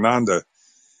Paramahansa Yogananda.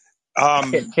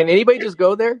 Can anybody just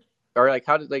go there? Or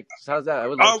how's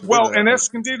that? Well, in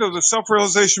Escondido, the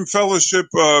Self-Realization Fellowship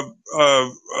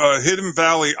Hidden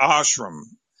Valley Ashram,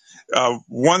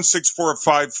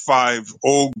 16455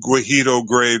 Old Guajito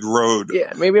Grade Road.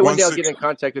 Yeah, maybe one day I'll get in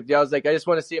contact with you. I was like, I just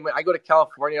want to see him. I go to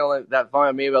California that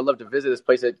far. Maybe I'd love to visit this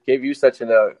place that gave you such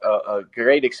a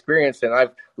great experience, and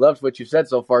I've loved what you've said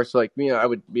so far. So, I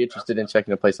would be interested in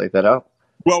checking a place like that out.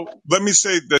 Well, let me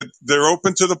say that they're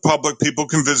open to the public. People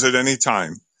can visit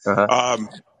anytime. Uh-huh.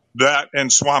 That and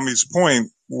Swami's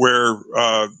Point, where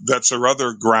that's their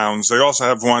other grounds. They also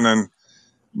have one in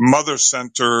Mother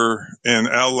Center in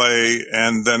L.A.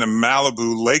 and then in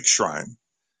Malibu, Lake Shrine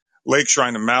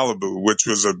in Malibu, which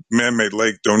was a man-made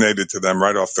lake donated to them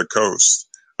right off the coast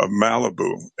of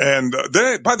Malibu. And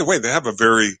by the way, they have a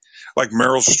very, like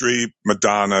Meryl Streep,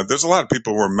 Madonna. There's a lot of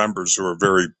people who are members who are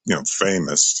very,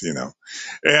 famous,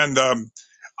 And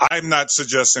I'm not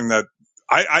suggesting that.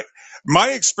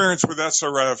 My experience with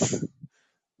SRF,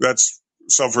 that's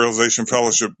Self-Realization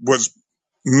Fellowship, was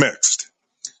mixed.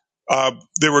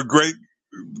 They were great.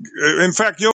 In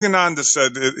fact, Yogananda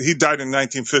said, he died in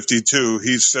 1952.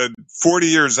 He said, 40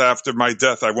 years after my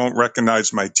death, I won't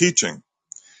recognize my teaching.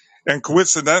 And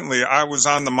coincidentally, I was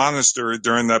on the monastery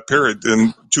during that period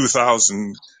in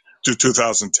 2000 to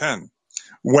 2010,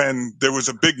 when there was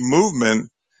a big movement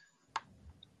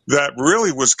that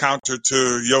really was counter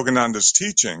to Yogananda's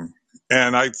teaching.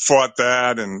 And I fought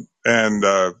that, and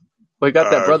we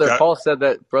got that. Brother Paul said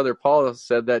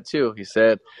that too. He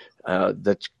said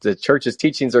the church's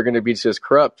teachings are going to be just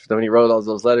corrupt. When he wrote all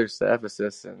those letters to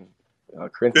Ephesus and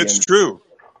Corinthians.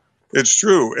 It's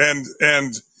true,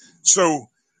 and so,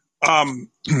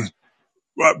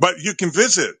 but you can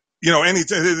visit.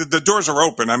 The doors are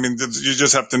open. I mean, you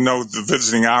just have to know the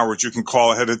visiting hours. You can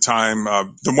call ahead of time.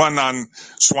 The one on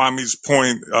Swami's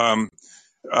Point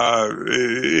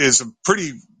is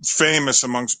pretty famous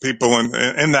amongst people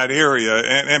in that area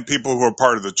and people who are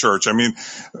part of the church. I mean,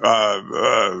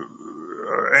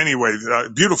 anyway,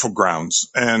 beautiful grounds,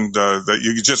 and that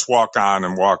you could just walk on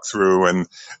and walk through, and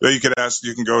you can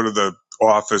go to the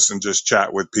office and just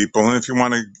chat with people. And if you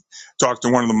want to talk to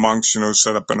one of the monks,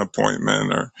 set up an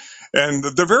appointment, and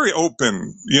they're very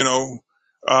open,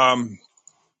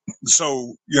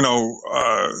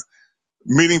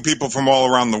 meeting people from all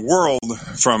around the world,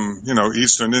 from,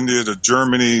 Eastern India to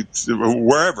Germany, to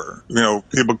wherever,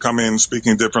 people coming in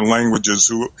speaking different languages,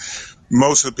 who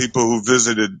most of the people who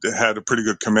visited had a pretty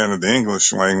good command of the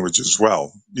English language as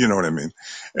well. You know what I mean?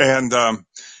 And,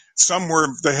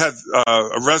 they had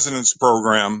a residence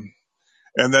program,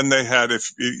 and then they had,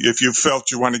 if you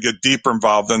felt you want to get deeper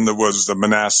involved, then there was the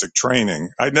monastic training.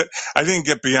 I didn't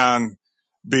get beyond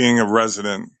being a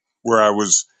resident, where I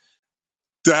was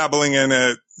dabbling in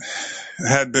it,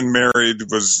 had been married,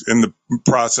 was in the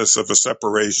process of a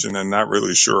separation, and not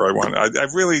really sure I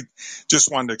really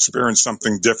just wanted to experience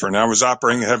something different. I was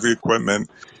operating heavy equipment.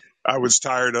 I was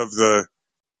tired of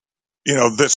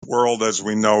this world as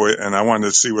we know it, and I wanted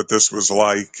to see what this was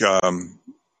like.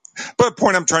 But the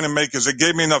point I'm trying to make is it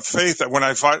gave me enough faith that when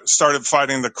I started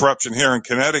fighting the corruption here in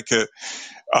Connecticut,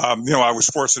 I was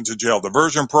forced into jail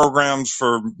diversion programs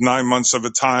for 9 months of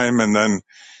a time, and then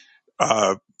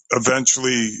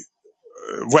eventually,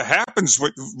 what happens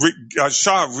with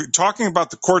Shah, talking about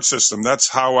the court system, that's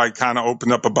how I kind of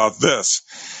opened up about this.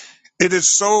 It is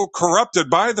so corrupted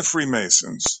by the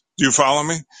Freemasons. Do you follow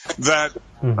me? That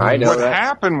I know what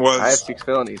happened was I have 6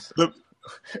 felonies.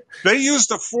 They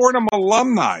used a Fordham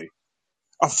alumni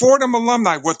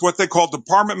with what they call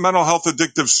Department of Mental Health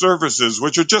Addictive Services,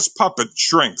 which are just puppet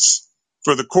shrinks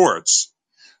for the courts,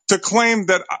 to claim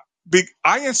that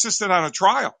I insisted on a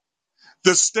trial.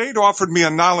 The state offered me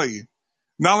a noli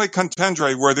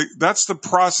contendere, where that's the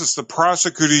process the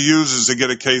prosecutor uses to get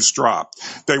a case dropped.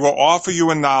 They will offer you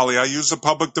a noli. I use a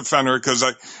public defender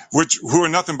who are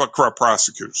nothing but corrupt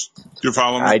prosecutors. Do you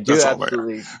follow me? I do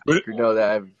absolutely know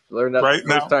that. I've learned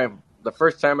that the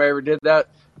first time I ever did that.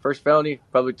 First felony,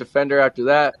 public defender. After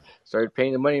that, started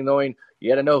paying the money, knowing you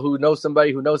got to know who knows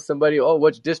somebody who knows somebody. Oh,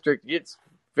 which district? It's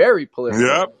very political.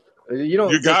 Yep.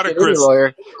 You got it, Chris.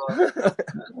 Lawyer.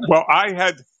 Well,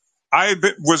 I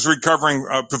was recovering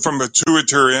from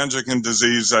pituitary endocrine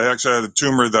disease. I actually had a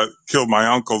tumor that killed my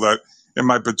uncle in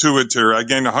my pituitary. I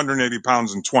gained 180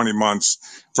 pounds in 20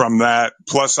 months from that,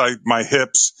 plus my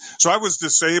hips. So I was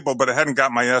disabled, but I hadn't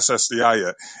got my SSDI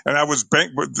yet. And I was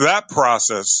with that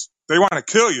process. They want to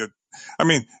kill you. I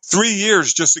mean, 3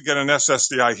 years just to get an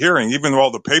SSDI hearing, even though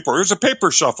all the paper, it was a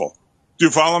paper shuffle. Do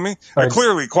you follow me? I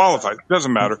clearly qualified. It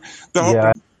doesn't matter.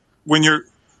 When your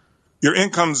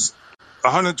income's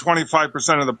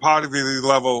 125% of the poverty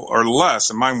level or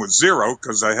less, and mine was 0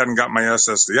 because I hadn't got my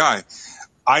SSDI,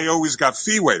 I always got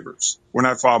fee waivers when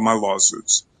I filed my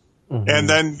lawsuits. Mm-hmm. And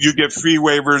then you get fee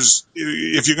waivers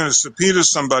if you're going to subpoena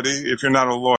somebody. If you're not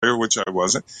a lawyer, which I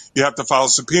wasn't, you have to file a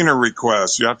subpoena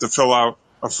request. You have to fill out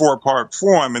a 4-part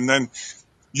form, and then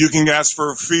you can ask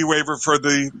for a fee waiver for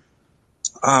the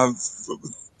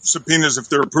subpoenas if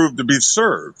they're approved to be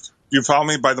served. You follow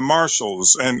me? By the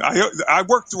marshals. And I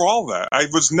worked through all that. I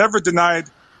was never denied.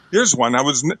 Here's one.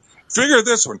 Figure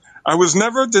this one. I was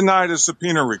never denied a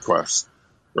subpoena request,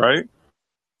 right?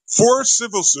 4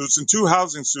 civil suits and 2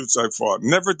 housing suits I fought.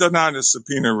 Never denied a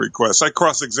subpoena request. I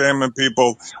cross-examine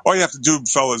people. All you have to do,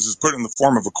 fellas, is put it in the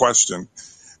form of a question.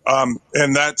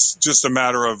 And that's just a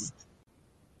matter of,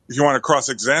 if you want to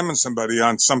cross-examine somebody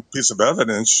on some piece of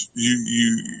evidence,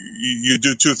 you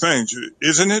do 2 things.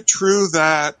 Isn't it true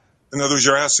that, in other words,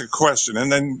 you're asked a question. And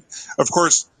then, of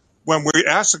course, when we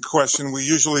ask a question, we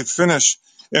usually finish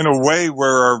in a way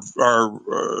where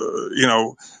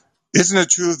isn't it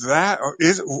true that, or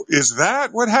is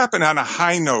that what happened, on a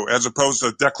high note as opposed to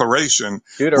a declaration?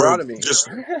 Deuteronomy.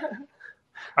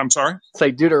 I'm sorry? It's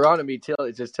like Deuteronomy.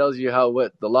 It just tells you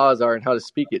what the laws are and how to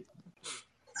speak it.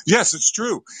 Yes, it's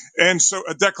true. And so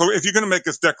if you're going to make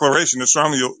this declaration, it's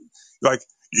normally like,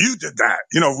 you did that.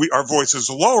 Our voice is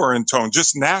lower in tone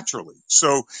just naturally.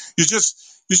 So you just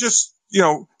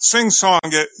sing song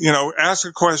it, ask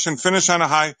a question, finish on a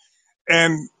high.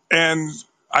 And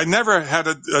I never had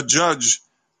a judge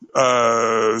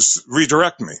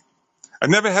redirect me. I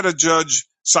never had a judge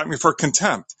cite me for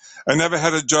contempt. I never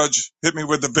had a judge hit me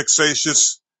with a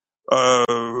vexatious,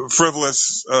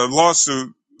 frivolous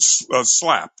lawsuit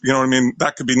slap. You know what I mean?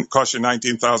 That could cost you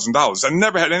 $19,000. I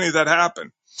never had any of that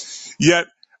happen. Yet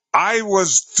I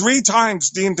was 3 times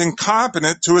deemed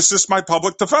incompetent to assist my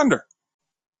public defender.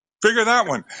 Figure that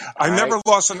one. I never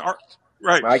lost an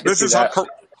right. This is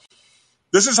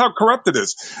how corrupt it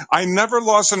is. I never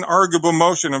lost an arguable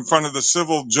motion in front of the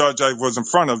civil judge I was in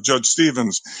front of, Judge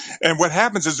Stevens. And what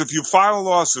happens is, if you file a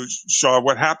lawsuit, Shaw,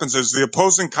 what happens is the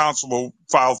opposing counsel will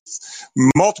file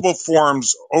multiple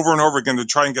forms over and over again to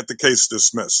try and get the case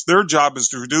dismissed. Their job is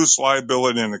to reduce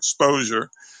liability and exposure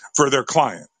for their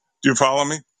client. Do you follow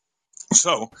me?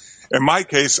 So, in my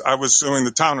case, I was suing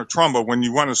the town of Trumbull. When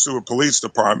you want to sue a police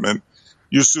department,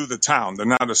 you sue the town. They're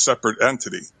not a separate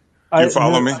entity. Do you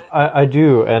follow me? I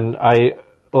do, and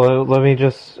let me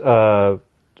just.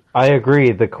 I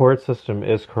agree. The court system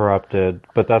is corrupted,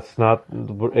 but that's not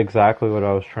exactly what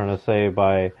I was trying to say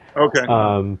by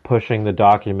pushing the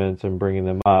documents and bringing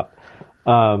them up.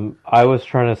 I was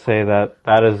trying to say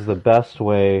that is the best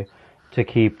way to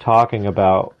keep talking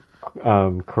about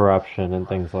corruption and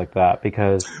things like that,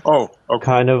 because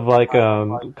kind of like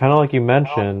you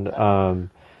mentioned.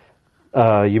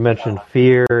 You mentioned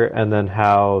fear, and then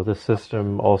how the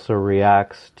system also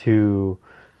reacts to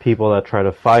people that try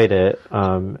to fight it.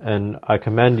 And I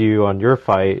commend you on your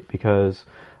fight, because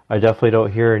I definitely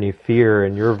don't hear any fear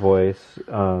in your voice,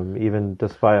 even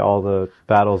despite all the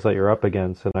battles that you're up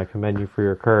against. And I commend you for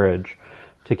your courage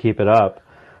to keep it up.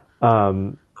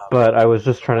 But I was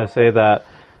just trying to say that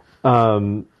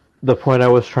the point I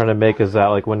was trying to make is that,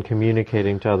 like, when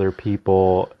communicating to other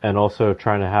people and also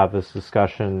trying to have this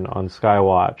discussion on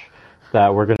Skywatch,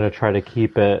 that we're going to try to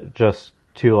keep it just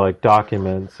to like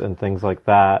documents and things like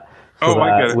that, so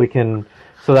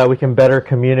that we can better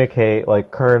communicate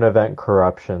like current event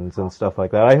corruptions and stuff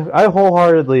like that. I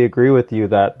wholeheartedly agree with you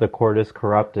that the court is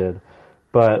corrupted,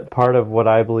 but part of what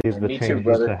I believe the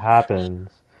changes to happen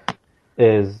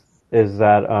is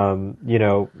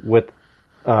that with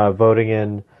voting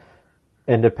in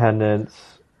independents,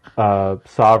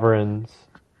 sovereigns,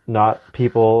 not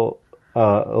people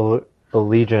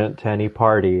allegiant to any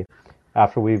party.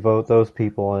 After we vote those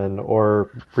people in or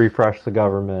refresh the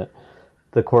government,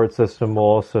 the court system will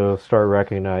also start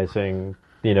recognizing,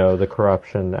 the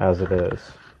corruption as it is.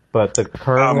 But the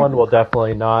current one will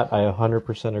definitely not. I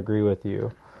 100% agree with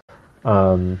you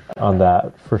on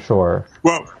that, for sure.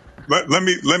 Well, let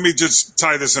me just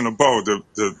tie this in a bow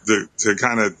to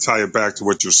kind of tie it back to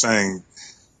what you're saying,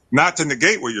 not to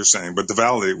negate what you're saying, but to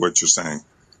validate what you're saying,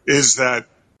 is that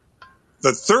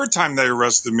the third time they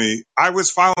arrested me, I was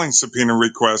filing subpoena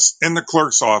requests in the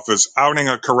clerk's office, outing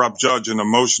a corrupt judge in a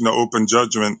motion to open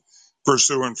judgment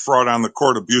pursuant fraud on the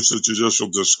court, abuse of judicial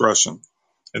discretion.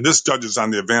 And this judge is on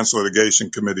the Advanced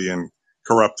Litigation Committee in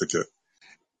Corrupticate,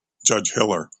 Judge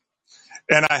Hiller.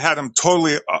 And I had him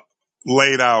totally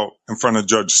laid out in front of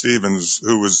Judge Stevens,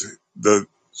 who was the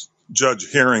judge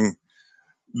hearing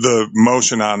the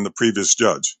motion on the previous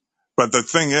judge. But the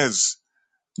thing is,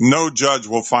 no judge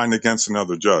will find against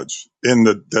another judge in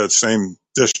the same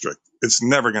district. It's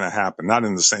never going to happen, not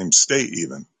in the same state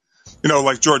even.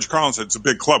 Like George Carlin said, it's a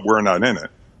big club. We're not in it.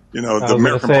 The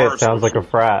American Bar Association. It sounds like a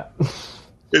frat.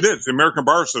 It is. The American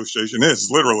Bar Association is,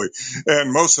 literally.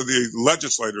 And most of the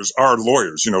legislators are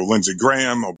lawyers. Lindsey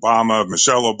Graham, Obama,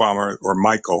 Michelle Obama, or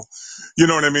Michael. You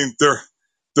know what I mean? They're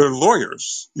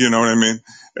lawyers. You know what I mean?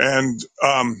 And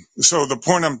so the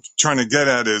point I'm trying to get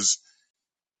at is,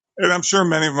 and I'm sure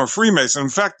many of them are Freemasons. In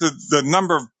fact, the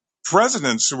number of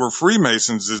presidents who were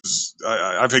Freemasons is,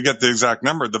 I forget the exact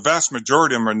number. The vast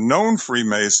majority of them are known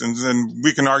Freemasons, and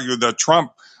we can argue that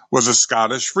Trump was a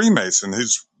Scottish Freemason.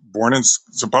 He's born in,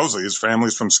 supposedly, his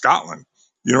family's from Scotland.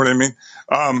 You know what I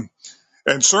mean?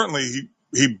 And certainly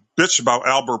he bitched about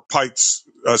Albert Pike's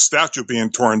statue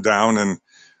being torn down and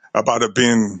about it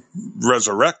being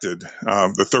resurrected.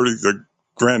 The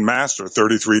Grand Master,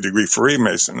 33-degree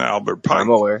Freemason, Albert Pike. I'm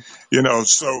aware.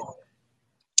 So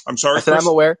I'm sorry. I said I'm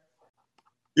aware.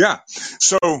 Yeah.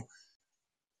 So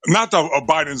not that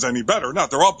Biden's any better. Not.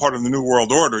 They're all part of the New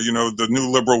World Order. The New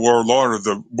Liberal World Order,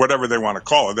 the whatever they want to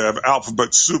call it. They have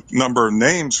alphabet soup number of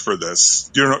names for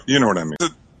this. You know what I mean?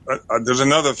 There's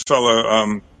another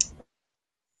fella,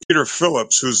 Peter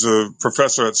Phillips, who's a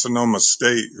professor at Sonoma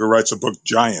State, who writes a book,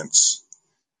 Giants,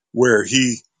 where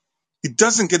he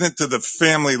doesn't get into the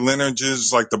family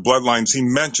lineages, like the bloodlines. He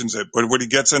mentions it, but when he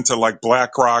gets into like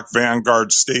BlackRock,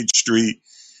 Vanguard, State Street,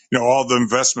 all the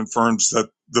investment firms that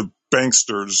the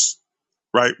banksters,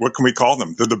 right? What can we call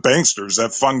them? They're the banksters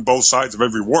that fund both sides of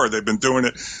every war. They've been doing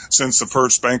it since the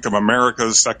First Bank of America,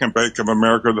 the Second Bank of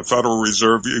America, the Federal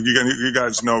Reserve. You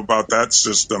guys know about that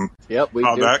system. Yep, we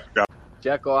do. That got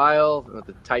Jekyll Isle, with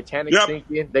the Titanic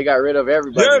sinking, they got rid of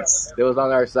everybody that was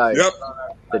on our side. Yep.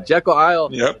 The Jekyll Isle,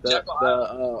 yep.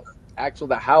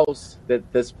 the house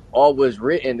that this all was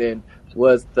written in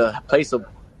was the place of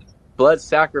blood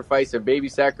sacrifice and baby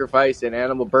sacrifice and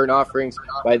animal burnt offerings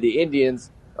by the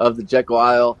Indians of the Jekyll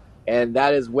Isle. And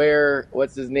that is where,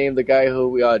 what's his name, the guy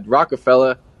who,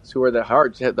 Rockefeller, who were the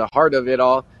heart of it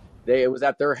all, it was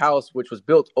at their house, which was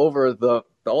built over the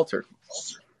altar.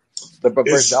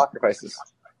 The sacrifices.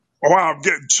 Wow, I'm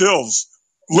getting chills.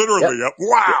 Literally, yep.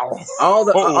 Wow.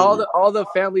 All the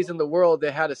families in the world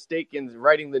that had a stake in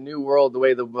writing the new world, the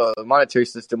way the monetary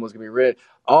system was going to be written,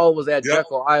 all was at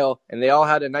Jekyll Isle, and they all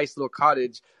had a nice little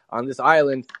cottage on this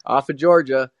island off of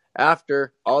Georgia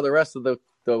after all the rest of the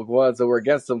ones that were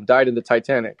against them died in the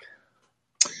Titanic.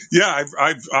 Yeah,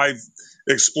 I've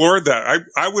explored that.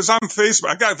 I was on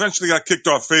Facebook. I eventually got kicked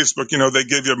off Facebook. You know, they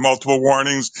give you multiple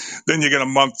warnings, then you get a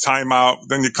month timeout,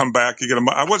 then you come back, you get a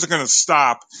month. I wasn't going to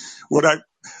stop. What I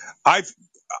was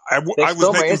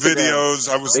making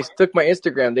videos. They took my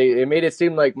Instagram. It made it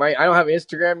seem like I don't have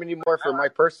Instagram anymore for my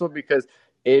personal because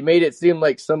it made it seem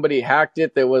like somebody hacked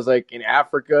it that was like in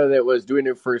Africa that was doing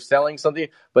it for selling something.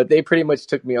 But they pretty much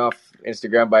took me off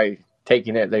Instagram by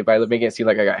taking it, by making it seem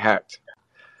like I got hacked.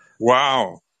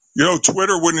 Wow. You know,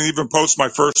 Twitter wouldn't even post my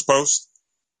first post.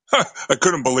 I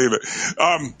couldn't believe it.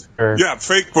 Sure. Yeah,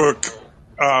 Facebook.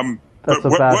 That's a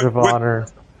badge of honor.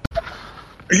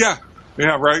 Yeah,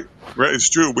 right. It's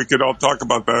true. We could all talk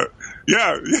about that.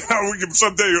 Yeah. We can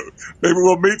someday. Maybe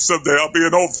we'll meet someday. I'll be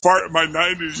an old fart in my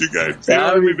 90s. You guys.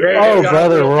 That would be great. Oh,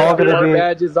 brother, we're all gonna be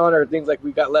badges on our things like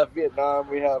we got left Vietnam.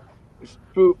 We have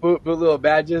little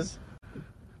badges.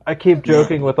 I keep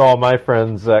joking with all my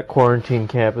friends that quarantine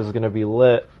camp is going to be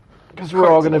lit because we're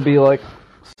all going to be like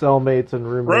cellmates and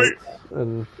roommates.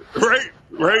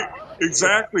 Right.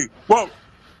 Exactly. Well,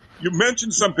 you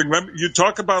mentioned something. You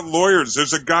talk about lawyers.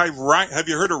 There's a guy. Have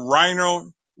you heard of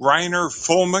Reiner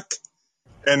Fulmick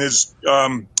and his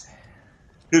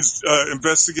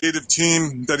investigative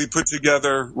team that he put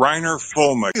together? Reiner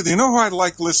Fulmick. You know who I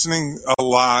like listening a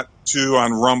lot to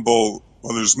on Rumble?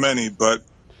 Well, there's many, but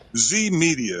Z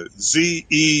Media,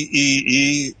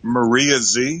 Zeee, Maria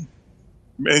Z,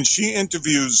 and she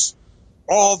interviews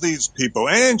all these people,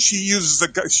 and she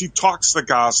talks the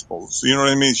Gospels. You know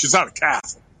what I mean? She's not a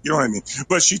Catholic. You know what I mean?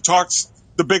 But she talks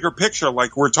the bigger picture,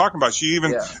 like we're talking about.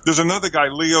 There's another guy,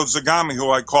 Leo Zagami,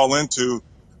 who I call into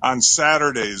on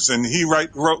Saturdays, and he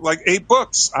wrote like 8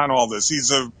 books on all this.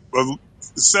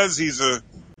 Says he's a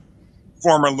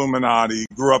former Illuminati,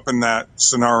 grew up in that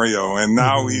scenario, and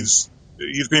now he's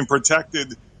being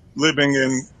protected living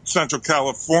in Central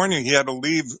California. He had to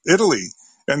leave Italy.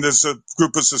 And there's a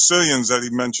group of Sicilians that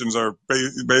he mentions are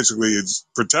basically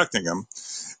protecting him.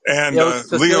 And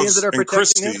Leo's and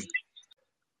Christy.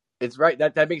 It's right.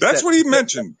 That makes sense. That's what he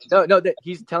mentioned. No,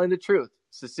 he's telling the truth.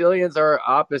 Sicilians are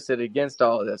opposite against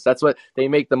all of this. That's what they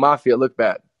make the mafia look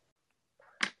bad.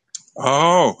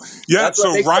 Oh, yeah. That's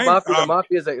what makes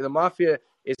the mafia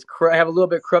is have a little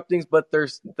bit corrupt things, but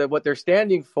what they're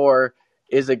standing for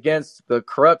is against the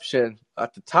corruption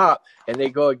at the top, and they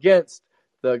go against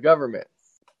the government.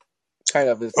 Kind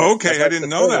of. Okay, I didn't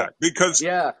know that because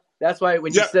that's why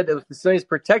when you said that the Sicilians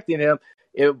protecting him,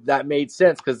 that made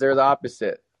sense because they're the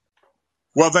opposite.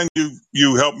 Well, then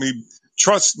you helped me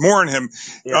trust more in him.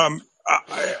 Yeah.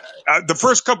 The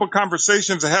first couple of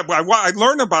conversations I had, I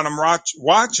learned about him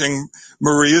watching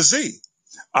Maria Z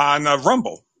on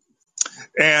Rumble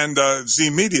and Z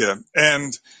Media,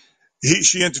 and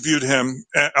she interviewed him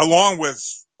along with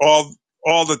all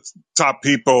the top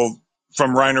people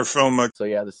from Reiner Fulmick. So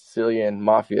the Sicilian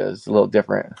mafia is a little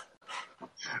different.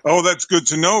 Oh, that's good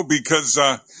to know because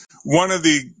one of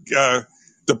the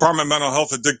Department of Mental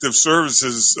Health Addictive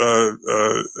Services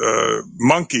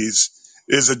monkeys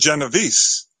is a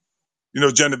Genovese. You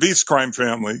know, Genovese crime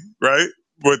family, right?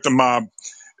 With the mob.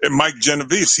 And Mike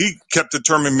Genovese, he kept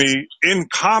determining me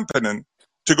incompetent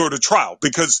to go to trial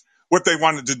because what they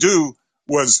wanted to do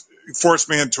was force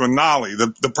me into a nollie.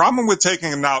 The problem with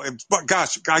taking a nollie, but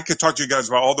gosh, I could talk to you guys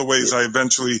about all the ways I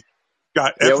eventually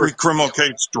got every criminal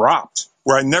case dropped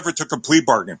where I never took a plea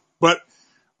bargain. But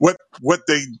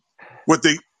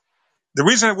the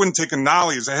reason I wouldn't take a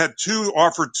nollie is I had 2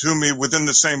 offered to me within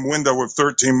the same window of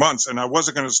 13 months, and I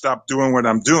wasn't going to stop doing what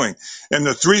I'm doing. And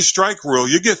the 3-strike rule,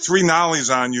 you get 3 nollies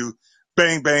on you,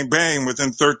 bang, bang, bang,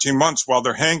 within 13 months while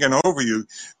they're hanging over you.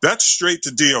 That's straight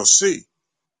to DOC.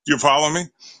 Do you follow me?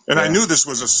 And I knew this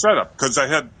was a setup because I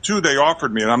had 2 they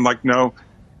offered me, and I'm like, no,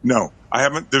 I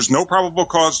haven't. There's no probable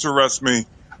cause to arrest me.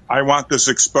 I want this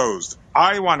exposed.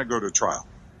 I want to go to trial,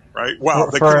 right? Well,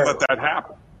 they couldn't let that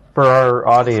happen. For our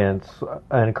audience,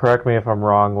 and correct me if I'm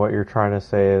wrong, what you're trying to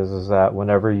say is that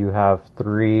whenever you have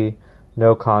 3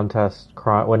 no contest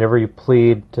crimes, whenever you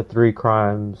plead to 3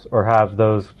 crimes or have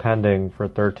those pending for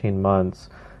 13 months,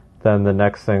 then the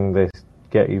next thing they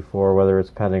get you for, whether it's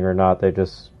pending or not, they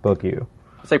just book you.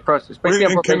 It's like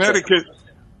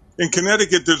in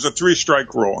Connecticut, there's a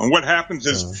 3-strike rule, and what happens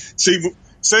is,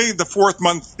 say the 4th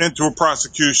month into a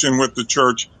prosecution with the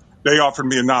church, they offered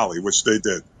me a nollie, which they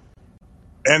did.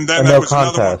 And then there was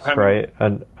contest, another one, right?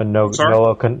 A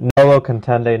nolo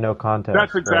contende, no contest.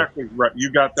 That's exactly right.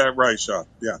 You got that right, Sean.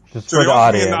 Yeah. Just so for the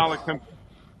audience.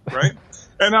 Right?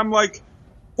 And I'm like,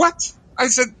 what? I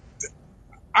said,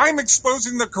 I'm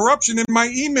exposing the corruption in my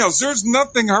emails. There's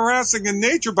nothing harassing in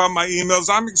nature about my emails.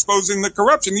 I'm exposing the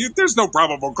corruption. There's no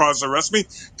probable cause to arrest me.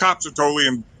 Cops are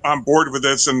totally on board with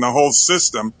this and the whole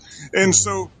system. And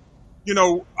so,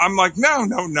 I'm like, no.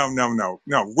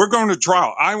 We're going to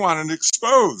trial. I want it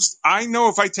exposed. I know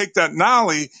if I take that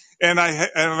nollie and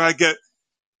I get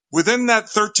within that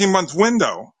 13-month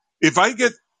window,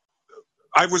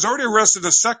 I was already arrested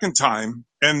a second time,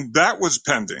 and that was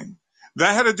pending.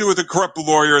 That had to do with a corrupt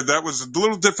lawyer. That was a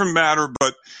little different matter,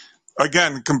 but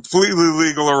again, completely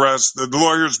legal arrest. The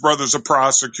lawyer's brother's a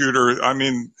prosecutor. I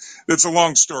mean, it's a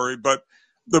long story, but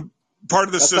the part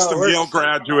of the system, Yale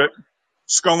graduate,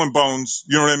 skull and bones.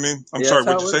 You know what I mean? I'm sorry,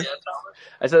 what'd you say?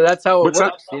 I said that's how it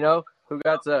works.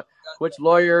 Which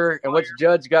lawyer and which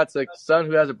judge got a son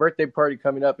who has a birthday party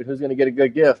coming up and who's going to get a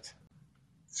good gift.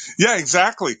 Yeah,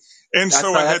 exactly. And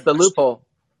that's the loophole.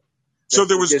 So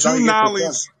there was two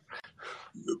nollies.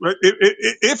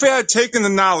 If I had taken the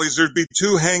nollies, there'd be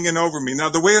two hanging over me. Now,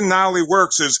 the way a nollie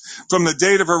works is from the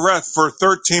date of arrest for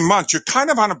 13 months, you're kind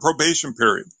of on a probation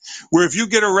period where if you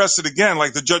get arrested again,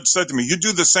 like the judge said to me, you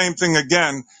do the same thing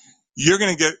again, we're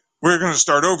going to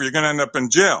start over. You're going to end up in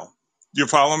jail. Do you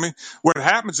follow me? What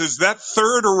happens is that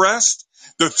third arrest,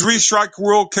 the 3-strike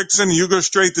rule kicks in, you go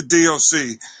straight to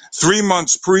DOC, 3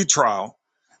 months pre-trial.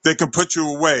 They can put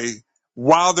you away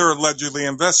while they're allegedly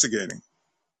investigating.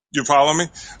 You follow me?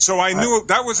 So I knew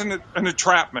that was an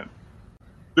entrapment.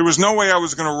 There was no way I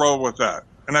was going to roll with that.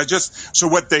 And so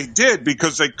what they did,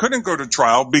 because they couldn't go to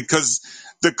trial, because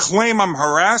the claim I'm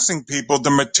harassing people,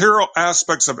 the material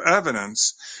aspects of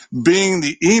evidence, being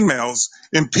the emails,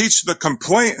 impeached the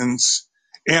complainants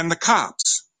and the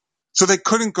cops. So they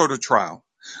couldn't go to trial.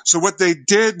 So what they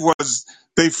did was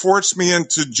they forced me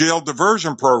into jail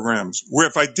diversion programs, where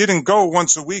if I didn't go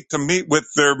once a week to meet with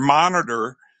their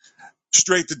monitor,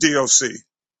 straight to DOC. Do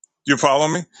you follow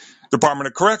me? Department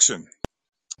of Correction.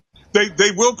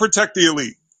 They will protect the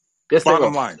elite. Yes,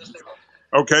 bottom line.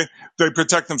 Okay? They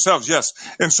protect themselves, yes.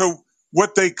 And so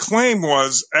what they claimed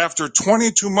was after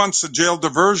 22 months of jail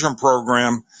diversion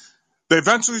program, they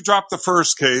eventually dropped the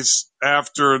first case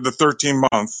after the 13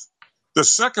 month. The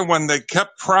second one, they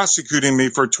kept prosecuting me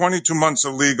for 22 months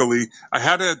illegally. I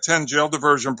had to attend jail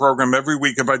diversion program every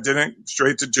week. If I didn't,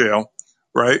 straight to jail.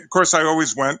 Right? Of course, I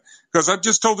always went because I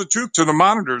just told the truth to the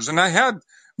monitors, and I had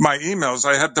my emails.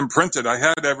 I had them printed. I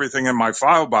had everything in my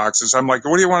file boxes. I'm like,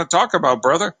 what do you want to talk about,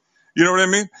 brother? You know what I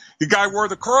mean? The guy wore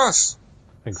the cross.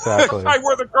 Exactly. I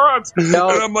wore the cross. And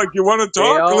I'm like, you want to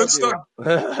talk? Let's talk.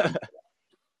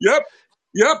 Yep.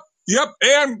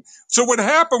 And so what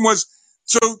happened was,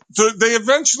 so they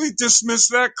eventually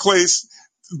dismissed that case,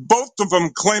 both of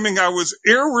them claiming I was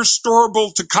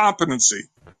irrestorable to competency.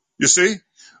 You see?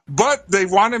 But they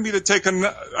wanted me to take at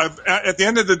the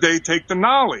end of the day, take the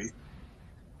nollie.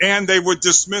 And they would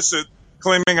dismiss it,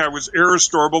 claiming I was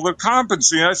irrestorable to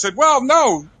competency. And I said, well,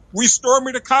 no, restore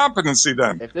me to competency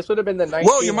then. If this would have been the 1900s.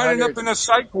 Well, you might end up in a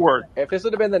psych ward. If this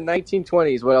would have been the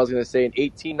 1920s, what I was going to say, in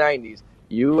 1890s,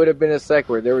 you would have been a psych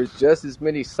ward. There was just as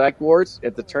many psych wards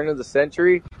at the turn of the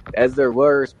century as there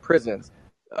were prisons.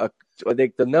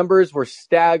 The numbers were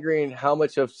staggering how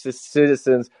much of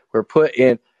citizens were put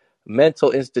in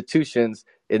mental institutions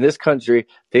in this country.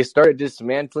 They started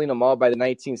dismantling them all by the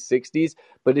 1960s.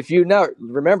 But if you now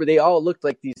remember, they all looked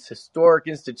like these historic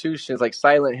institutions like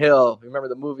Silent Hill. Remember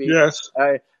the movie? Yes.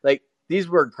 Like these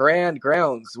were grand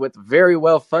grounds with very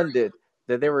well funded,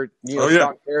 that they were,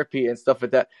 shock therapy and stuff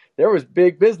like that. There was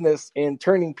big business in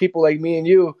turning people like me and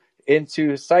you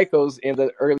into psychos in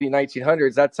the early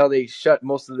 1900s. That's how they shut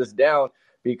most of this down,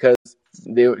 because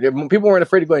people weren't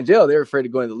afraid of going to jail. They were afraid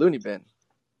of going to the loony bin.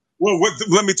 Well,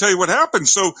 let me tell you what happened.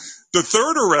 So the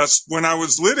third arrest, when I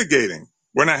was litigating,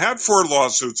 when I had 4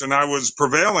 lawsuits and I was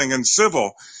prevailing in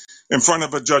civil in front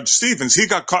of a Judge Stevens, he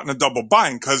got caught in a double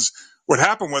bind, because what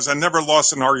happened was I never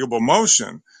lost an arguable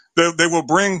motion. They will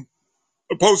bring,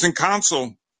 opposing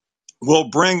counsel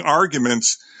will bring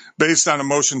arguments based on a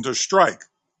motion to strike.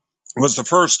 Was the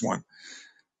first one.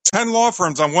 10 law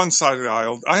firms on one side of the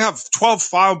aisle. I have 12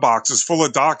 file boxes full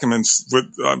of documents, with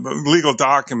legal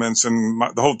documents, and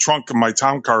the whole trunk of my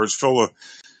town car is full of,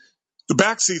 the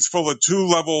back seat's full of 2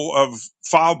 level of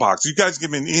file boxes. You guys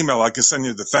give me an email, I can send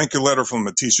you the thank you letter from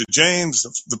Letitia James,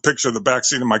 the picture of the back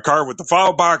seat of my car with the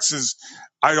file boxes.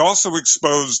 I also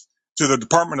exposed to the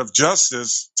Department of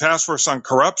Justice, Task Force on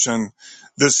Corruption,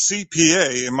 the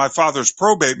CPA in my father's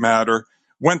probate matter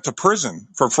went to prison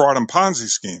for fraud and Ponzi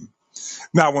scheme.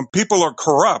 Now, when people are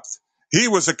corrupt, he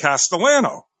was a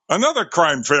Castellano, another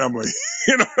crime family.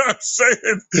 You know what I'm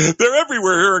saying? They're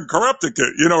everywhere here in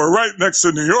Connecticut, right next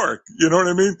to New York. You know what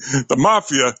I mean? The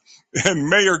mafia and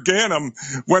Mayor Ganem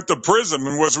went to prison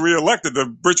and was reelected. The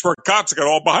Bridgeport cops got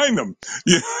all behind him.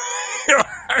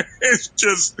 It's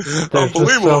just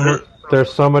unbelievable.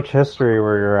 There's so much history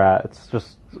where you're at. It's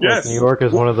just like New York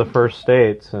is one of the first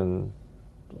states, and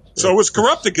so it's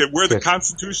corrupt to get where the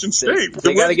Constitution states.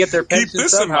 They got to get their pension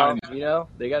somehow. You know,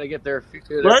 they got to get their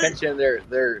pension.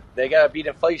 They got to beat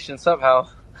inflation somehow.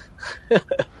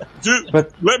 Dude,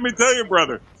 let me tell you,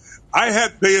 brother.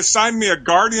 They assigned me a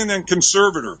guardian and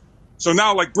conservator. So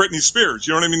now, like Britney Spears,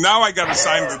 you know what I mean? Now I got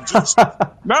assigned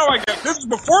this is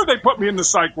before they put me in the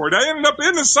psych ward. I ended up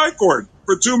in the psych ward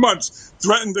for 2 months,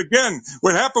 threatened again.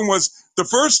 What happened was the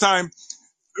first time,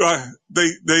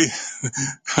 this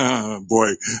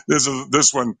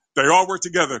one, they all worked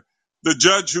together. The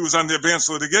judge who was on the advanced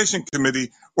litigation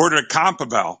committee ordered a comp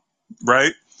eval,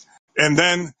 right? And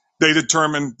then they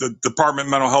determined the Department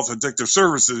of Mental Health Addictive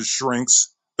Services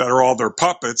shrinks that are all their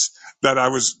puppets, that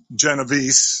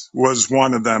Genovese was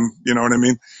one of them, you know what I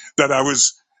mean? That I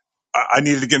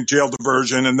needed to get jail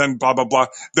diversion and then blah, blah, blah.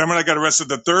 Then when I got arrested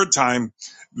the third time,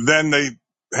 then they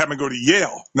had me go to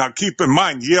Yale. Now keep in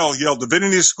mind, Yale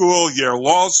Divinity School, Yale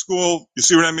Law School, you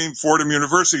see what I mean? Fordham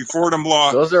University, Fordham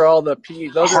Law. Those are all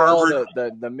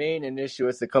the main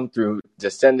initiates that come through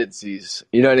descendancies.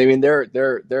 You know what I mean?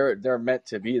 They're meant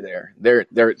to be there. They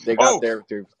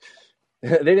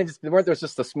weren't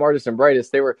just the smartest and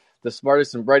brightest. They were the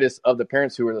smartest and brightest of the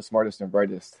parents who were the smartest and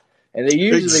brightest. And they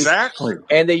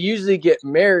usually get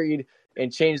married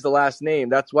and change the last name.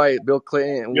 That's why Bill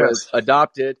Clinton was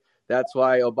adopted. That's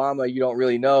why Obama, you don't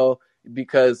really know,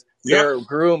 because they're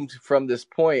groomed from this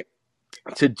point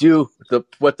to do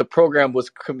what the program was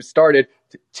started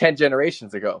 10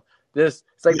 generations ago. It's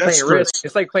like playing Risk.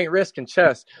 It's like playing Risk in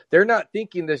chess. They're not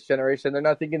thinking this generation. They're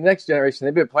not thinking the next generation.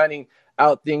 They've been planning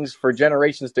out things for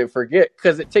generations to forget,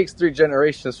 because it takes 3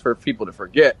 generations for people to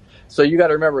forget. So you got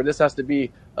to remember, this has to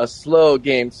be a slow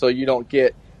game so you don't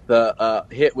get the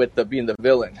hit with being the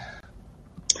villain.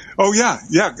 Oh, yeah,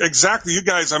 exactly. You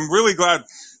guys, I'm really glad,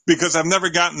 because I've never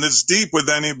gotten this deep with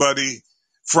anybody.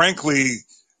 Frankly,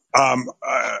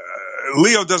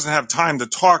 Leo doesn't have time to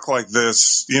talk like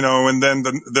this, you know, and then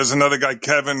there's another guy,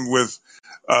 Kevin, with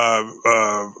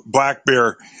Black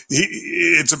Bear.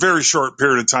 It's a very short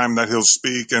period of time that he'll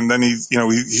speak, and then he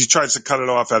tries to cut it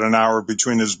off at an hour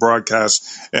between his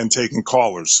broadcasts and taking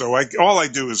callers. So all I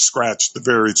do is scratch the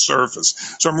very surface.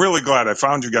 So I'm really glad I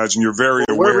found you guys, and you're very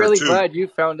aware. We're really glad you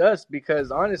found us, because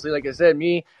honestly, like I said,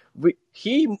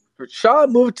 Shaw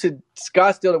moved to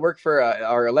Scottsdale to work for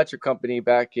our electric company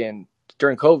back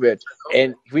during COVID,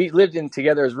 and we lived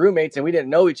together as roommates, and we didn't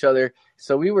know each other,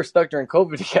 so we were stuck during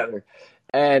COVID together.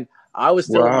 And I was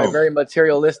still in my very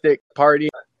materialistic party.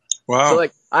 Wow. So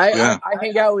I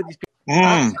hang out with these people.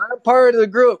 I'm part of the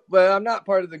group, but I'm not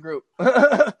part of the group.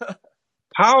 How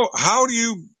do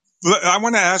you? I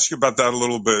want to ask you about that a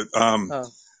little bit.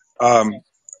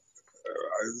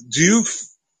 Do you?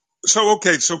 So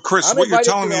Chris, what you're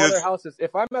telling me is, their houses.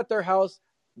 If I'm at their house,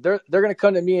 they're going to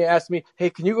come to me and ask me,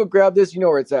 "Hey, can you go grab this? You know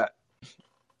where it's at."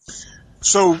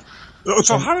 So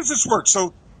how does this work?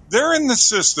 So they're in the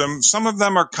system. Some of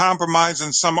them are compromised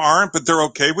and some aren't, but they're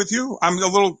okay with you. I'm a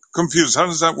little confused. How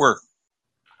does that work?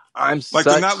 I'm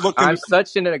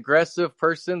such an aggressive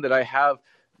person that I have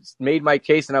made my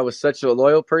case, and I was such a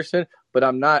loyal person, but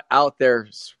I'm not out there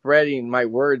spreading my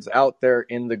words out there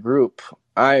in the group.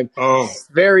 I'm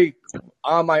very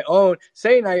on my own,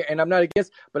 and I'm not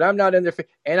against, but I'm not in their face.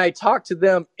 And I talk to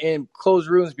them in closed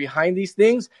rooms behind these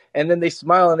things, and then they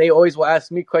smile, and they always will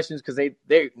ask me questions, because they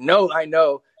know I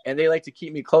know, and they like to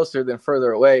keep me closer than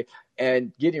further away.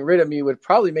 And getting rid of me would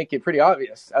probably make it pretty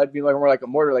obvious. I'd be more like a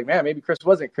mortar, like, man, maybe Chris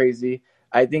wasn't crazy.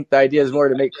 I think the idea is more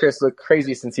to make Chris look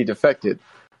crazy since he defected.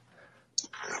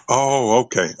 Oh,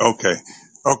 okay.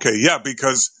 Yeah,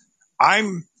 because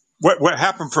what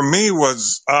happened for me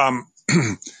was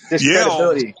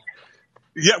Yale.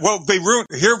 Yeah, well, they ruined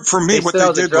here for me. What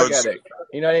they did was, addict.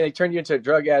 You know, they turned you into a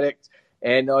drug addict,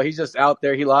 and he's just out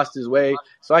there. He lost his way,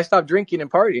 so I stopped drinking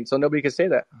and partying, so nobody could say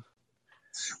that.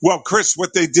 Well, Chris,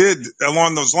 what they did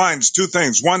along those lines, 2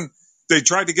 things. One, they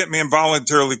tried to get me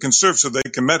involuntarily conserved so they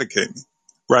can medicate me,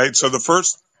 right? So the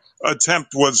first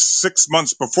attempt was 6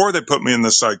 months before they put me in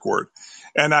the psych ward,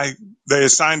 and they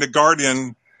assigned a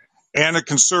guardian and a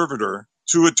conservator,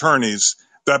 2 attorneys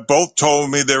that both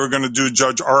told me they were going to do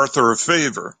Judge Arthur a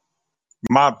favor.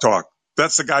 Mob talk.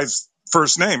 That's the guy's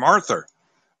first name, Arthur,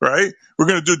 right? We're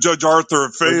going to do Judge Arthur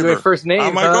a favor. First name,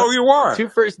 I'm like, oh, you are. 2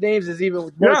 first names is even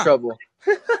more trouble.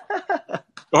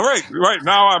 All right.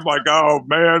 Now I'm like, oh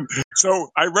man.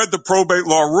 So I read the probate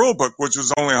law rule book, which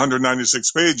was only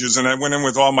 196 pages. And I went in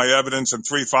with all my evidence and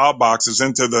 3 file boxes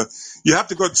you have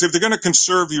to go, see if they're going to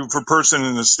conserve you for person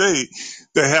in the state,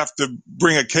 they have to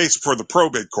bring a case before the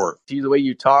probate court. The way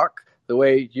you talk, the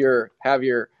way you have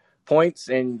your points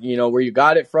and, where you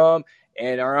got it from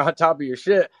and are on top of your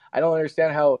shit. I don't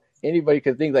understand how anybody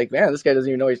could think like, man, this guy doesn't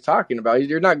even know what he's talking about.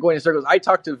 You're not going in circles. I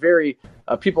talk to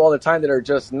people all the time that are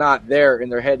just not there in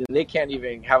their head, and they can't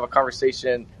even have a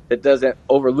conversation that doesn't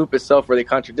overloop itself where they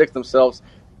contradict themselves,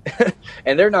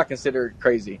 and they're not considered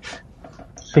crazy.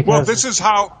 Well, this is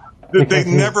how they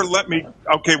never let me.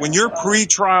 Okay, when you're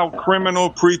pre-trial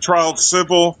criminal, pre-trial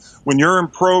civil, when you're in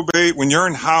probate, when you're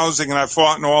in housing, and I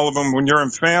fought in all of them, when you're in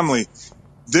family,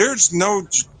 there's no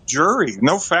jury,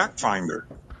 no fact finder.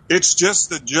 It's just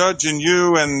the judge and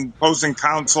you and opposing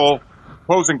counsel.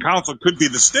 Opposing counsel could be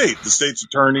the state's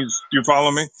attorneys. Do you follow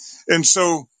me? And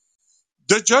so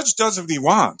the judge does what he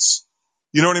wants.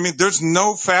 You know what I mean? There's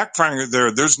no fact finder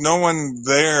there. There's no one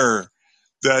there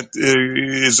that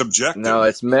is objective. No,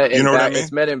 it's met in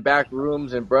it's met in back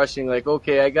rooms and brushing like,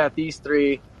 okay, I got these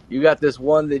 3. You got this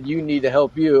one that you need to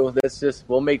help you.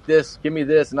 We'll make this. Give me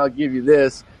this and I'll give you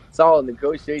this. It's all a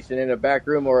negotiation in a back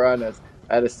room or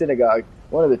at a synagogue.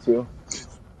 One of the two.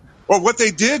 Well, what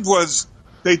they did was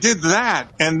they did that,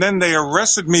 and then they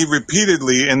arrested me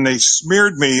repeatedly, and they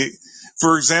smeared me.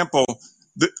 For example,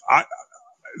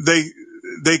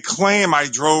 they claim I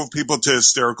drove people to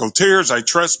hysterical tears. I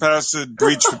trespassed,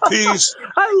 breached the peace.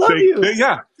 I love you.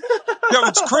 Yeah,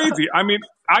 it's crazy. I mean,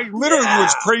 I literally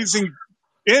was praising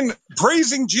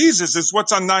Jesus is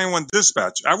what's on 911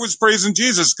 dispatch. I was praising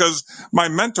Jesus because my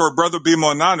mentor, Brother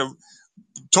Bimo Ananda,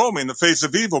 told me in the face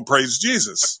of evil, praise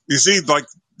Jesus. You see, like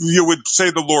you would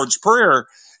say the Lord's Prayer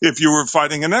if you were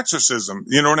fighting an exorcism.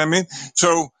 You know what I mean?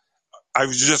 So I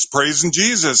was just praising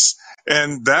Jesus,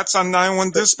 and that's on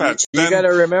 911 dispatch. You got to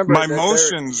remember, my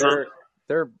emotions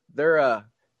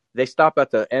they stop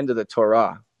at the end of the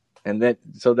Torah, and then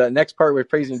so the next part with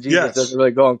praising Jesus doesn't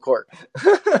really go in court.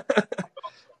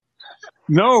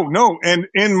 No, and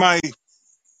in my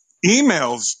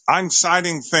emails, I'm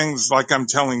citing things like I'm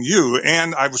telling you,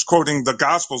 and I was quoting the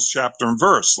Gospels chapter and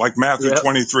verse, like Matthew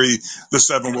 23, the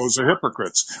 7 woes of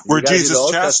hypocrites, where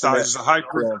Jesus chastises a high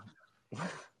priest.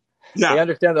 Yeah, they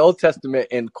understand the Old Testament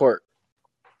in court.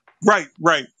 Right.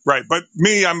 But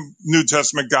me, I'm New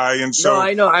Testament guy, and so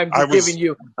I know. I'm just giving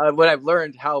you what I've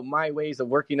learned. How my ways of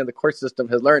working in the court system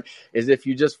has learned is if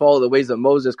you just follow the ways of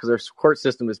Moses, because their court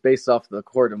system is based off the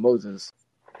court of Moses.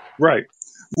 Right.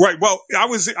 Well,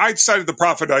 I cited the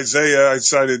prophet Isaiah. I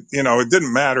cited, it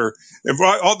didn't matter.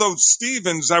 Although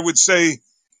Stevens, I would say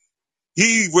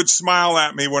he would smile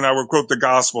at me when I would quote the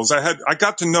Gospels. I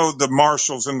got to know the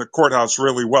marshals in the courthouse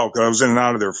really well because I was in and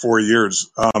out of there 4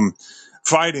 years,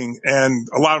 fighting. And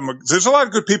there's a lot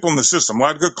of good people in the system, a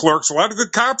lot of good clerks, a lot of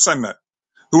good cops I met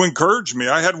who encouraged me.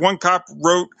 I had one cop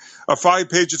wrote a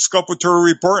 5-page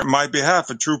exculpatory report on my behalf,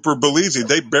 a Trooper Belize.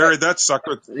 They buried that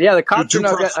sucker. Yeah, the cops.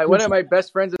 One of my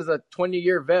best friends is a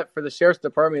 20-year vet for the sheriff's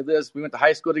department. We went to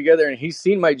high school together, and he's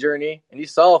seen my journey, and he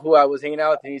saw who I was hanging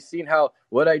out with, and he's seen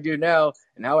what I do now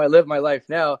and how I live my life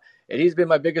now. And he's been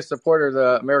my biggest supporter of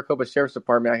the Maricopa Sheriff's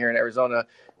Department out here in Arizona.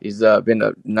 He's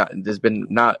been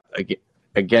not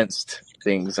against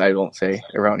things, I don't say,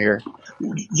 around here.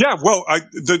 Yeah, well,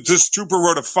 this trooper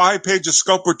wrote a 5-page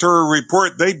exculpatory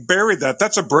report. They buried that.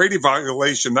 That's a Brady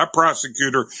violation. That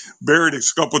prosecutor buried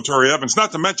exculpatory evidence.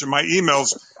 Not to mention my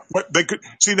emails. What they could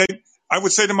see, I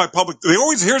would say to my public,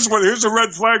 here's a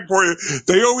red flag for you.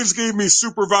 They always gave me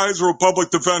supervisory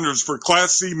public defenders for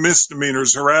Class C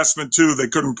misdemeanors, harassment too. They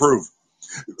couldn't prove.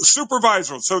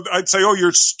 Supervisory. So I'd say, oh,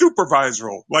 you're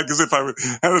supervisory, like as if I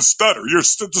had a stutter. You're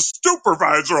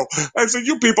supervisory. I said,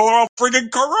 you people are all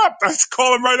friggin' corrupt. I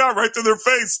call them right out, right to their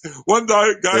face. One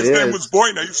guy's name was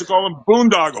Boynton. I used to call him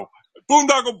Boondoggle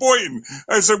Boynton.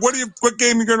 I said, what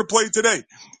game are you going to play today?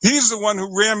 He's the one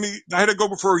who ran me. I had to go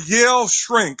before Yale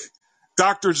shrink.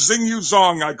 Dr. Xingyu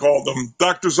Zong, I called him.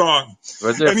 Dr. Zong.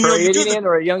 Was it a Freudian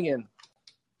or a Jungian?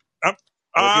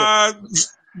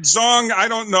 Zong, I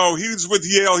don't know. He's with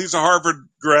Yale. He's a Harvard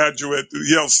graduate,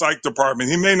 Yale Psych Department.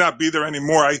 He may not be there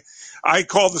anymore. I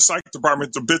called the Psych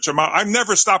Department to bitch him out. I've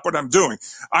never stopped what I'm doing.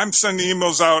 I'm sending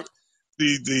emails out.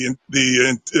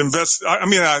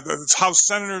 House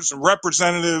senators and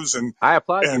representatives and I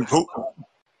applaud and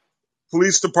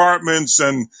police departments,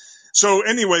 and so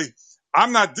anyway,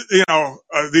 I'm not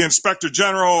the inspector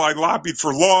general. I lobbied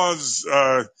for laws.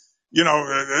 At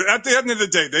the end of the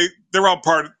day, they're all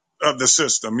part of the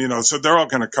system, so they're all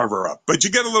going to cover up. But you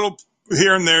get a little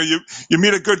here and there. You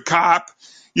meet a good cop.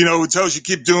 who tells you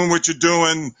keep doing what you're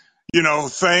doing,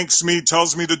 thanks me,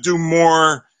 tells me to do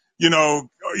more,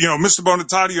 Mr.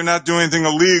 Bonatati, you're not doing anything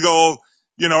illegal.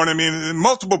 You know what I mean? In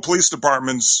multiple police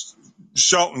departments,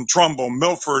 Shelton, Trumbull,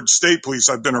 Milford, State Police,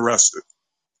 I've been arrested.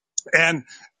 And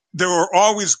there were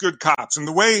always good cops. And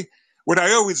what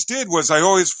I always did was I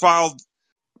always filed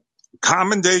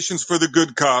commendations for the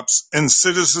good cops and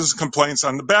citizens' complaints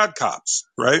on the bad cops,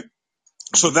 right?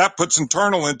 So that puts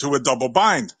internal into a double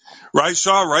bind, right,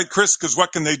 Shaw, right, Chris? Because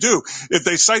what can they do? If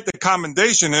they cite the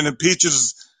commendation and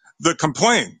impeaches the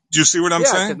complaint, do you see what I'm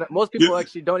saying? Yeah, most people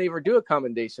actually don't even do a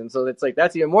commendation, so it's like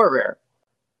that's even more rare.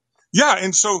 Yeah,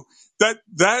 and so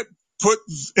that put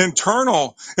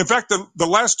internal. In fact, the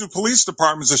last two police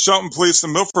departments, the Shelton Police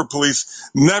and Milford Police,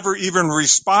 never even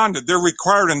responded. They're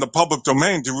required in the public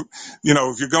domain to,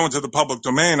 if you go into the public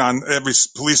domain on every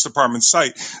police department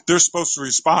site, they're supposed to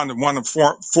respond in one of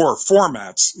four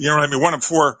formats. You know what I mean? One of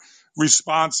four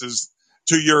responses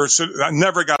to your. I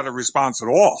never got a response at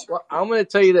all. Well, I'm going to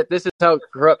tell you that this is how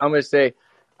corrupt. I'm going to say,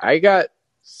 I got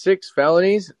 6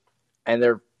 felonies, and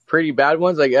they're pretty bad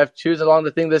ones, like F2s along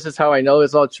the thing. This is how I know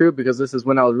it's all true, because this is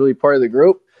when I was really part of the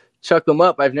group. Chuck them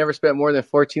up. I've never spent more than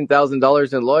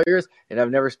 $14,000 in lawyers, and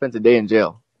I've never spent a day in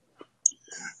jail.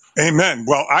 Amen.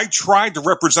 Well, I tried to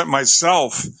represent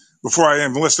myself before I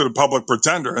enlisted a public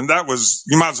pretender, and that was,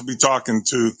 you might as well be talking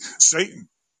to Satan.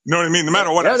 You know what I mean? No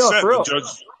matter what I said, the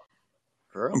judge.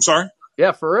 I'm sorry?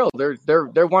 Yeah, for real.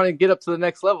 They're wanting to get up to the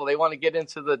next level. They want to get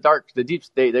into the deep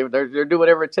state. They're do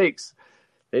whatever it takes.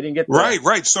 They didn't get there.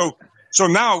 Right. So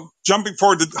now, jumping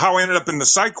forward to how I ended up in the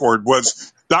psych ward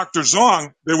was Dr.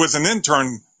 Zong. There was an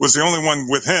intern, was the only one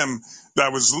with him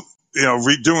that was,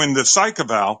 redoing the psych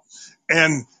eval.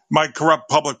 And my corrupt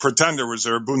public pretender was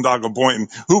there, Boondoggle Boynton,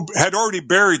 who had already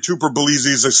buried Trooper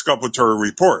Belize's exculpatory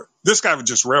report. This guy was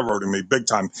just railroading me big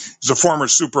time. He's a former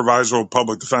supervisor of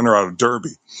public defender out of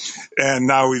Derby. And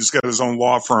now he's got his own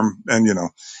law firm and,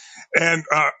 And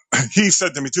he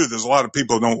said to me, too, there's a lot of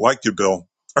people who don't like you, Bill.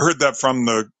 I heard that from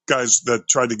the guys that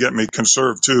tried to get me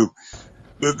conserved, too.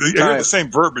 You hear the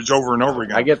same verbiage over and over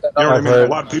again. I get that. You know what I mean? A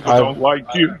lot of people don't like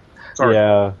you. Sorry.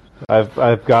 Yeah,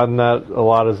 I've gotten that a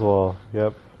lot as well.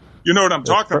 Yep. You know what I'm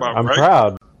talking about, I'm right? I'm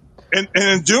proud. And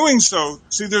in doing so,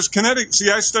 there's Connecticut.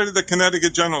 I studied the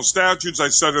Connecticut General Statutes. I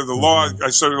studied the law.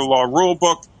 I studied the law rule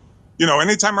book.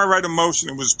 Anytime I write a motion,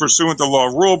 it was pursuant to law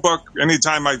rule book.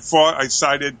 Anytime I fought, I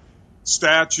cited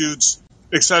statutes,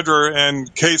 etc.,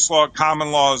 and case law,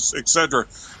 common laws, etc.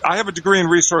 I have a degree in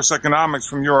resource economics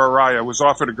from URI. I was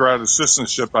offered a grad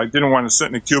assistantship. I didn't want to sit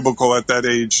in a cubicle at that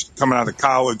age, coming out of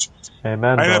college.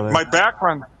 Amen. My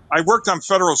background, I worked on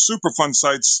federal Superfund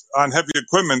sites on heavy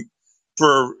equipment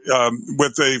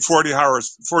with a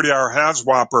 40-hour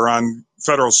HAZWOPER on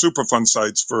federal Superfund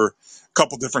sites for a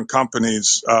couple different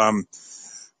companies,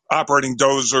 operating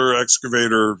dozer,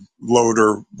 excavator,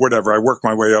 loader, whatever. I worked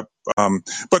my way up.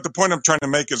 But the point I'm trying to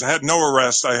make is I had no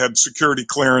arrest. I had security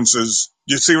clearances.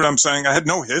 You see what I'm saying? I had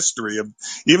no history of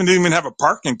didn't even have a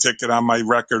parking ticket on my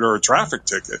record or a traffic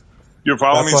ticket. You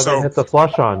follow me? That's why they hit the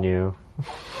flush on you.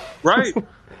 Right.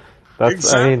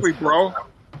 Exactly, bro.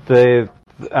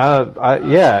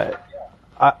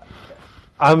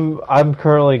 I'm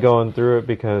currently going through it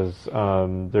because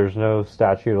there's no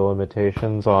statute of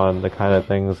limitations on the kind of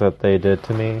things that they did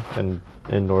to me in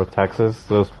North Texas.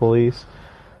 Those police,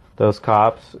 those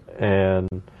cops, and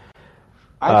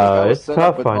I think I was it's set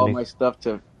tough up with finding all my stuff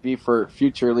to be for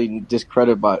futurely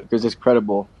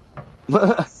discreditable.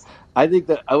 I think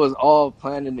that I was all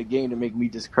planned in the game to make me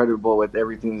discreditable with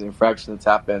everything's infraction that's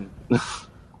happened. Of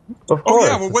course. Oh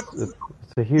yeah, well,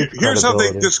 it's a huge here's how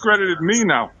they discredited me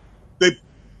now.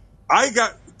 I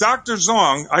got Dr.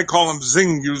 Zong, I call him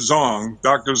Zing Yu Zong,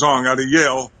 Dr. Zong out of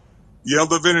Yale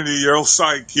Divinity, Yale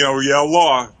Psych, Yale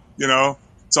Law,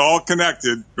 it's all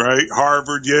connected, right?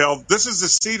 Harvard, Yale. This is the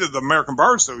seat of the American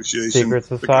Bar Association. Secret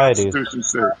societies. The Constitution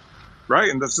state, right?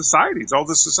 And the societies, all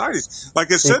the societies.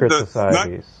 Like I Secret said,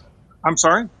 societies. I'm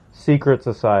sorry? Secret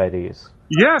societies.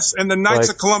 Yes, and the Knights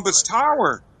of Columbus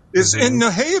Tower is in New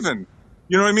Haven.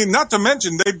 You know what I mean? Not to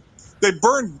mention, they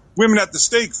burned women at the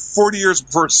stake 40 years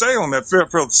before Salem at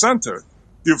Fairfield Center.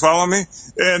 Do you follow me?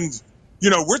 And,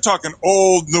 we're talking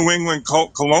old New England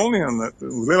colonialism.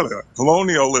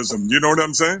 You know what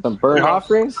I'm saying? Some burnt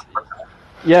offerings?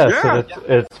 Yes, Yeah.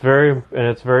 and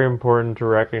it's very important to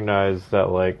recognize that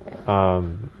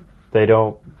they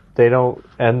don't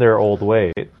end their old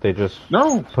way. They just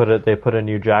put a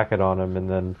new jacket on them and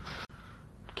then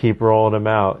keep rolling them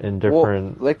out in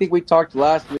different. Well, I think we talked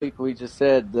last week. We just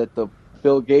said that the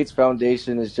Bill Gates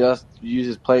Foundation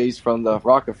uses plays from the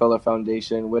Rockefeller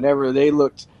Foundation. Whenever they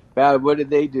looked bad, what did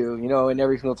they do? And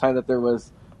every single time that there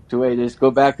was to where they just go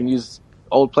back and use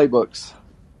old playbooks.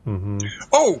 Mm-hmm.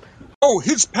 Oh,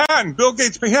 his patent. Bill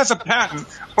Gates, he has a patent.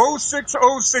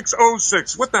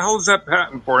 060606. What the hell is that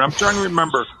patent for? I'm trying to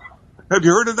remember. Have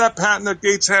you heard of that patent that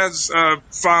Gates has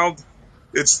filed?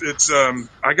 It's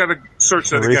I got to search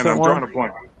that again. I'm drawing a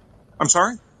blank. I'm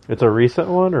sorry? It's a recent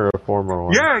one or a former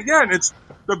one? Yeah, and it's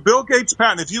the Bill Gates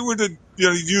patent. If you were to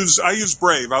I use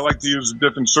Brave. I like to use a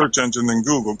different search engine than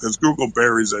Google because Google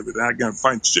buries everything. I can't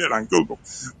find shit on Google.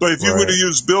 But if you were to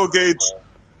use Bill Gates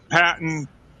patent,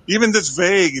 even this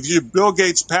vague, if you Bill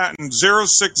Gates patent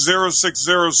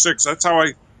 060606, that's how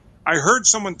I heard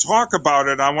someone talk about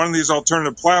it on one of these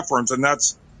alternative platforms, and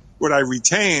that's what I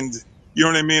retained. You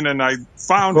know what I mean? And I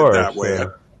found it that way.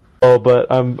 Yeah. Oh,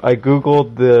 but I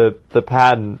Googled the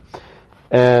patent,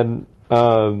 and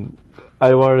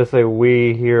I wanted to say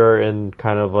we here are in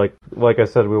kind of like I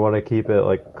said, we want to keep it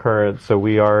like current, so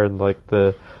we are in like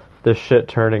the shit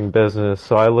turning business.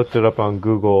 So I looked it up on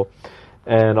Google,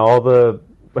 and all the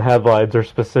headlines are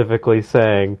specifically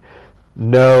saying,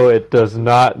 no, it does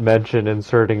not mention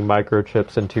inserting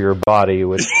microchips into your body,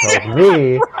 which tells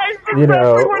me, you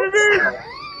know. What it is.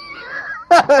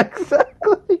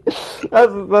 Exactly.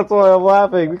 That's why I'm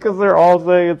laughing, because they're all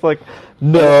saying it's like,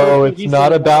 no, it's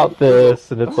not about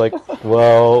this, and it's like,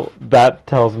 well, that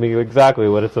tells me exactly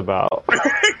what it's about.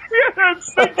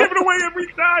 Yes, they give it away every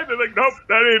time. They're like, nope,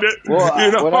 that ain't it.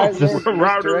 Well, when I learned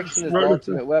misdirection is the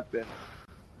ultimate weapon.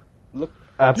 Look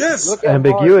at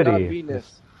ambiguity.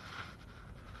 Mars,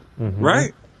 Mm-hmm.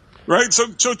 Right.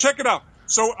 So check it out.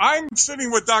 So I'm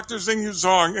sitting with Dr. Xing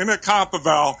Zhang in a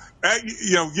comp-eval at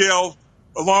Yale,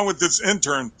 along with this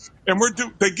intern, and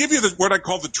they give you what I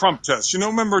call the Trump test.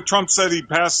 Remember Trump said he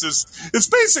passed this. It's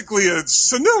basically a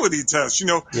senility test.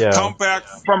 Count back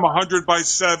from 100 by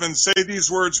 7, say these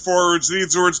words forwards,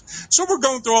 these words. So we're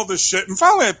going through all this shit, and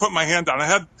finally I put my hand down. I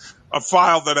had a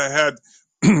file that I had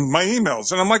my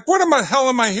emails, and I'm like, what the hell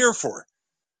am I here for?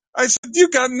 I said, you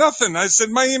got nothing. I said,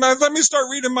 my email, let me start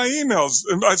reading my emails.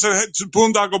 And I said to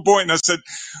Boondoggle Boy, and I said,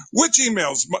 which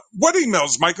emails? What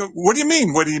emails, Michael? What do you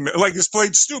mean, what email? Like, it's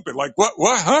played stupid. Like, what,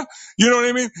 huh? You know what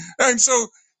I mean? And so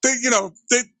they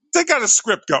got a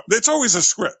script go. It's always a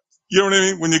script. You know what I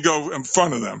mean? When you go in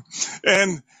front of them.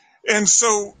 And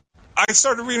so I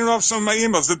started reading off some of my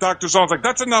emails. The doctor's always like,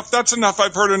 that's enough.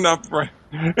 I've heard enough. Right.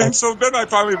 And so then I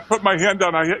finally put my hand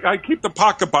down. I keep the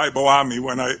pocket Bible on me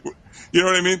when you know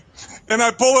what I mean? And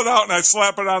I pull it out and I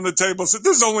slap it on the table. I said,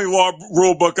 this is the only law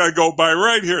rule book I go by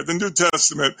right here, the New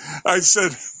Testament. I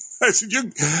said,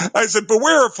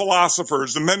 beware of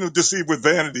philosophers, the men who deceive with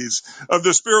vanities, of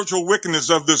the spiritual wickedness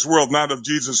of this world, not of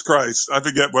Jesus Christ. I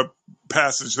forget what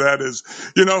passage that is,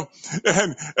 and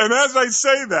as I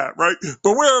say that, right,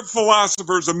 beware of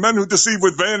philosophers, of men who deceive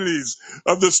with vanities,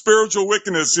 of the spiritual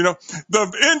wickedness,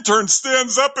 the intern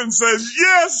stands up and says,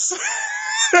 yes.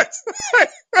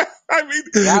 I mean,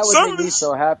 that would make me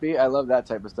so happy. I love that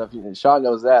type of stuff. Sean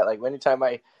knows that. Like, anytime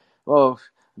I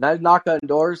knock on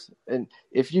doors, and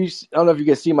I don't know if you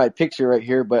can see my picture right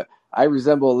here, but I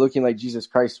resemble looking like Jesus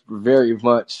Christ very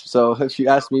much. So if you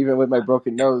ask me, even with my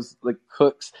broken nose, like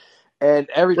hooks, and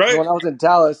when I was in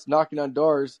Dallas knocking on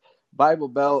doors, Bible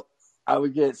Belt, I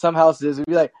would get some houses would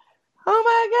be like, oh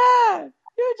my God,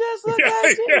 you just look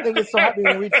like Jesus. They get so happy,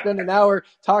 and we'd spend an hour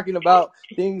talking about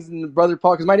things in Brother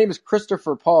Paul, because my name is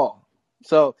Christopher Paul.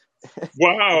 So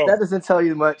wow, that doesn't tell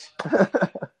you much.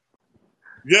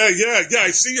 Yeah.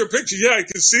 I see your picture. Yeah, I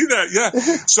can see that. Yeah.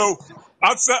 So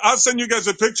I'll send you guys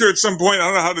a picture at some point. I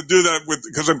don't know how to do that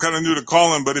because I'm kind of new to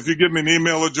calling, but if you give me an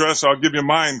email address, I'll give you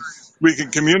mine. We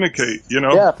can communicate,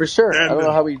 Yeah, for sure. And I don't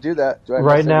know how we do that.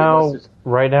 Right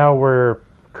now we're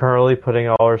currently putting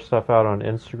all our stuff out on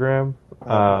Instagram.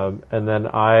 And then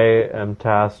I am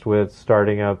tasked with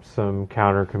starting up some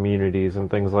counter communities and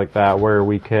things like that where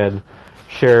we can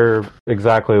share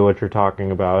exactly what you're talking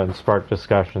about and spark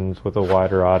discussions with a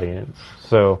wider audience.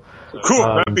 So cool.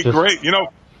 That'd be great.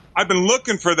 I've been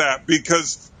looking for that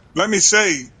because let me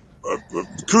say,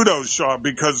 kudos, Shaw,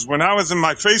 because when I was in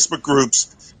my Facebook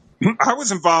groups, I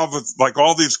was involved with like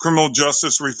all these criminal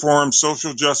justice reform,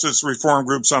 social justice reform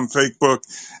groups on Facebook,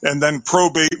 and then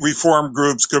probate reform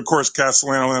groups. Of course,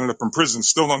 Castellano ended up in prison.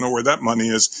 Still don't know where that money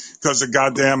is because the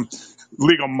goddamn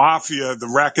legal mafia, the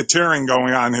racketeering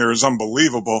going on here is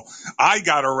unbelievable. I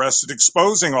got arrested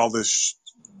exposing all this,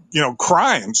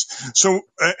 crimes. So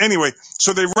anyway,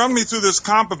 so they run me through this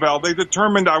comp-eval. They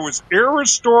determined I was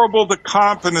irrestorable to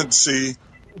competency.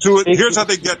 Here's how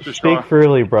they get to Speak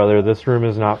freely, brother. This room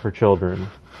is not for children.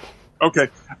 Okay.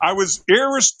 I was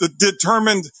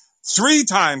determined 3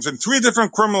 times in 3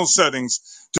 different criminal settings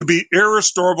to be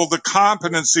irrestorable to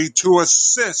competency to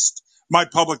assist my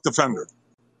public defender.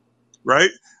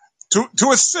 right? To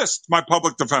assist my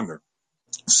public defender.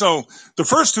 So the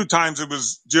first 2 times it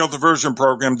was jail diversion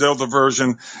program,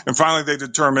 and finally they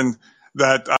determined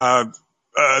that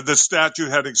the statute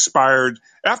had expired.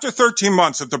 After 13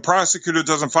 months, if the prosecutor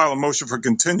doesn't file a motion for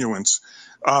continuance,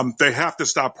 they have to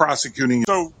stop prosecuting.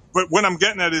 So, but what I'm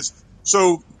getting at is,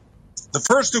 so the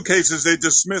first 2 cases they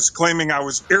dismissed, claiming I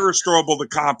was irrestoreable to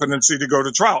competency to go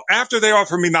to trial after they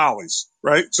offered me nollies,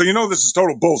 right? So this is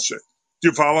total bullshit. Do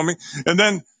you follow me? And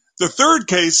then the third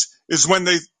case is when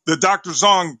the Dr.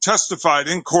 Zong testified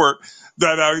in court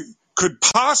that I could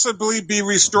possibly be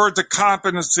restored to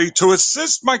competency to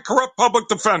assist my corrupt public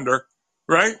defender,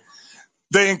 right?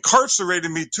 They incarcerated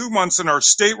me 2 months in our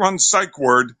state-run psych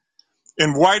ward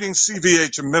in Whiting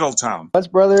CVH in Middletown. Months,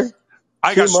 brother?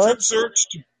 I got strip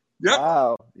searched. Yep.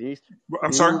 Wow.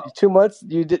 I'm sorry? 2 months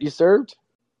you served?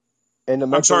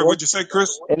 I'm sorry, what'd you say,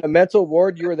 Chris? In a mental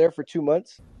ward, you were there for 2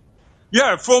 months?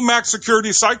 Yeah, full max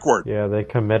security psych ward. Yeah, they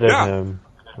committed him.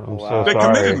 I'm so sorry. They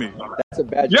committed me. That's a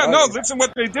bad job. No, listen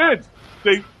what they did.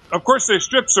 Of course, they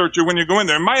strip search you when you go in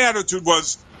there. And my attitude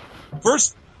was,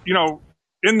 first,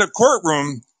 in the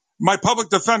courtroom, my public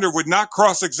defender would not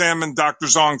cross-examine Dr.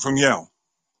 Zong from Yale.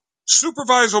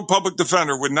 Supervisor public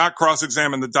defender would not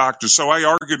cross-examine the doctor. So I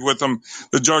argued with him.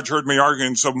 The judge heard me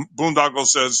arguing. So Boondoggle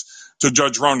says to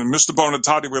Judge Ronan, Mr.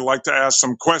 Bonatati would like to ask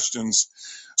some questions.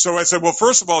 So I said, well,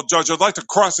 first of all, Judge, I'd like to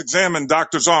cross-examine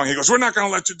Dr. Zong. He goes, we're not going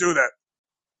to let you do that.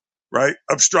 Right?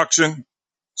 Obstruction.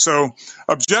 So,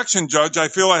 objection, Judge. I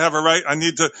feel I have a right.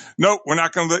 No, we're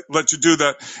not going to let you do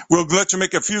that. We'll let you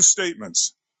make a few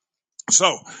statements.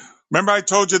 So, remember I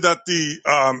told you that the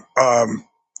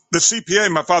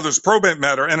CPA, my father's probate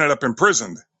matter, ended up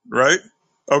imprisoned, right?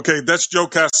 Okay, that's Joe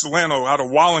Castellano out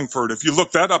of Wallingford. If you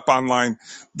look that up online,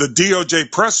 the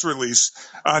DOJ press release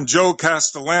on Joe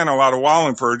Castellano out of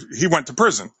Wallingford, he went to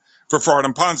prison for fraud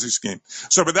and Ponzi scheme.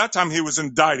 So by that time he was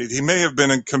indicted. He may have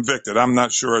been convicted. I'm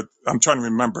not sure. I'm trying to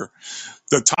remember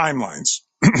the timelines.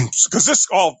 Because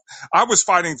I was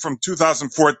fighting from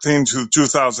 2014 to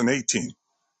 2018. Do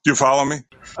you follow me?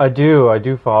 I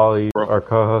do follow you. Our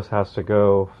co-host has to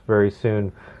go very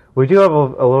soon. We do have a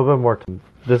little bit more time.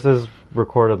 This is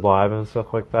recorded live and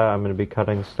stuff like that. I'm going to be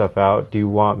cutting stuff out. Do you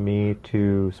want me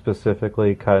to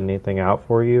specifically cut anything out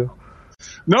for you?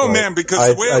 No, man,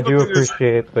 because the way I do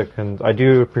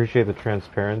appreciate the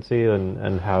transparency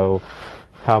and how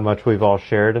much we've all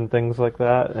shared and things like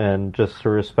that, and just to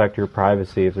respect your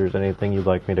privacy. If there's anything you'd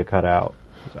like me to cut out,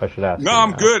 I should ask. No,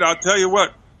 I'm good. I'll tell you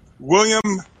what. William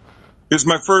is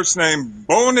my first name.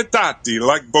 Bonatati,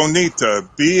 like Bonita.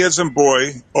 B as in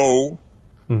boy, O.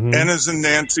 N as in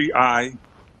Nancy, I.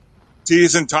 T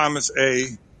as in Thomas, A.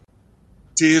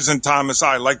 T as in Thomas,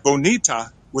 I. Like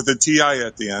Bonita, with a T-I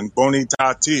at the end,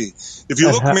 Bonitati. If you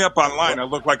look me up online, I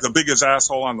look like the biggest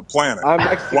asshole on the planet.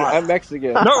 I'm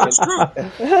Mexican. No, it's true.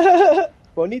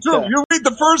 Bonita. True. You read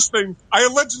the first thing. I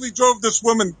allegedly drove this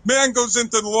woman. Man goes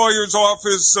into the lawyer's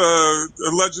office,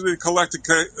 allegedly collected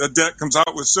a debt, comes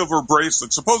out with silver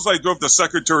bracelets. Supposedly I drove the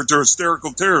secretary to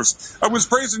hysterical tears. I was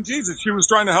praising Jesus. She was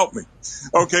trying to help me.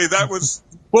 Okay, that was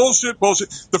bullshit.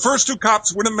 The first 2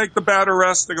 cops wouldn't make the bad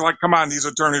arrest. They're like, come on, these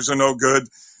attorneys are no good.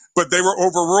 But they were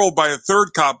overruled by a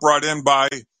 3rd cop brought in by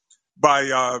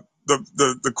the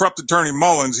corrupt attorney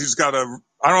Mullins. He's got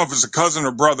I don't know if it's a cousin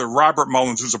or brother, Robert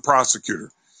Mullins, who's a prosecutor.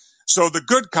 So the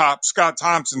good cop, Scott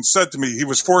Thompson, said to me, he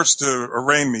was forced to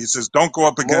arraign me. He says, don't go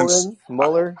up against...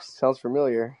 Mueller? Sounds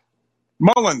familiar.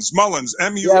 Mullins,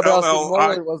 M-U-L-L-I. Yeah, but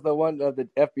Mueller was the one of the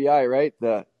FBI, right?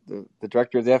 The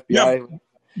director of the FBI. Yeah.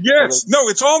 Yes. No,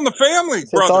 it's all in the family,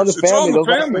 brothers. It's all in the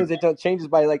family. Those names, it changes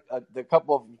by like the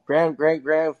couple of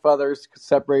great-grandfathers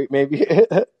separate, maybe.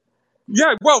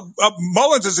 Yeah, well,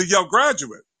 Mullins is a Yale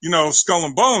graduate, Skull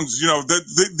and Bones,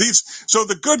 so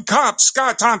the good cop,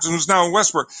 Scott Thompson, who's now in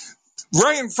Westbrook,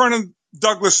 right in front of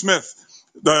Douglas Smith,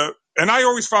 and I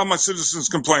always file my citizens'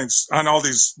 complaints on all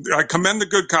these. I commend the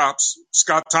good cops,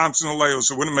 Scott Thompson and Leos,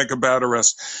 who wouldn't make a bad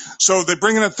arrest. So they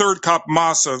bring in a 3rd cop,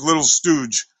 Massa, little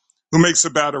stooge, who makes a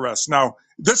bad arrest. Now,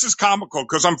 this is comical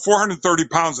because I'm 430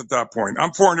 pounds at that point.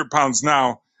 I'm 400 pounds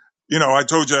now. I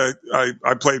told you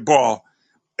I played ball.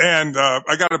 And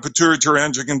I got a pituitary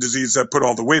endocrine disease that put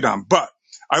all the weight on. But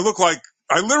I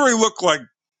literally look like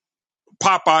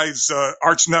Popeye's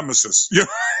arch nemesis. What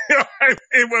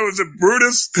was it,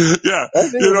 Brutus? Yeah.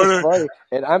 Funny.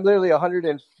 And I'm literally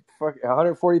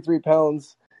 143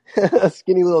 pounds, a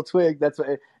skinny little twig. That's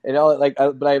what, and all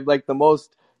but I'm like the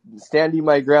most standing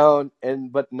my ground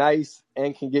but nice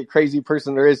and can get crazy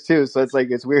person there is too. So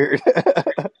it's weird.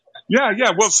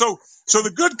 Yeah. Well, so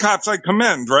the good cops I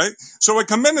commend, right? So I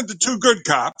commended the 2 good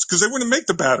cops because they wouldn't make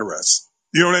the bad arrests.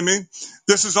 You know what I mean?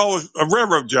 This is all a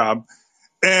railroad job.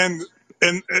 And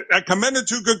I commended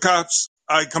 2 good cops.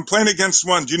 I complained against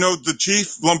 1. Do you know the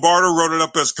chief, Lombardo, wrote it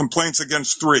up as complaints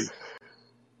against 3,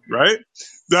 right?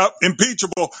 The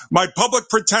impeachable. My public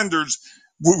pretenders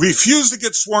refuse to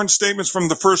get sworn statements from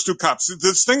the first 2 cops.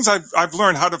 There's things I've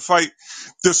learned how to fight.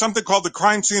 There's something called the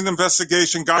Crime Scene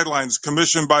Investigation Guidelines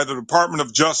commissioned by the Department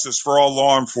of Justice for all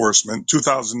law enforcement,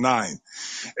 2009.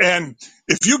 And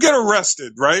if you get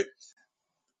arrested, right,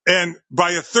 and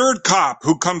by a 3rd cop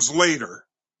who comes later,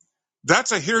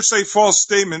 that's a hearsay false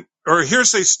statement or a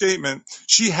hearsay statement.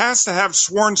 She has to have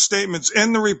sworn statements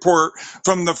in the report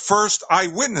from the first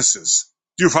eyewitnesses.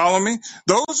 Do you follow me?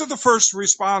 Those are the first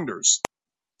responders.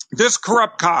 This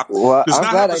corrupt cop. Well,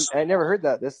 I'm glad I never heard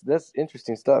that. That's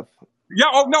interesting stuff. Yeah.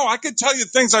 Oh no, I could tell you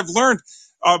things I've learned.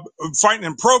 Fighting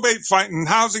in probate, fighting in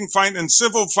housing, fighting in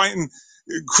civil, fighting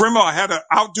criminal. I had to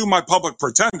outdo my public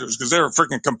pretenders because they were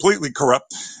freaking completely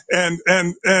corrupt. And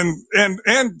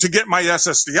to get my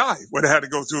SSDI, what I had to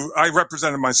go through, I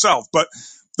represented myself. But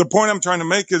the point I'm trying to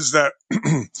make is that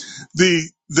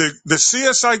the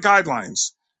CSI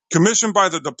guidelines commissioned by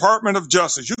the Department of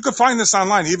Justice. You can find this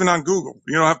online, even on Google.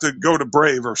 You don't have to go to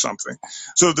Brave or something.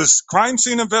 So this Crime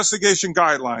Scene Investigation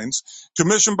Guidelines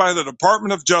commissioned by the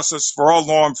Department of Justice for all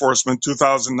law enforcement,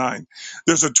 2009.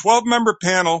 There's a 12-member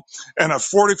panel and a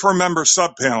 44-member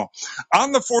subpanel.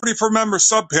 On the 44-member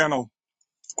subpanel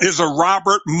is a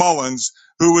Robert Mullins,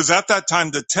 who was at that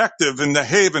time detective in the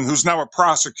Haven, who's now a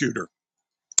prosecutor.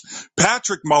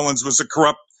 Patrick Mullins was a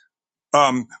corrupt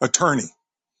attorney.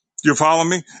 You follow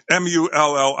me?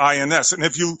 Mullins. And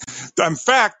in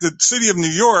fact, the city of New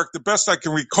York, the best I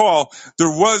can recall, there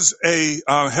was a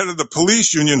head of the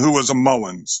police union who was a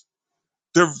Mullins.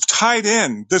 They're tied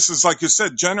in. This is, like you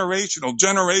said, generational.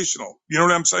 You know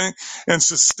what I'm saying? And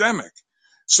systemic.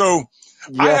 So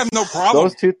yes, I have no problem.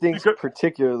 Those 2 things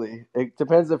particularly. It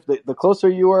depends if the closer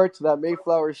you are to that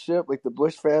Mayflower ship, like the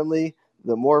Bush family,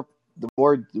 the more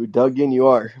dug in you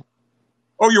are.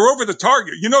 Oh, you're over the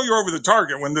target. You know you're over the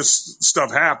target when this stuff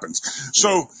happens.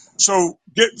 So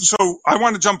I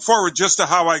want to jump forward just to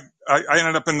how I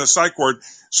ended up in the psych ward.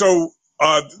 So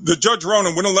the Judge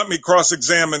Ronan wouldn't let me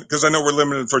cross-examine because I know we're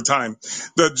limited for time.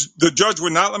 The judge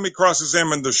would not let me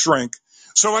cross-examine the shrink.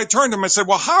 So I turned to him and said,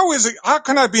 well, how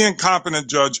can I be incompetent,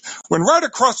 Judge, when right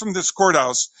across from this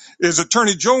courthouse is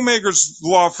Attorney Joe Mager's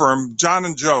law firm, John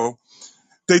and Joe.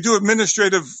 They do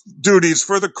administrative duties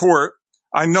for the court.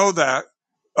 I know that.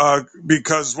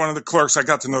 Because one of the clerks, I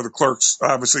got to know the clerks,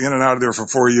 obviously in and out of there for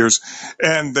 4 years,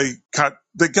 and they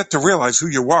get to realize who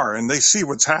you are and they see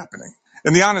what's happening.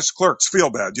 And the honest clerks feel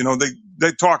bad,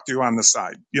 they talk to you on the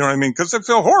side, you know what I mean? Because they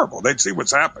feel horrible. They see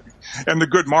what's happening. And the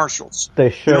good marshals.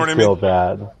 They should feel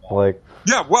bad.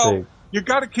 Yeah, well, you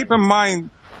got to keep in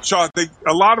mind, Shaw,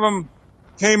 a lot of them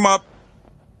came up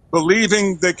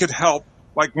believing they could help.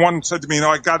 Like one said to me,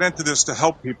 I got into this to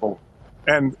help people.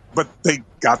 But they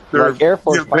got their Air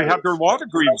Force they have their law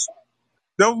degrees.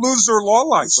 They'll lose their law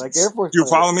license. Like Air Force. Do you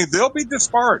follow me? They'll be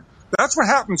disbarred. That's what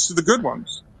happens to the good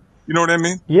ones. You know what I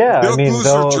mean? Yeah, they'll lose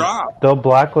their job. They'll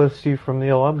blacklist you from the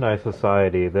alumni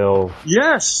society.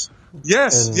 Yes, and you're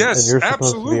absolutely,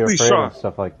 supposed to be afraid of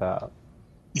stuff like that.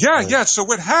 Yeah. So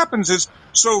what happens is,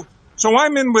 so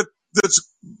I'm in with this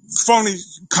phony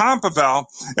comp eval,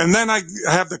 and then I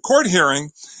have the court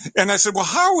hearing, and I said, well,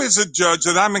 how is it, Judge,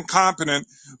 that I'm incompetent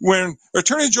when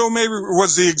Attorney Joe Mager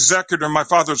was the executor in my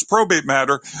father's probate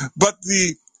matter, but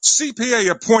the CPA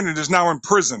appointed is now in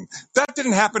prison? That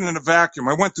didn't happen in a vacuum.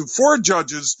 I went through 4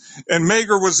 judges, and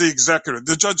Mager was the executor.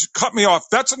 The judge cut me off.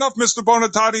 That's enough, Mr.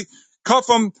 Bonatati. Cuff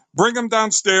him, bring him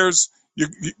downstairs. You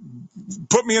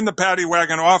put me in the paddy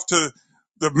wagon off to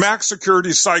the max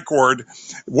security psych ward,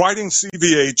 Whiting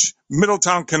CVH,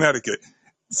 Middletown, Connecticut.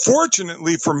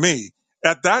 Fortunately for me,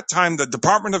 at that time, the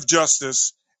Department of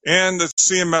Justice and the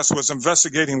CMS was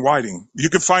investigating Whiting.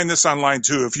 You can find this online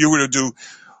too. If you were to do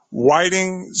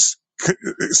Whiting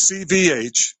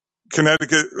CVH,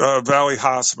 Connecticut Valley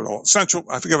Hospital, Central,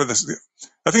 I forget what this is.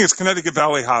 I think it's Connecticut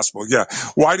Valley Hospital. Yeah.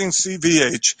 Whiting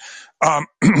CVH.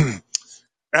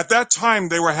 At that time,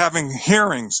 they were having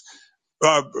hearings.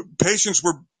 Patients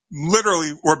were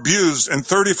literally abused, and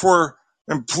 34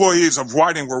 employees of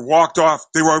Whiting were walked off.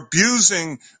 They were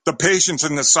abusing the patients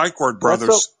in the psych ward,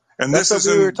 brothers. That's what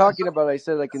we were talking about. I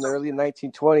said, like, in the early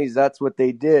 1920s, that's what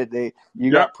they did.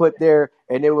 You got put there,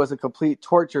 and it was a complete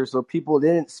torture. So people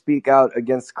didn't speak out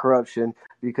against corruption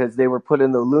because they were put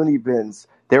in the loony bins.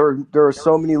 There were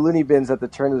so many loony bins at the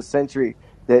turn of the century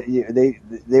that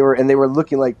they were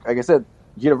looking like I said,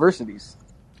 universities.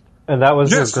 And that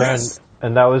was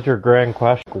your grand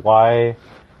question.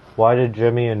 Why did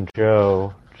Jimmy and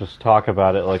Joe just talk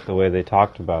about it like the way they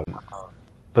talked about it.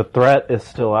 The threat is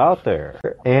still out there,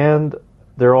 and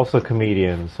they're also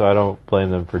comedians, so I don't blame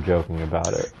them for joking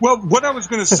about it. Well, what I was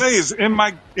going to say is in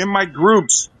my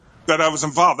groups that I was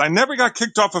involved, I never got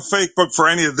kicked off of Facebook for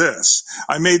any of this.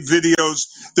 I made videos.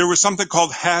 There was something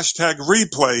called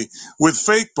 #replay with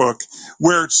Facebook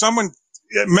where someone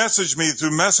messaged me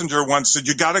through Messenger once, said,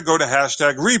 you got to go to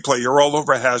 #replay. You're all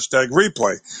over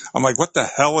 #replay. I'm like, what the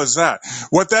hell is that?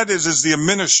 What that is the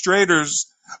administrators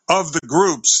of the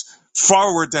groups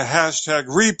forward to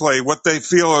 #replay what they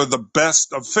feel are the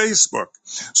best of Facebook.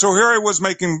 So here I was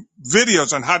making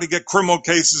videos on how to get criminal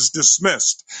cases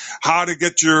dismissed, how to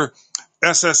get your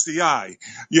SSDI,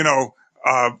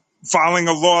 filing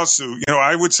a lawsuit.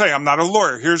 I would say, I'm not a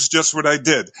lawyer. Here's just what I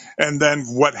did. And then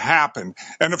what happened.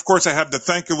 And of course, I have the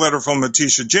thank you letter from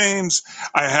Letitia James.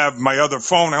 I have my other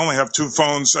phone. I only have 2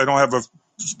 phones. I don't have a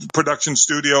production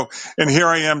studio. And here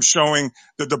I am showing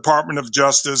the Department of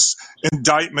Justice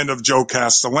indictment of Joe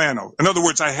Castellano. In other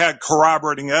words, I had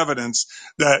corroborating evidence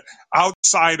that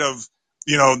outside of,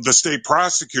 the state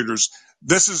prosecutors,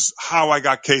 this is how I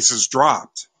got cases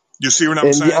dropped. You see what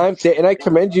I'm saying? And I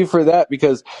commend you for that,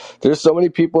 because there's so many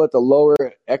people at the lower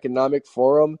economic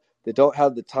forum that don't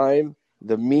have the time,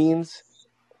 the means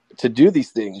to do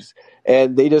these things.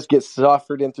 And they just get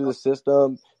suffered in through the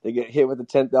system. They get hit with a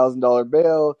 $10,000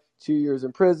 bail, 2 years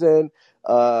in prison.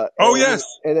 Yes.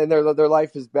 And then their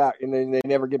life is back, and then they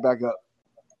never get back up.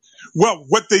 Well,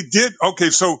 what they did, okay,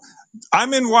 so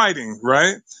I'm in Whiting,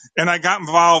 right? And I got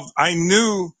involved. I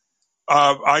knew one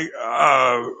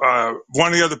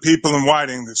of the other people in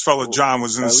Whiting, this fellow John,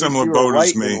 was in a similar boat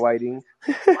as me. Whiting.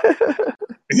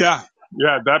 Yeah,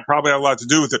 that probably had a lot to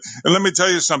do with it. And let me tell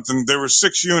you something. There were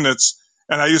 6 units,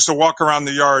 and I used to walk around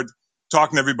the yard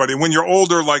talking to everybody. When you're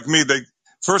older like me,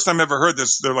 first time I ever heard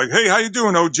this, they're like, hey, how you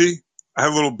doing, OG? I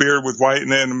have a little beard with white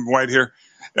and white hair.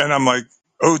 And I'm like,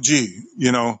 OG,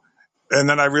 and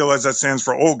then I realized that stands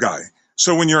for old guy.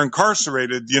 So when you're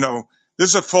incarcerated, this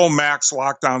is a full max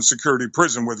lockdown security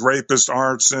prison with rapists,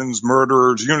 arsons,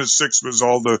 murderers. Unit 6 was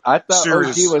all the I thought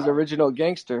serious. OG was original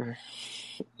gangster.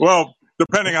 Well,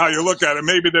 depending how you look at it,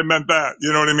 maybe they meant that.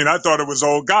 You know what I mean? I thought it was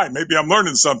old guy. Maybe I'm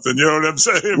learning something. You know what I'm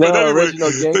saying? No, but anyway, original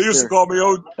gangster. They used to call me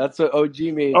OG. That's what OG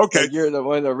means. Okay. Like, you're the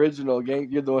one original gang.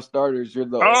 You're the one starters. You're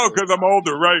the because I'm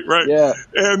older. Right. Yeah.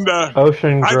 And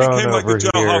Ocean grown I became like over a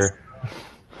jailhouse.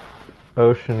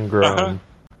 Ocean grown.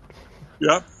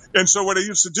 Yeah. And so what I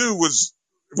used to do was,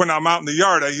 when I'm out in the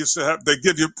yard, I used to have, they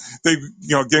gave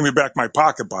me back my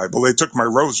pocket Bible. They took my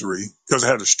rosary because it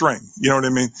had a string. You know what I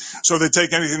mean? So they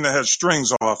take anything that has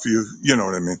strings off you. You know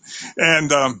what I mean?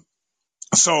 And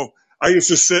so I used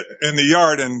to sit in the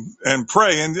yard and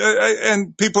pray,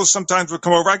 and people sometimes would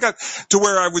come over. I got to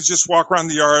where I would just walk around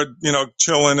the yard,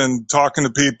 chilling and talking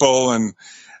to people. And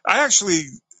I actually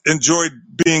enjoyed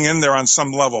being in there on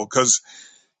some level because,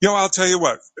 I'll tell you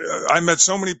what, I met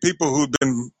so many people who'd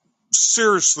been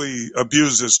seriously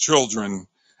abused as children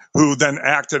who then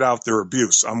acted out their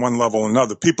abuse on one level or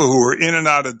another. People who were in and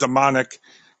out of demonic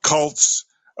cults,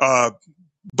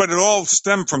 but it all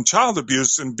stemmed from child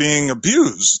abuse and being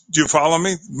abused. Do you follow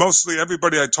me? Mostly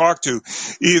everybody I talk to,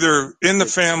 either in the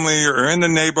family or in the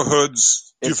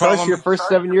neighborhoods. Do you follow me? Your first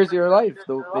 7 years of your life.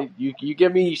 You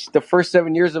give me the first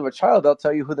 7 years of a child, I'll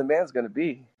tell you who the man's going to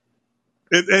be.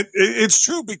 It's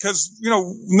true because,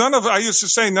 I used to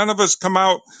say none of us come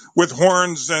out with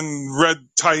horns and red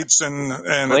tights and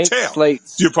a tail.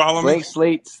 Slates. Do you follow me? Blank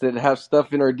slates that have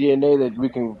stuff in our DNA that we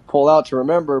can pull out to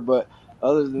remember, but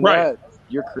other than that,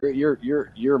 you're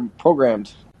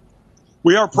programmed.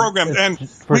 We are programmed, and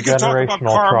for we can talk about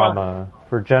karma.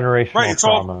 For generational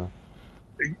trauma.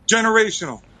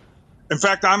 Generational. In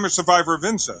fact, I'm a survivor of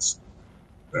incest.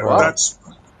 Wow.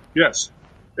 Yes.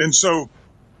 And so,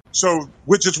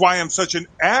 which is why I'm such an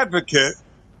advocate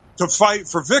to fight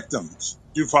for victims.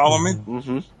 Do you follow me?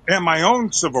 Mm-hmm. And my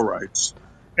own civil rights.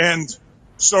 And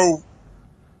so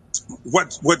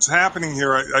what's happening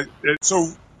here?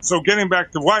 So getting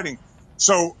back to Whiting.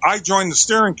 So I joined the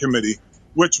steering committee,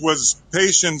 which was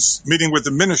patients meeting with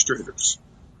administrators.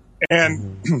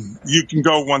 And you can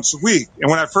go once a week. And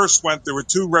when I first went, there were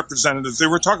 2 representatives. They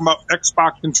were talking about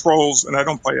Xbox controls, and I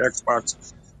don't play Xbox.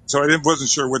 So I wasn't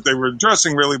sure what they were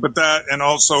addressing really, but that, and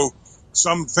also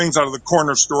some things out of the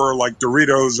corner store like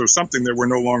Doritos or something that we're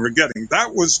no longer getting.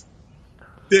 That was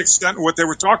the extent of what they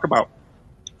were talking about.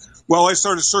 Well, I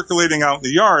started circulating out in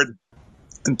the yard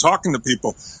and talking to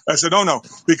people. I said, oh no,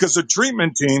 because the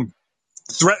treatment team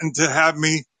threatened to have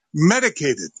me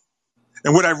medicated.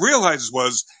 And what I realized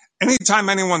was anytime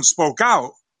anyone spoke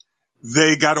out,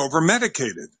 they got over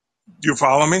medicated. Do you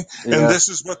follow me? Yeah. And this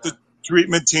is what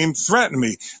treatment team threatened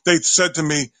me. They said to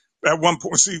me at one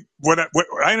point, see, we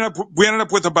ended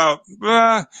up with about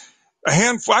a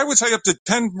handful, I would say up to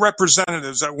 10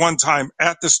 representatives at one time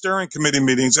at the steering committee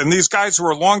meetings. And these guys who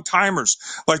were long timers,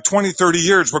 like 20, 30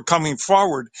 years, were coming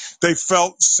forward. They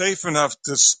felt safe enough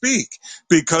to speak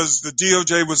because the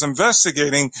DOJ was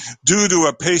investigating due to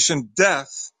a patient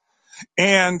death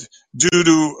and due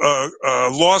to a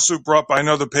lawsuit brought by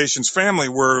another patient's family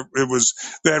where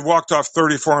they had walked off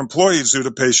 34 employees due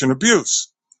to patient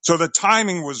abuse. So the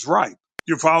timing was right.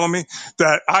 You follow me?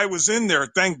 That I was in there.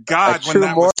 Thank God when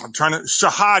that was. I'm trying to.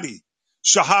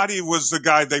 Shahadi was the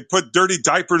guy. They put dirty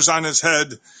diapers on his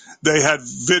head. They had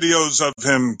videos of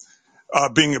him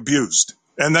being abused.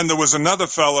 And then there was another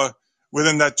fella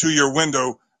within that 2-year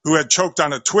window who had choked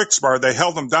on a Twix bar. They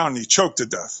held him down and he choked to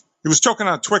death. He was choking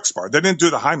on a Twix bar. They didn't do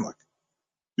the Heimlich.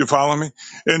 You follow me?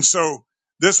 And so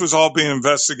this was all being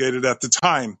investigated at the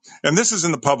time. And this is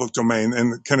in the public domain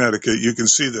in Connecticut. You can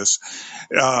see this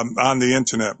on the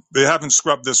internet. They haven't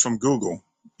scrubbed this from Google.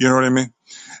 You know what I mean?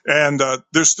 And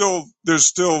there's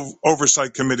still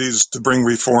oversight committees to bring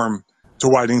reform to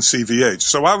Whiting CVH.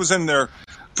 So I was in there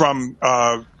from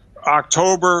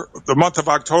October, the month of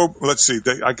October. Let's see,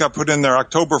 I got put in there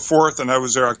October 4th, and I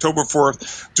was there October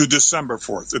 4th to December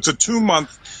 4th. It's a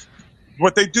 2-month.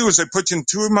 What they do is they put you in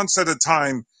 2 months at a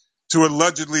time to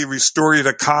allegedly restore you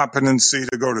to competency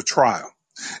to go to trial.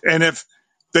 And if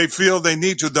they feel they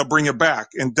need to, they'll bring you back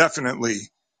indefinitely.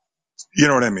 You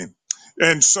know what I mean?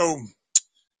 And so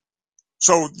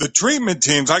the treatment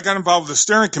teams, I got involved with the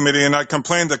steering committee and I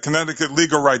complained that Connecticut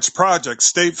Legal Rights Project,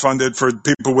 state funded for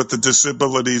people with the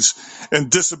disabilities, and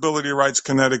Disability Rights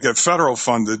Connecticut, federal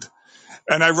funded.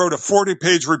 And I wrote a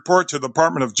 40-page report to the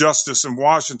Department of Justice in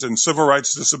Washington, Civil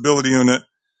Rights Disability Unit,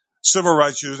 Civil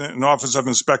Rights Unit, and Office of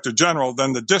Inspector General,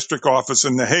 then the district office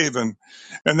in New Haven,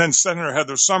 and then Senator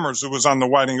Heather Summers, who was on the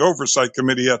Whiting Oversight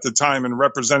Committee at the time, and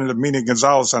Representative Mina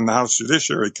Gonzalez on the House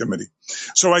Judiciary Committee.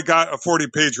 So I got a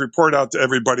 40-page report out to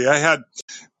everybody. I had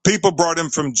people brought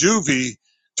in from juvie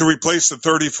to replace the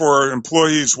 34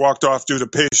 employees walked off due to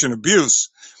patient abuse,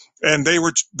 and they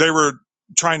were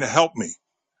trying to help me.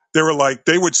 They were like,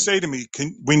 they would say to me,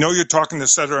 we know you're talking to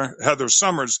Senator Heather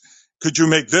Summers. Could you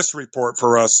make this report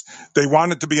for us? They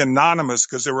wanted to be anonymous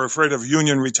because they were afraid of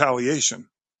union retaliation.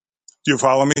 Do you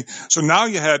follow me? So now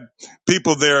you had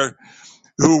people there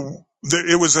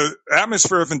it was an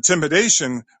atmosphere of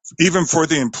intimidation even for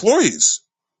the employees.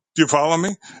 Do you follow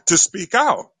me? To speak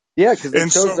out. Yeah, because they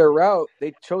chose their route.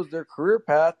 They chose their career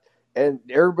path, and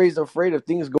everybody's afraid of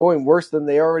things going worse than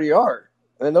they already are.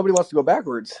 And nobody wants to go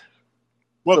backwards.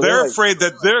 Well, so they're afraid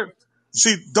that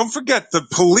see, don't forget, the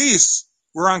police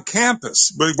were on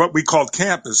campus, what we called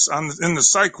campus, in the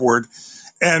psych ward,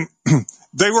 and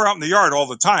they were out in the yard all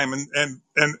the time. And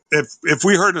if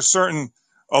we heard a certain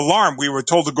alarm, we were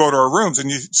told to go to our rooms, and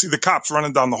you see the cops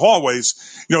running down the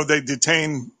hallways. You know, they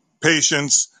detain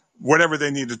patients, whatever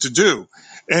they needed to do.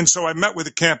 And so I met with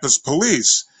the campus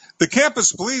police. The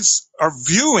campus police are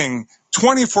viewing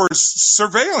 24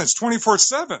 surveillance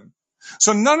 24/7.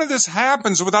 So none of this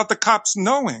happens without the cops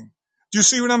knowing. Do you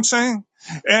see what I'm saying?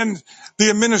 And the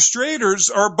administrators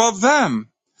are above them.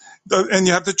 And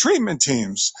you have the treatment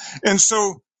teams. And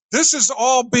so this is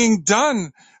all being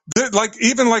done.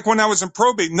 Even like when I was in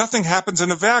probate, nothing happens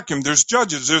in a vacuum. There's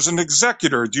judges. There's an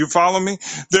executor. Do you follow me?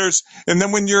 And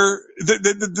then when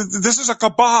this is a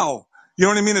cabal. You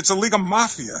know what I mean? It's a league of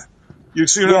mafia. You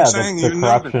see what I'm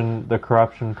saying? The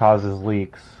corruption causes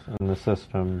leaks in the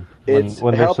system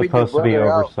when there's supposed to be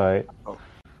oversight.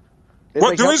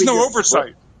 Well, there is no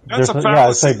oversight. That's a fallacy. Yeah,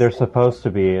 it's like there's supposed to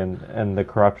be, and the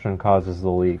corruption causes the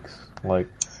leaks. Like,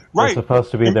 they're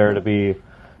supposed to be there to be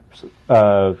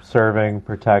serving,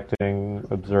 protecting,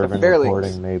 observing,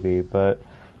 reporting, maybe. But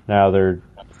now they're,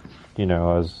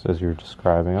 as you're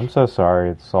describing. I'm so sorry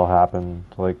it's all happened.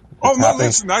 Like,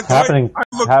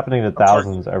 happening to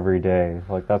thousands every day.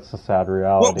 Like, that's the sad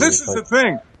reality. Well, this is the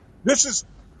thing. This is,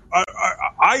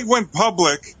 I went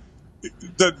public.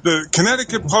 The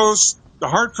Connecticut Post, the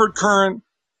Hartford Courant.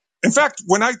 In fact,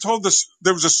 when I told this,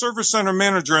 there was a service center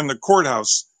manager in the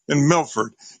courthouse in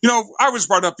Milford. I was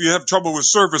brought up, you have trouble with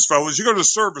service fellows, you go to the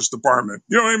service department.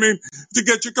 You know what I mean? To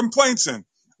get your complaints in.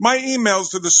 My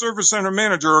emails to the service center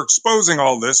manager are exposing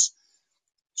all this.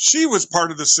 She was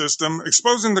part of the system,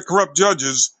 exposing the corrupt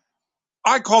judges.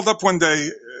 I called up one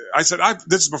day. I said,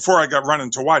 this is before I got run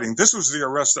into Whiting. This was the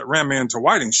arrest that ran me into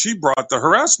Whiting. She brought the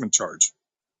harassment charge,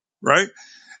 right?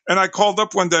 And I called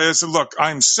up one day. I said, look,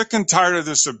 I'm sick and tired of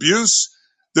this abuse,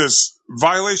 this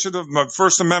violation of my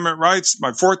First Amendment rights,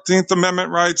 my 14th Amendment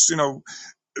rights,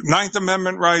 9th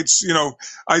Amendment rights.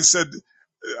 I said,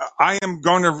 I am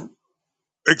going to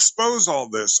expose all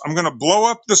this. I'm going to blow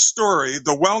up the story,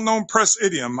 the well-known press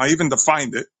idiom. I even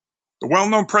defined it. The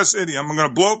well-known press idiom. I'm going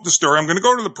to blow up the story. I'm going to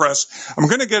go to the press. I'm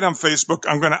going to get on Facebook.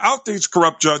 I'm going to out these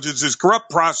corrupt judges, these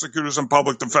corrupt prosecutors and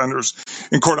public defenders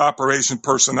and court operation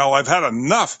personnel. I've had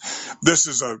enough. This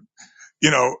is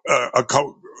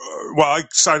I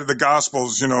cited the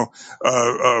Gospels,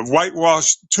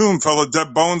 whitewashed tomb full of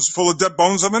dead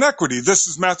bones of inequity. This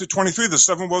is Matthew 23, the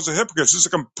 7 woes of hypocrites. This is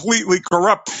completely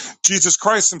corrupt. Jesus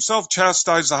Christ himself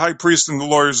chastised the high priest and the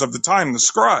lawyers of the time, the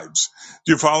scribes.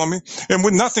 Do you follow me? And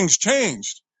when nothing's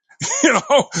changed,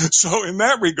 so in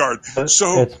that regard.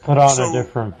 So it's put on a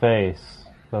different face.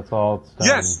 That's all it's done.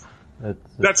 Yes.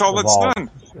 That's all evolved.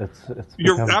 It's done.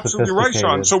 You're absolutely right,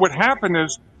 Sean. So what happened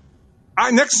is,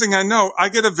 next thing I know, I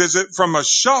get a visit from a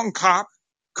Shelton cop,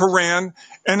 Koran,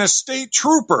 and a state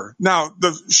trooper. Now,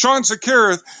 Sean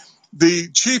Zakirith, the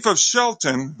chief of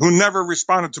Shelton, who never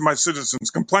responded to my citizens'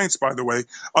 complaints, by the way,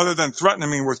 other than threatening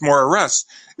me with more arrests,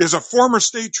 is a former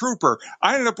state trooper.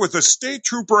 I ended up with a state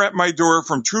trooper at my door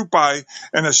from Troop I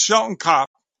and a Shelton cop,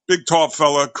 big tall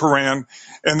fella, Koran,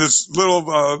 and this little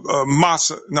what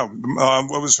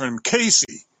was her name?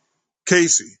 Casey.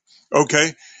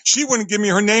 Okay. She wouldn't give me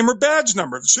her name or badge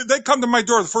number. They come to my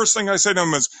door. The first thing I say to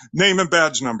them is name and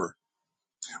badge number.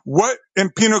 What in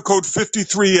Penal Code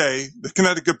 53A, the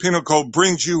Connecticut Penal Code,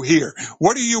 brings you here?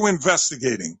 What are you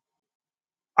investigating?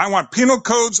 I want penal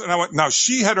codes, and now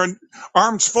she had her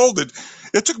arms folded.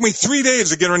 It took me 3 days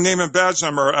to get her name and badge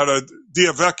number out of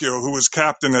Diavecchio, who was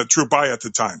captain at Troop I at the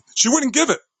time. She wouldn't give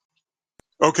it.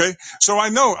 Okay, so I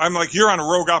know. I'm like, you're on a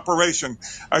rogue operation.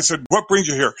 I said, what brings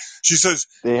you here? She says,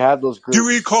 they have those groups. Do you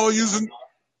recall using?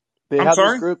 They have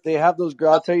those groups.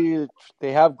 I'll tell you,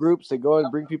 they have groups that go and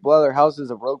bring people out of their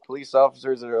houses of rogue police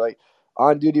officers that are like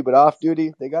on duty but off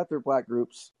duty. They got their black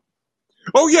groups.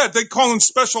 Oh yeah, they call them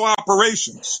special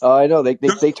operations. Oh, I know. They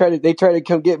try to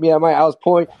come get me at my house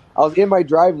point. I was in my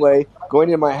driveway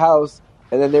going in my house,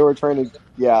 and then they were trying to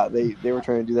they were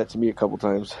trying to do that to me a couple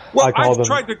times. Well,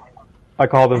 I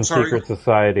call them secret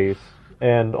societies,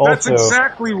 and also that's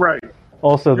exactly right.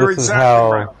 Also, this is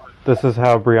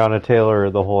how Breonna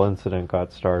Taylor, the whole incident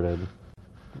got started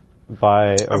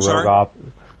by a rogue op.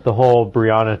 The whole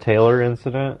Breonna Taylor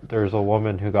incident. There's a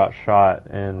woman who got shot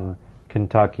in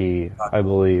Kentucky, I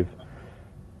believe,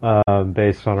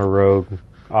 based on a rogue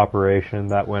operation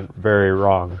that went very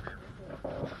wrong.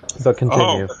 But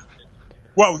continue. Oh.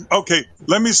 Well, okay.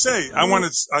 Let me say,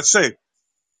 I say,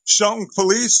 Shelton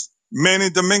Police. Manny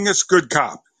Dominguez, good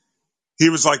cop. He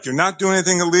was like, you're not doing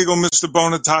anything illegal, Mr.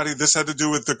 Bonatati. This had to do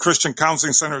with the Christian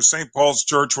Counseling Center of St. Paul's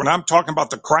Church. When I'm talking about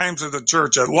the crimes of the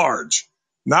church at large,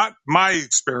 not my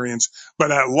experience,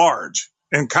 but at large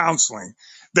in counseling.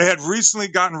 They had recently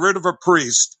gotten rid of a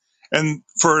priest and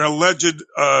for an alleged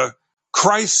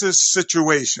crisis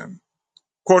situation,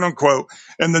 quote unquote.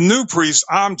 And the new priest,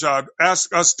 Amjad,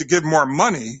 asked us to give more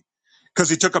money because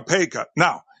he took a pay cut.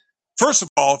 Now, first of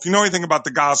all, if you know anything about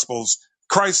the Gospels,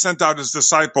 Christ sent out his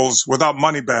disciples without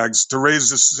money bags to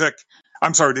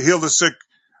to heal the sick,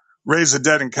 raise the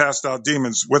dead, and cast out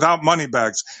demons without money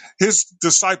bags. His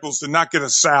disciples did not get a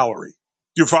salary.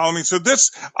 Do you follow me? So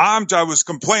this Amjad was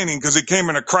complaining because he came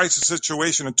in a crisis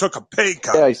situation and took a pay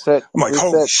cut. Yeah, he sent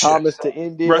shit. Thomas to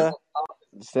India. Right.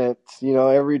 Sent,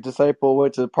 every disciple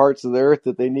went to parts of the earth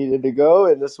that they needed to go,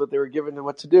 and that's what they were given them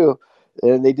what to do.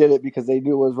 And they did it because they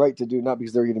knew it was right to do, not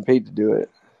because they were getting paid to do it.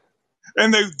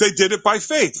 And they did it by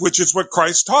faith, which is what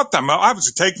Christ taught them.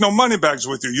 Obviously, take no money bags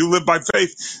with you. You live by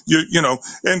faith,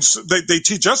 and so they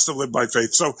teach us to live by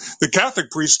faith. So the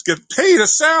Catholic priests get paid a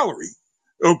salary.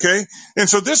 Okay. And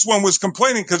so this one was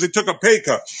complaining because he took a pay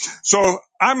cut. So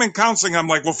I'm in counseling. I'm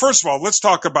like, well, first of all, let's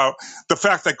talk about the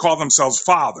fact they call themselves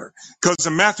Father. Because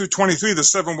in Matthew 23, the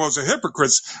 7 woes of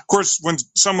hypocrites, of course, when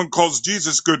someone calls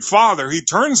Jesus good Father, he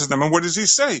turns to them. And what does he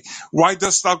say? Why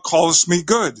dost thou callest me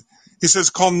good? He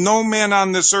says, call no man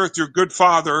on this earth your good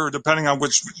father, or depending on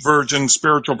which virgin,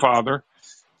 spiritual father,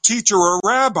 teacher or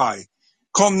rabbi.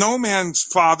 Call no man's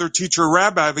father, teacher, or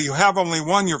rabbi, but you have only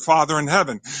one, your Father in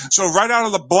heaven. So right out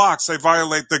of the blocks, they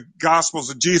violate the Gospels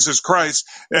of Jesus Christ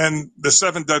and the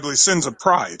 7 deadly sins of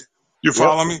pride. You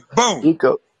follow me? Boom.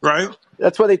 Right?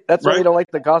 That's why they don't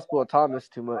like the Gospel of Thomas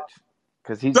too much.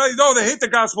 They hate the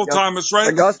Gospel of Thomas, right?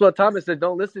 The Gospel of Thomas said,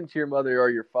 don't listen to your mother or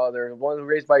your father. The one who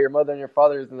raised by your mother and your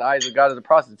father is in the eyes of God as a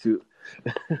prostitute.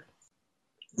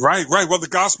 Right. Well, the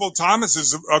Gospel of Thomas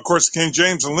is, of course, King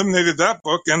James eliminated that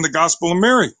book and the Gospel of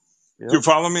Mary. Yep. You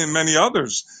follow me? And many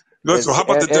others. So how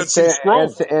about the Dead Sea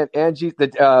Scrolls? And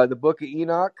the Book of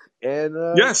Enoch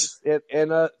and yes, and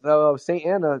Saint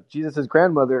Anna, Jesus'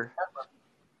 grandmother.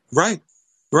 Right.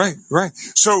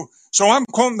 So So I'm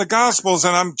quoting the Gospels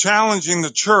and I'm challenging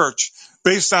the church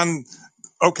based on,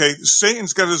 okay,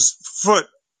 Satan's got his foot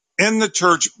in the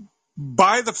church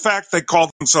by the fact they call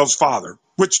themselves Father,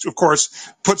 which of course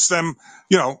puts them,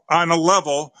 on a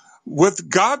level with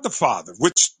God the Father,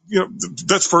 which,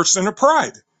 that's first sin of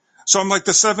pride. So I'm like,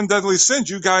 the 7 deadly sins,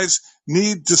 you guys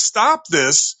need to stop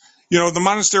this. The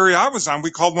monastery I was on,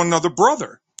 we called one another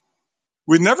brother.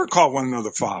 We never called one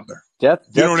another father. Death,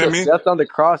 you know what I mean? Death on the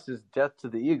cross is death to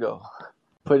the ego.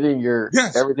 Putting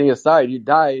everything aside, you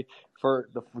die for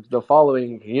the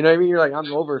following. You know what I mean? You're like,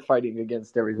 I'm over fighting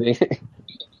against everything.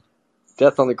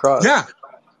 Death on the cross.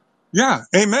 Yeah.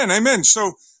 Amen.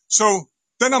 So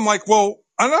then I'm like, well,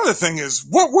 another thing is,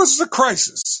 what was the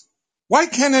crisis? Why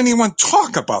can't anyone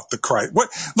talk about the crisis?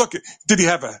 Look, did he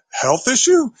have a health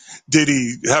issue? Did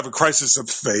he have a crisis of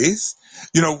faith?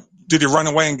 Did he run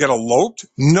away and get eloped?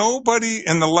 Nobody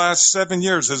in the last 7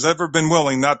 years has ever been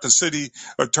willing, not the city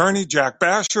attorney, Jack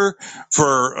Basher,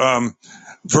 for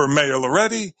Mayor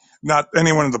Loretti, not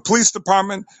anyone in the police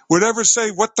department, would ever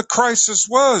say what the crisis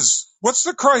was. What's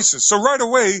the crisis? So right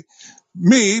away,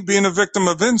 me being a victim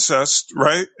of incest,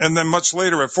 right? And then much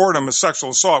later at Fordham, a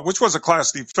sexual assault, which was a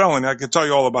Class D felony. I can tell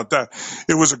you all about that.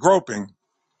 It was a groping.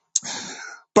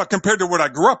 But compared to what I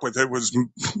grew up with, it was,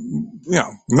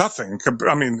 nothing.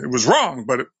 I mean, it was wrong,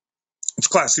 but it's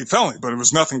Class C felony, but it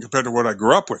was nothing compared to what I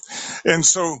grew up with. And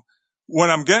so what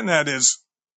I'm getting at is,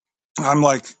 I'm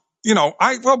like,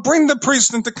 bring the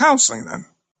priest into counseling then.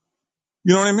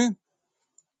 You know what I mean?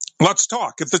 Let's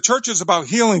talk. If the church is about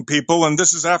healing people, and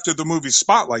this is after the movie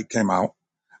Spotlight came out,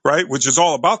 right, which is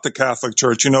all about the Catholic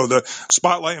Church, the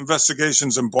Spotlight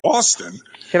investigations in Boston.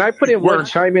 Can I put in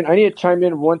chime in? I need to chime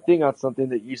in one thing on something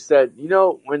that you said.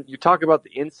 When you talk about the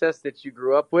incest that you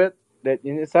grew up with, that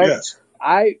inside, yes.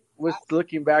 I was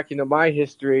looking back into my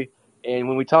history, and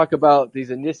when we talk about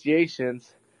these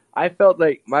initiations, I felt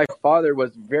like my father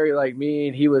was very like me,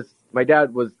 and my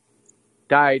dad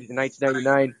died in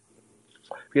 1999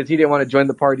 because he didn't want to join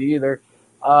the party either.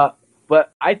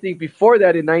 But I think before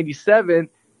that, in 97,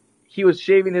 he was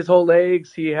shaving his whole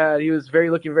legs. He was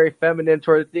looking very feminine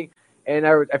toward the thing. And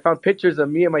I found pictures of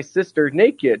me and my sister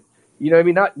naked. You know what I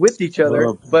mean? Not with each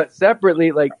other, but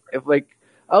separately. I was like,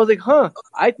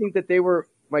 I think that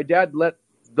my dad let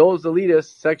those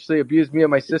elitists sexually abuse me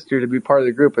and my sister to be part of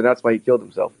the group, and that's why he killed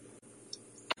himself.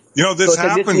 This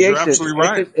happens. You're absolutely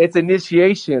right. It's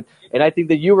initiation. And I think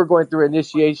that you were going through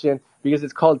initiation because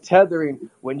it's called tethering.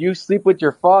 When you sleep with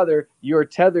your father, you are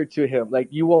tethered to him. Like,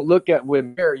 you won't look at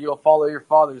women, you'll follow your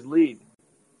father's lead.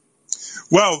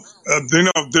 Well,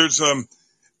 there's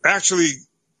actually,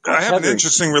 I have an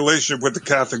interesting relationship with the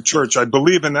Catholic Church. I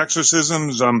believe in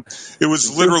exorcisms. It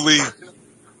was literally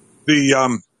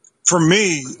for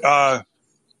me, I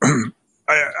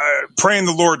praying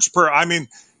the Lord's Prayer. I mean,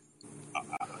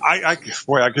 I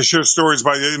could share stories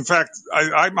about it. In fact,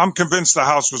 I'm convinced the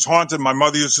house was haunted. My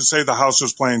mother used to say the house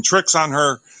was playing tricks on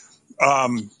her.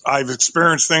 I've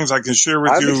experienced things I can share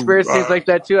with you. I've experienced things like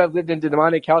that too. I've lived in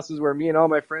demonic houses where me and all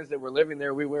my friends that were living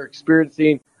there, we were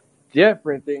experiencing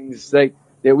different things that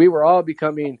we were all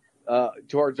becoming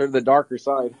towards the darker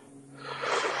side.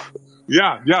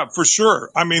 Yeah, for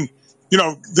sure. I mean,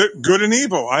 good and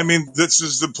evil. I mean, this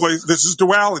is the place. This is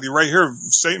duality right here.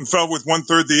 Satan fell with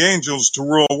 1/3 the angels to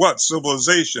rule what?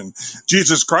 Civilization.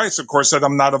 Jesus Christ, of course, said,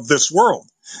 "I'm not of this world,"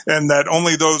 and that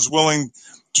only those willing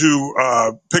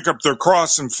to pick up their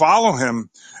cross and follow him,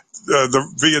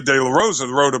 the Via Dolorosa,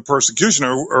 the road of persecution,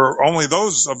 or only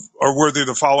those are worthy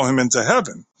to follow him into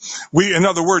heaven. In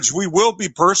other words, we will be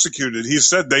persecuted. He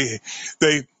said, they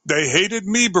hated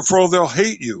me before they'll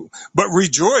hate you, but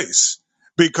rejoice,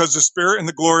 because the Spirit and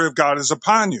the glory of God is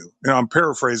upon you. I'm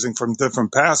paraphrasing from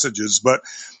different passages, but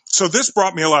so this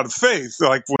brought me a lot of faith.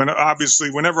 Like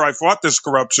whenever I fought this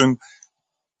corruption,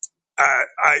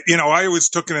 I always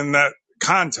took it in that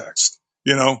context.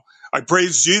 I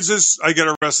praise Jesus. I get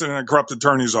arrested in a corrupt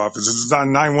attorney's office. It's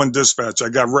on 9-1 dispatch. I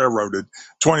got railroaded,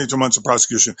 22 months of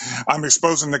prosecution. I'm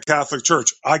exposing the Catholic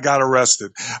Church. I got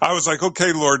arrested. I was like,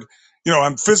 okay, Lord,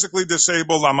 I'm physically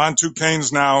disabled. I'm on 2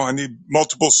 canes now. I need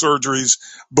multiple surgeries.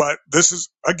 But this is,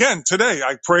 again, today,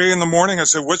 I pray in the morning. I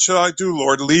say, what should I do,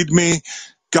 Lord? Lead me,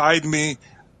 guide me.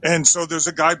 And so there's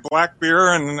a guy, Black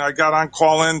Bear, and I got on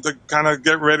call in to kind of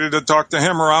get ready to talk to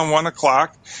him around 1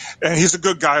 o'clock. And he's a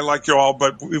good guy like you all,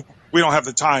 but we don't have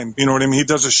the time. You know what I mean? He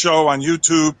does a show on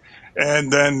YouTube,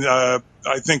 and then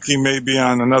I think he may be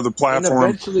on another platform.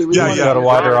 And eventually we got a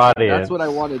wider audience. That's what I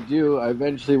want to do. I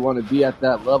eventually want to be at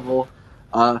that level.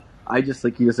 I just,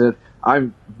 like you said,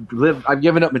 I've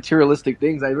given up materialistic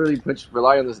things. I really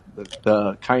rely on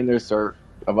the kindness or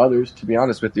of others, to be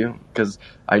honest with you, because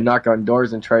I knock on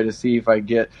doors and try to see if I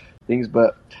get things,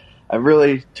 but I've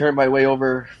really turned my way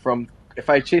over from, if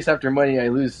I chase after money, I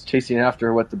lose chasing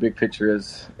after what the big picture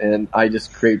is, and I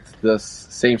just create the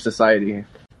same society.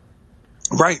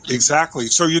 Right, exactly.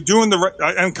 So you're doing the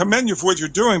right, and commend you for what you're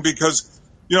doing, because,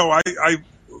 you know,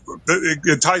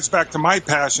 it ties back to my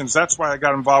passions. That's why I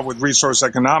got involved with resource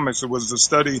economics. It was the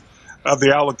study of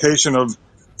the allocation of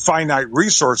finite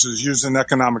resources using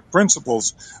economic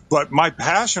principles. But my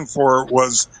passion for it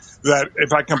was that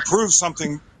if I can prove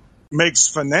something makes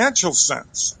financial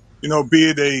sense, you know, be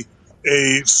it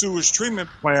a sewage treatment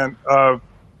plant,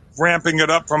 ramping it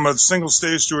up from a single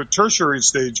stage to a tertiary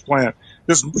stage plant.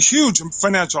 There's huge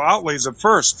financial outlays at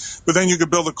first, but then you could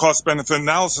build a cost-benefit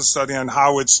analysis study on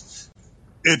how it's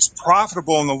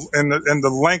profitable in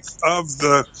the length of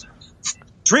the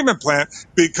treatment plant,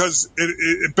 because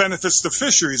it benefits the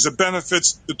fisheries, it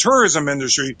benefits the tourism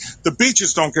industry, the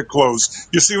beaches don't get closed.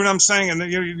 You see what I'm saying?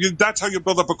 And that's how you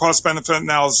build up a cost-benefit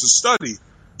analysis study.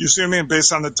 You see what I mean?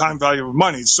 Based on the time value of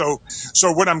money. So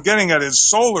what I'm getting at is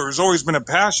solar has always been a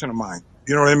passion of mine.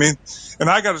 You know what I mean? And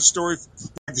I got a story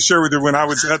to share with you when I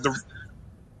was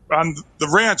on the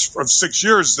ranch for 6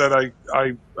 years that I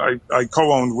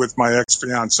co-owned with my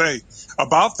ex-fiance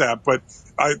about that. But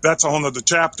that's a whole nother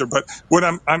chapter. But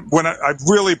I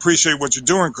really appreciate what you're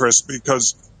doing, Chris,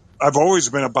 because I've always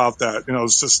been about that, you know,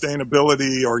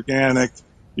 sustainability, organic,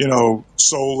 you know,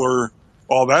 solar,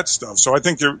 all that stuff. So I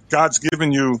think God's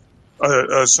given you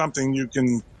something you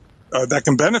can that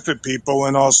can benefit people,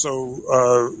 and also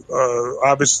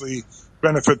obviously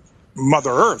benefit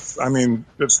Mother Earth. I mean,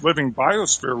 this living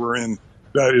biosphere we're in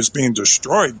that is being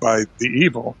destroyed by the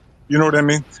evil. You know what I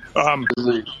mean?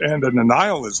 And the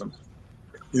nihilism.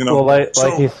 You know, well,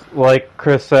 like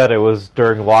Chris said, it was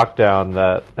during lockdown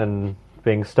that, and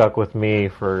being stuck with me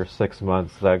for 6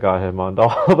 months, that got him onto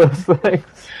all those things.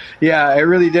 Yeah, it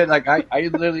really did. Like I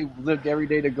literally lived every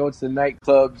day to go to the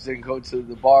nightclubs and go to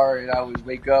the bar, and I would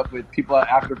wake up with people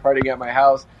after partying at my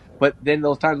house. But then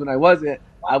those times when I wasn't,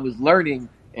 I was learning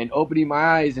and opening my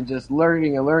eyes and just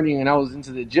learning, and I was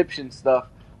into the Egyptian stuff.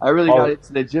 I really got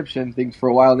into the Egyptian things for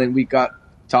a while, and then we got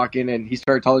talking, and he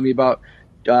started telling me about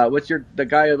the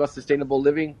guy about sustainable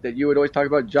living that you would always talk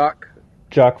about,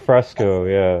 Jacques Fresco,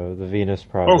 yeah, the Venus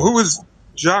Project. Oh, who is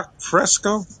Jacques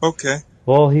Fresco? Okay.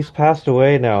 Well, he's passed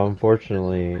away now,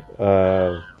 unfortunately,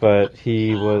 but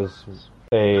he was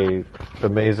a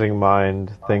amazing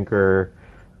mind, thinker,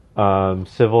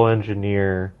 civil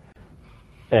engineer,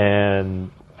 and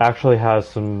actually has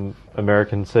some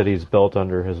American cities built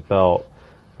under his belt.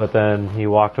 But then he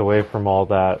walked away from all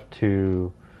that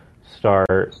to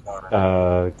start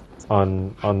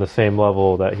on the same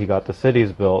level that he got the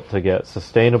cities built, to get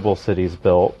sustainable cities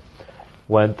built.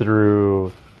 Went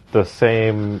through the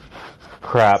same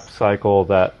crap cycle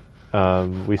that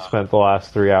we spent the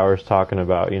last 3 hours talking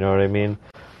about. You know what I mean?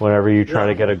 Whenever you try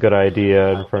to get a good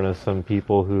idea in front of some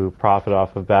people who profit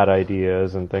off of bad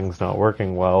ideas and things not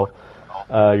working well,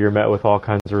 you're met with all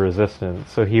kinds of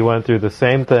resistance. So he went through the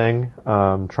same thing,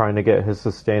 trying to get his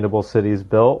sustainable cities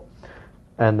built,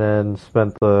 and then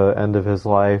spent the end of his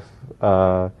life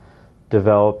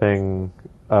developing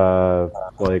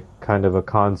like kind of a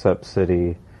concept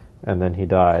city, and then he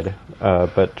died.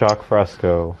 But Jacques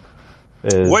Fresco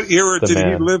is what era did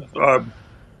man. he live,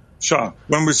 Sean?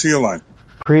 When was he alive?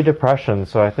 Pre-Depression,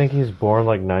 so I think he's born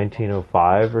like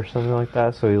 1905 or something like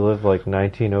that, so he lived like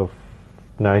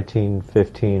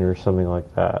 1915 or something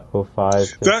like that, 05,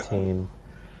 15.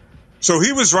 So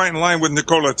he was right in line with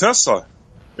Nikola Tesla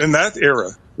in that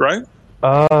era, right?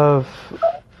 A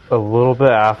little bit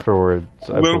afterwards.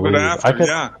 A little bit after,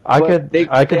 I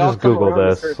could just Google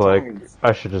this. Like,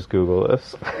 I should just Google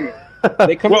this.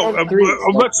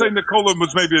 Let's say Nikola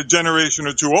was maybe a generation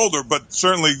or two older, but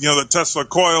certainly, you know, the Tesla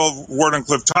coil,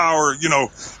 Wardenclyffe Tower, you know,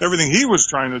 everything he was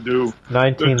trying to do.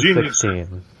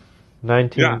 1916.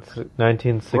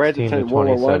 1916 to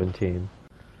 2017.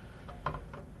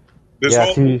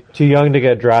 Too young to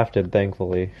get drafted,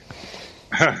 thankfully.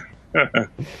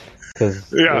 Because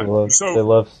they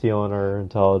love stealing our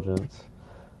intelligence.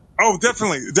 Oh,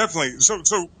 definitely.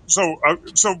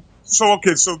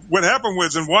 Okay. So what happened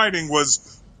was in Whiting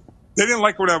was they didn't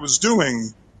like what I was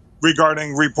doing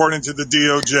regarding reporting to the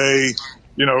DOJ,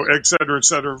 you know, et cetera,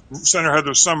 Senator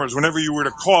Heather Summers. Whenever you were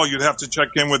to call, you'd have to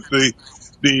check in with the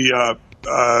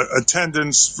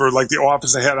attendants for like the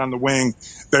office they had on the wing.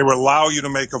 They would allow you to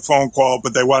make a phone call,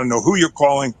 but they want to know who you're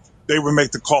calling. They would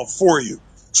make the call for you.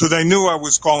 So they knew I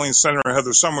was calling Senator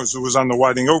Heather Summers, who was on the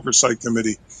Whiting Oversight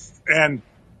Committee, and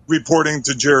reporting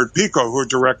to Jared Pico, who was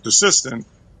direct assistant.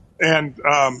 and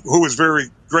who was very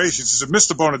gracious. He said,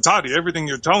 Mr. Bonatati, everything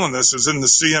you're telling us is in the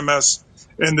CMS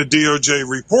and the DOJ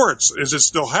reports. Is it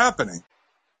still happening?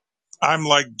 I'm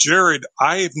like, Jared,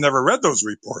 I've never read those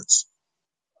reports.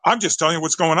 I'm just telling you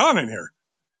what's going on in here.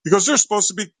 Because they're supposed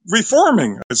to be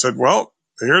reforming. I said, well,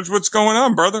 here's what's going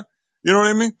on, brother. You know what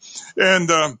I mean?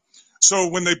 And so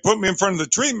when they put me in front of the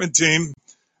treatment team,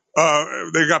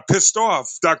 they got pissed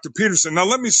off, Dr. Peterson. Now,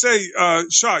 let me say,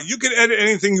 Shah, you can edit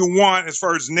anything you want as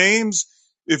far as names,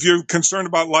 if you're concerned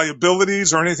about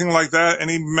liabilities or anything like that,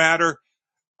 any matter.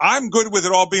 I'm good with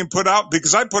it all being put out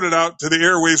because I put it out to the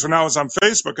airwaves when I was on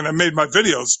Facebook and I made my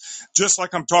videos just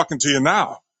like I'm talking to you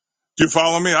now. Do you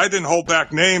follow me? I didn't hold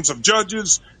back names of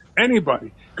judges,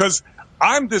 anybody, because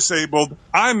I'm disabled,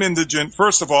 I'm indigent,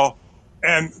 first of all,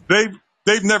 and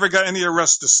they've never got any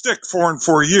arrests to stick 4 and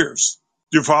 4 years.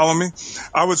 Do you follow me?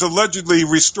 I was allegedly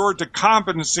restored to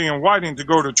competency in Whiting to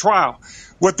go to trial.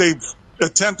 What they've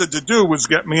attempted to do was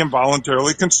get me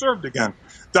involuntarily conserved again.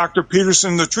 Dr.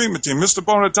 Peterson, the treatment team, Mr.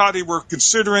 Bonatati, we're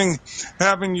considering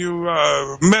having you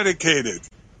medicated.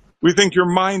 We think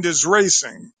your mind is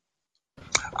racing.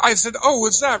 I said, oh,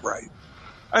 is that right?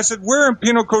 I said, where in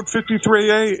Penal Code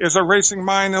 53A is a racing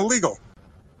mind illegal?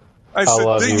 I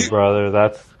love you, brother.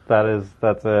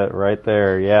 That's it right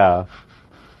there. Yeah.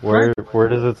 Where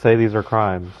does it say these are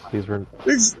crimes?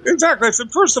 Exactly. I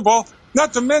said, first of all,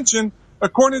 not to mention,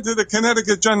 according to the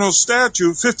Connecticut General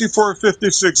Statute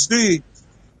 5456D,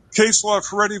 case law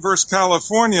Ferretti versus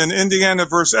California and Indiana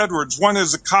versus Edwards, one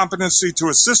is a competency to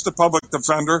assist the public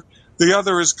defender. The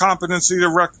other is competency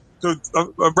to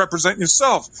represent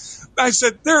yourself. I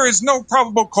said, there is no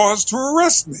probable cause to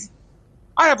arrest me.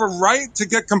 I have a right to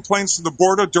get complaints to the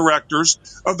board of directors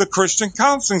of the Christian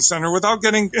Counseling Center without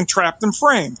getting entrapped and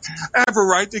framed. I have a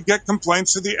right to get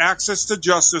complaints to the Access to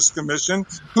Justice Commission,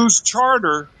 whose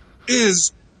charter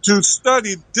is to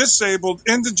study disabled,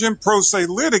 indigent, pro se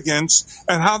litigants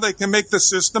and how they can make the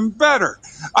system better.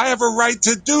 I have a right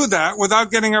to do that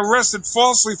without getting arrested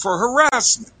falsely for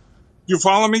harassment. You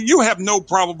follow me? You have no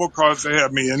probable cause to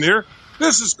have me in here.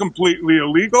 This is completely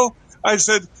illegal. I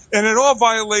said, and it all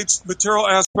violates material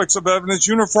aspects of evidence,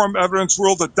 uniform evidence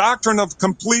rule, the doctrine of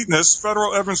completeness,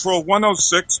 Federal Evidence Rule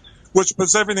 106, which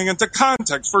puts everything into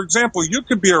context. For example, you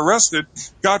could be arrested,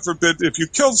 God forbid, if you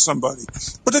killed somebody,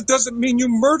 but it doesn't mean you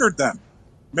murdered them.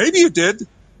 Maybe you did.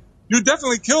 You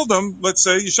definitely killed them. Let's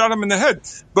say you shot them in the head,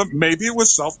 but maybe it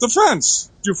was self-defense.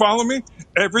 Do you follow me?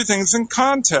 Everything's in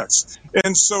context.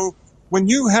 And so when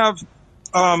you have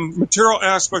material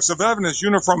aspects of evidence,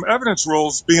 uniform evidence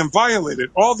rules being violated,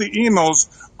 all the emails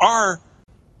are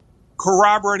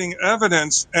corroborating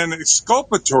evidence and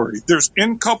exculpatory. There's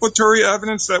inculpatory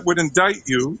evidence that would indict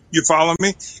you. You follow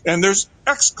me? And there's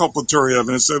exculpatory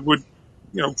evidence that would,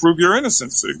 prove your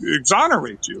innocence,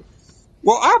 exonerate you.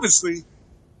 Well, obviously,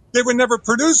 they would never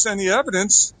produce any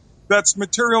evidence that's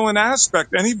material in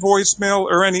aspect, any voicemail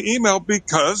or any email,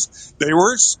 because they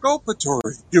were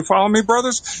exculpatory. You follow me,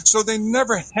 brothers? So they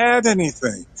never had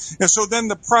anything. And so then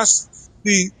the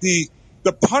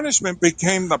punishment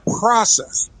became the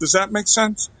process. Does that make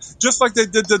sense? Just like they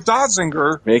did to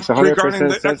Dotzinger. Makes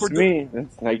 100% sense to me.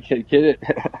 I get it.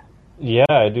 Yeah,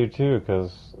 I do too,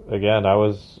 because, again, I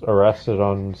was arrested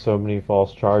on so many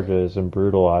false charges and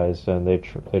brutalized, and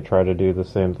they try to do the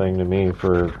same thing to me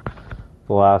for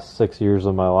the last 6 years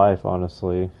of my life,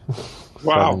 honestly.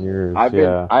 Wow. 7 years,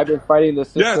 I've been fighting the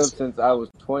system since I was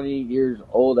 20 years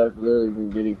old. I've literally been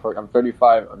getting, I'm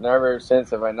 35. I've never since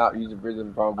have I not used a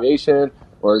prison probation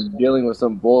or dealing with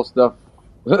some bull stuff.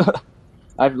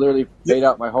 I've literally paid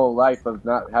out my whole life of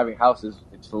not having houses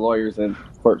to lawyers and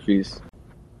court fees.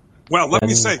 Well, let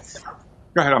me say,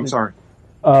 go ahead, I'm sorry.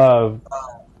 Well,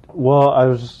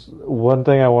 one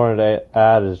thing I wanted to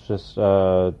add is just,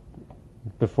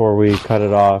 before we cut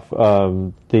it off,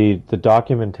 the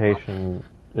documentation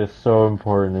is so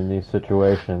important in these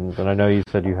situations, and I know you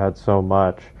said you had so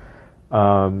much.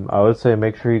 I would say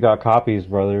make sure you got copies,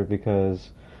 brother, because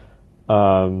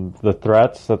the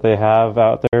threats that they have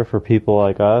out there for people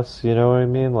like us, you know what I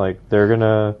mean? Like,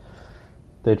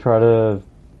 they try to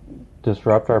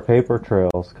disrupt our paper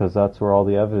trails, because that's where all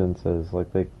the evidence is.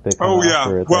 Like, they come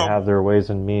after it. Well, they have their ways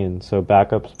and means. So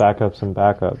backups, and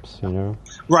backups,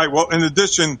 Right. Well, in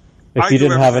addition, if you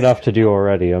didn't have enough to do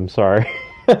already, I'm sorry.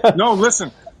 No,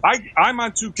 listen, I'm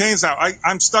on 2 canes now.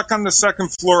 I'm stuck on the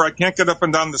 2nd floor. I can't get up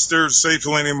and down the stairs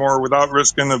safely anymore without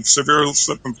risking a severe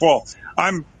slip and fall.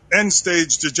 I'm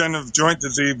end-stage degenerative joint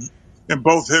disease in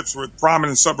both hips with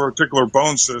prominent subarticular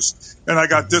bone cysts, and I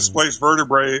got displaced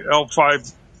vertebrae,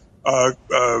 L5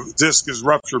 disc is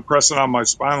ruptured, pressing on my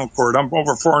spinal cord. I'm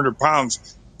over 400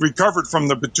 pounds. recovered from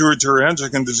the pituitary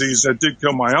endocrine disease that did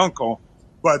kill my uncle.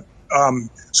 But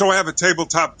so I have a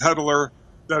tabletop peddler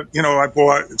that, I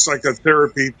bought. It's like a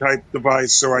therapy type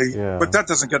device. So but that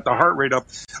doesn't get the heart rate up.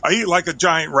 I eat like a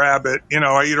giant rabbit.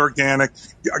 I eat organic.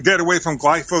 I get away from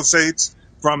glyphosates,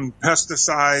 from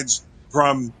pesticides,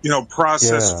 from,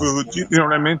 processed food. You know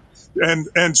what I mean?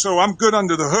 And so I'm good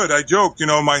under the hood. I joke,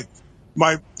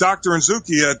 my Dr.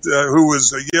 Nzuki who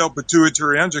was a Yale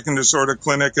Pituitary Endocrine Disorder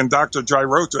Clinic, and Dr.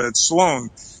 Girota at Sloan,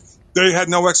 they had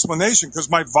no explanation because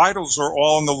my vitals are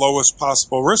all in the lowest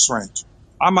possible risk range.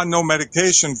 I'm on no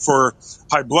medication for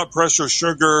high blood pressure,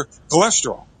 sugar,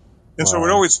 cholesterol. And so it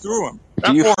always threw them.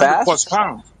 Do you 400 fast? plus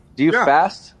pounds. Do you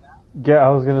fast? Yeah, I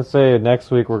was going to say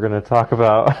next week we're going to talk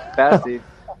about fasting.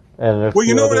 Well,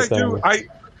 you know what I do?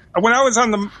 When I was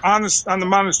on the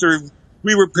monastery,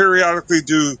 we would periodically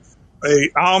do a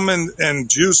almond and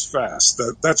juice fast.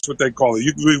 That's what they call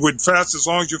it. We would fast as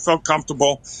long as you felt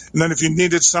comfortable, and then if you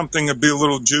needed something, it'd be a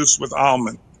little juice with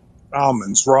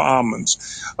almonds, raw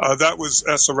almonds. That was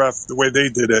SRF, the way they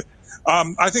did it.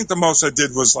 I think the most I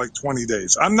did was like 20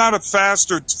 days. I'm not a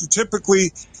faster.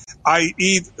 Typically, I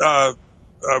eat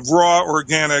raw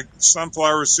organic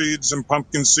sunflower seeds and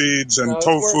pumpkin seeds and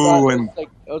tofu.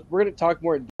 We're going to talk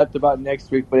more in depth about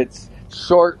next week, but it's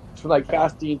short, for like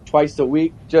fasting twice a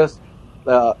week, just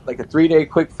like a 3-day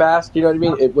quick fast. You know what I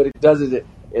mean? What it does is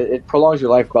it prolongs your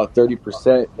life about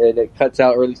 30%, and it cuts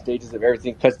out early stages of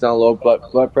everything, cuts down low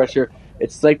blood pressure.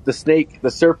 It's like the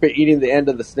serpent eating the end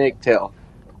of the snake tail.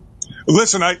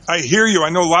 Listen, I hear you. I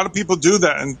know a lot of people do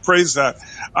that and praise that.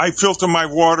 I filter my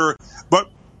water, but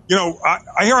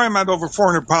here I am at over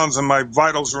 400 pounds and my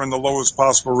vitals are in the lowest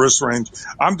possible risk range.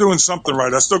 I'm doing something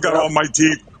right. I still got all my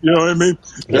teeth. You know what I mean?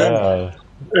 Yeah.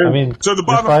 So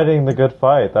you're fighting the good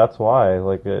fight. That's why.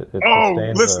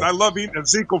 Listen, I love eating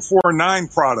Ezekiel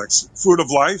 4:9 products, Food of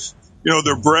Life.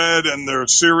 Their bread and their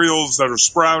cereals that are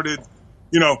sprouted.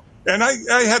 And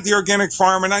I had the organic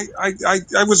farm, and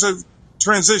I was a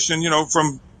transition,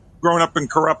 from growing up in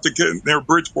Corrupted near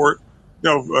Bridgeport,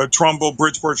 Trumbull,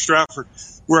 Bridgeport, Stratford,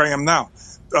 where I am now.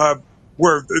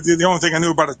 Where the only thing I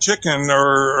knew about a chicken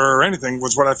or anything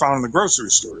was what I found in the grocery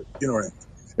store. You know what I mean?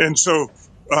 And so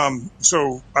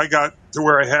I got to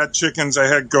where I had chickens, I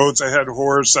had goats, I had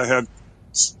horse, I had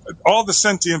all the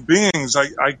sentient beings.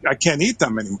 I can't eat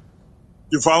them anymore.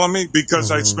 You follow me? Because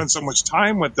I spent so much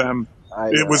time with them.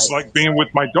 It was like being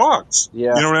with my dogs.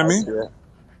 Yeah, you know what I mean?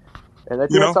 And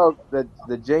that's how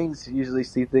the Jains usually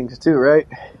see things too, right?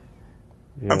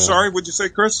 Yeah. I'm sorry, what'd you say,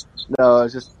 Chris? No, I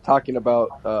was just talking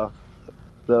about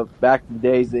the back in the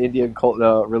days, the Indian cult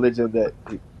religion that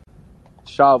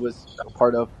Shah was a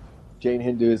part of, Jain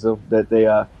Hinduism, that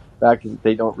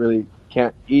they don't really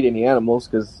can't eat any animals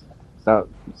because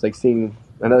it's like seeing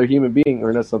another human being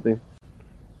or not something.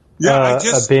 Yeah,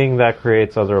 a being that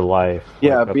creates other life.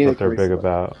 Yeah, that's what they're big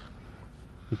about.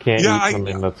 You can't eat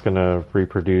something that's going to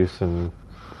reproduce and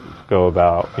go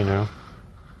about,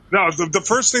 No, the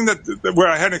first thing where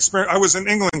I had experience, I was in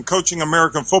England coaching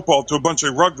American football to a bunch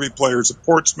of rugby players at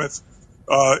Portsmouth,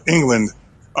 England.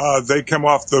 They came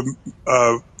off the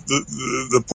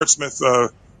Portsmouth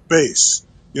base,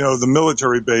 the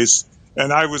military base,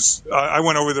 and I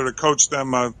went over there to coach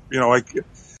them. I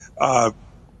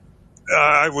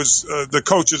was the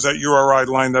coaches at URI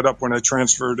lined that up when I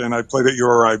transferred, and I played at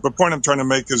URI. But the point I'm trying to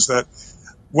make is that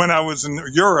when I was in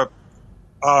Europe,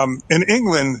 in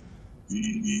England,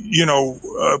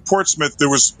 Portsmouth, there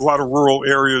was a lot of rural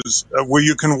areas where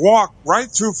you can walk right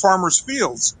through farmers'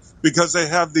 fields because they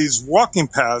have these walking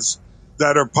paths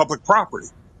that are public property.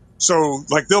 So,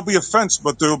 there'll be a fence,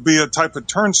 but there'll be a type of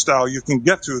turnstile you can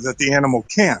get through that the animal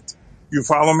can't. You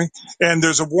follow me? And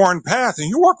there's a worn path, and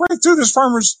you walk right through this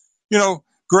farmer's,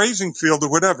 grazing field or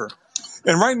whatever.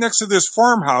 And right next to this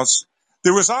farmhouse,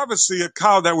 there was obviously a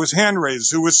cow that was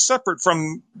hand-raised who was separate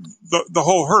from the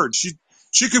whole herd.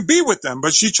 She could be with them,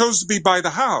 but she chose to be by the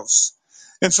house.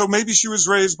 And so maybe she was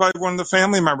raised by one of the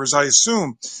family members, I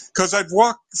assume, because I'd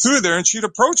walk through there and she'd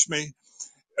approach me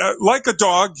like a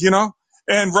dog,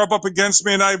 and rub up against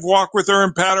me, and I'd walk with her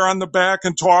and pat her on the back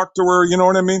and talk to her, you know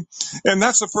what I mean? And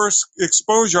that's the first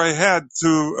exposure I had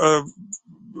to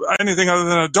anything other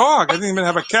than a dog. I didn't even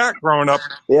have a cat growing up.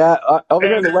 Yeah, over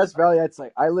here in the West Valley, it's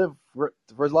like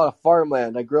there's a lot of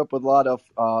farmland. I grew up with a lot of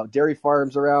dairy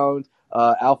farms around,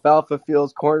 alfalfa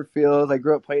fields, cornfields. I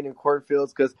grew up playing in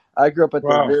cornfields because I grew up at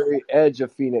the very edge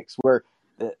of Phoenix, where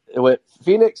it went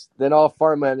Phoenix, then all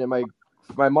farmland, and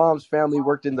my mom's family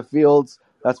worked in the fields.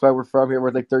 That's why we're from here. We're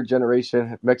like third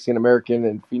generation Mexican American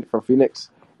and from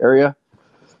Phoenix area.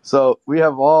 So we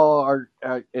have all our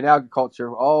in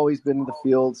agriculture, always been in the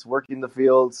fields, working the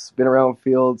fields, been around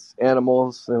fields,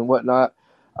 animals, and whatnot.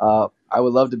 I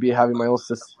would love to be having my own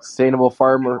sustainable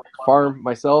farm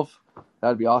myself.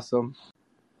 That'd be awesome.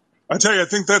 I tell you, I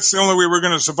think that's the only way we're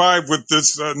going to survive with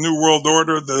this new world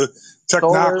order, the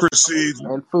technocracy.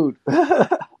 Solar and food.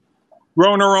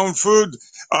 Growing our own food.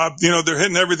 They're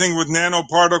hitting everything with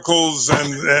nanoparticles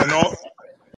and all.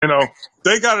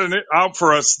 They got it out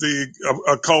for us, the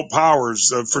occult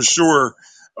powers, for sure.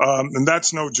 And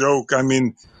that's no joke. I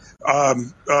mean,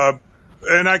 and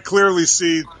I clearly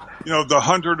see, the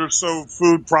 100 or so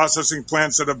food processing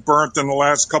plants that have burnt in the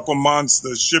last couple months,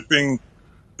 the shipping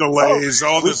delays,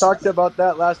 all this. We talked about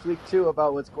that last week, too,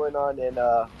 about what's going on in,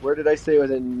 where did I say it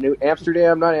was in New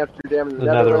Amsterdam? Not Amsterdam, in the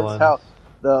Netherlands. How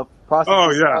the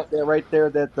processing plant right there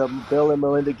that the Bill and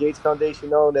Melinda Gates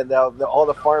Foundation owned, and all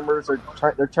the farmers are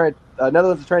trying.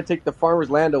 Netherlands is trying to take the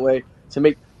farmers' land away to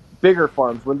make bigger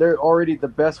farms when they're already the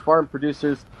best farm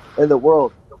producers in the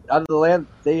world. Out of the land,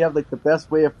 they have like the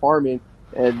best way of farming,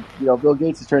 and Bill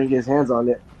Gates is trying to get his hands on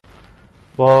it.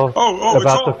 Well,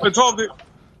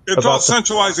 it's all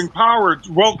centralizing power,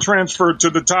 wealth transferred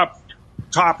to the top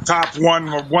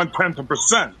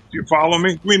 1/10%. Do you follow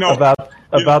me? We know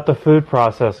about the food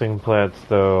processing plants,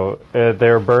 though.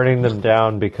 They're burning them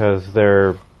down because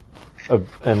they're,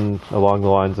 and along the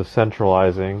lines of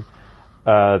centralizing,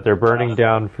 they're burning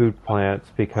down food plants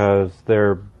because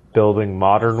they're building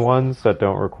modern ones that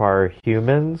don't require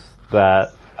humans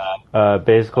that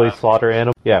basically slaughter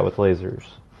animals. Yeah, with lasers.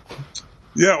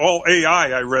 Yeah, all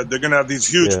AI, I read. They're going to have these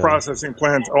huge processing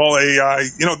plants, all AI.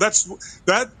 That's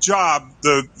that job,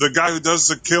 the guy who does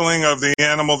the killing of the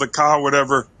animal, the cow,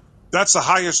 whatever, that's the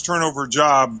highest turnover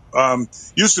job.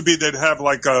 Used to be they'd have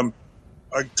like a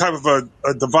type of a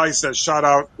device that shot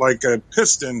out like a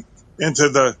piston into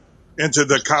the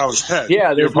cow's head.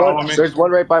 Yeah, there's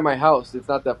one right by my house. It's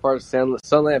not that far.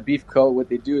 Sunland Beef Co. What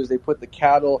they do is they put the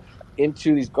cattle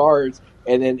into these guards,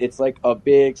 and then it's like a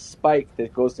big spike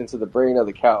that goes into the brain of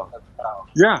the cow.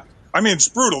 Yeah. I mean, it's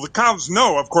brutal. The cows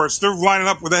know, of course. They're lining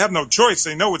up. They have no choice.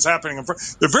 They know what's happening in front.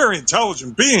 They're very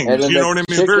intelligent beings. And you know what I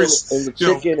mean? The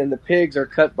chicken and the pigs are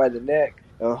cut by the neck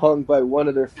and hung by one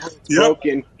of their feet,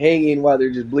 broken, hanging while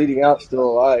they're just bleeding out, still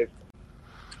alive.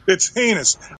 It's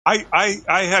heinous. I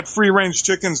had free-range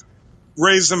chickens,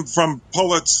 raised them from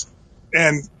pullets,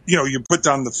 and you put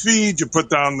down the feed, you put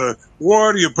down the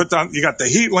water, you got the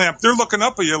heat lamp. They're looking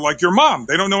up at you like your mom.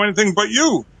 They don't know anything but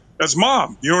you as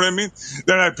mom. You know what I mean?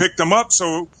 Then I picked them up,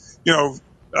 so kind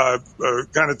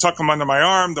of tuck them under my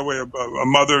arm the way a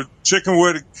mother chicken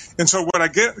would. And so what I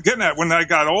getting at, when I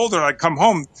got older, I come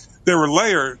home, they were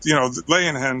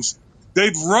laying hens.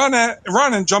 They'd run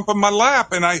and jump in my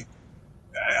lap, and I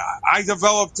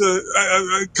developed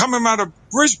coming out of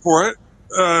Bridgeport.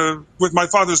 With my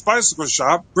father's bicycle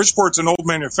shop. Bridgeport's an old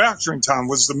manufacturing town,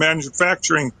 was the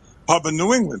manufacturing hub in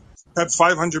New England. Had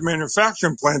 500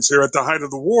 manufacturing plants here at the height of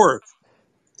the war.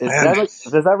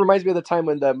 That reminds me of the time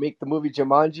when they make the movie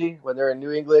Jumanji, when they're in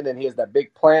New England and he has that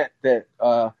big plant that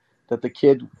the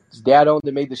kid's dad owned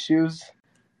that made the shoes.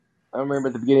 I remember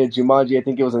at the beginning of Jumanji, I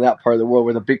think it was in that part of the world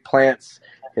where the big plants,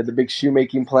 had the big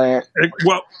shoemaking plant. It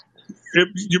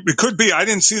could be. I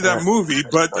didn't see that movie,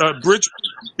 but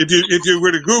if you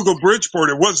were to Google Bridgeport,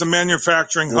 it was a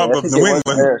manufacturing hub of New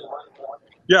England.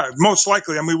 Yeah, most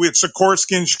likely. I mean, we had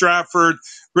Sikorsky in Stratford,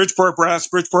 Bridgeport Brass,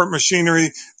 Bridgeport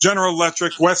Machinery, General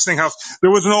Electric, Westinghouse.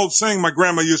 There was an old saying my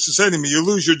grandma used to say to me, you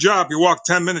lose your job, you walk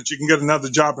 10 minutes, you can get another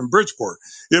job in Bridgeport.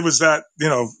 It was that,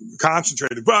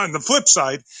 concentrated. But on the flip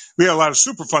side, we had a lot of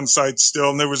Superfund sites still,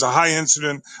 and there was a high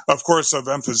incident, of course, of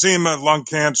emphysema, lung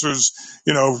cancers,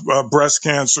 breast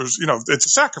cancers. It's a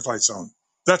sacrifice zone.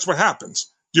 That's what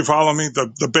happens. Do you follow me?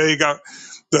 The Bay got...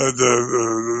 The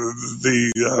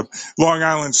Long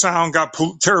Island Sound got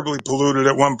terribly polluted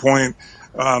at one point.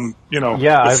 Yeah,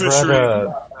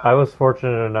 I was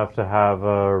fortunate enough to have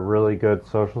a really good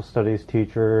social studies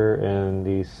teacher in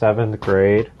the 7th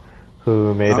grade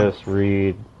who made us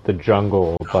read The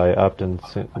Jungle by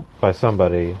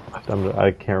somebody.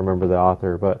 I can't remember the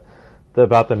author, but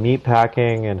about the meat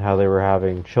packing and how they were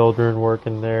having children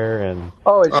working there and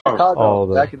in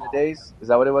Chicago back in the days. Is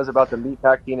that what it was about the meat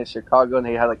packing in Chicago? And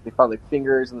they found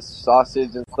fingers and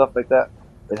sausage and stuff like that.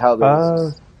 And how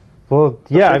those.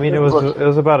 I mean it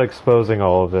was about exposing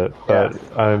all of it, but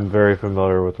I'm very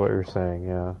familiar with what you're saying.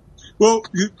 Yeah. Well,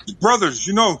 brothers,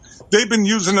 they've been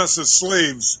using us as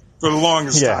slaves for the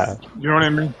longest time. You know what I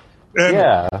mean?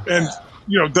 And,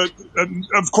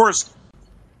 of course.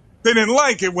 They didn't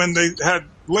like it when they had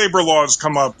labor laws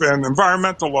come up and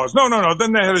environmental laws. No.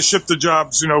 Then they had to shift the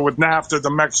jobs, with NAFTA to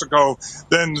Mexico.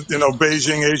 Then,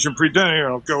 Beijing, Asian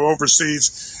go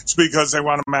overseas. It's because they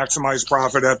want to maximize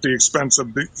profit at the expense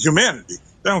of humanity.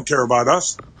 They don't care about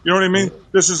us. You know what I mean?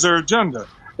 This is their agenda.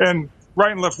 And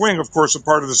right and left wing, of course, are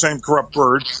part of the same corrupt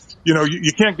bird.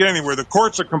 You can't get anywhere. The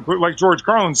courts are complete, like George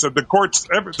Carlin said, the courts,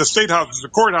 the state houses, the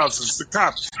courthouses, the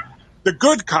cops. The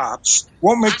good cops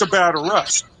won't make the bad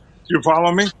arrest. You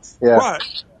follow me? Yeah. But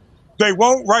they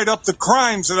won't write up the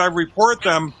crimes that I report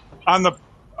them on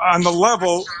the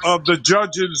level of the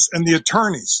judges and the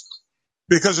attorneys,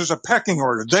 because there's a pecking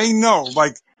order. They know,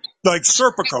 like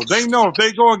Serpico, they know if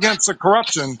they go against the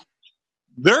corruption,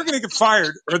 they're going to get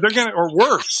fired, or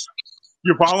worse.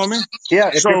 You follow me?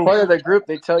 Yeah. If you're part of the group,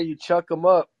 they tell you chuck them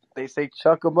up. They say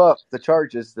chuck them up. The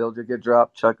charges, they'll just get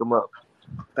dropped. Chuck them up.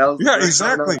 Yeah,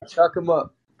 exactly. Chuck them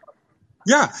up.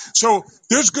 Yeah. So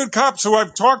there's good cops who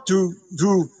I've talked to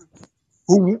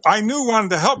who I knew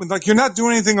wanted to help me. Like, you're not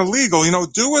doing anything illegal.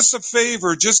 Do us a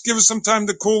favor. Just give us some time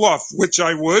to cool off, which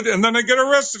I would. And then I get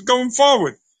arrested going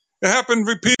forward. It happened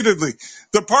repeatedly.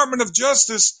 Department of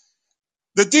Justice,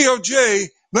 the DOJ,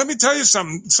 let me tell you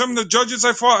something. Some of the judges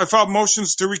I filed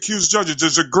motions to recuse judges.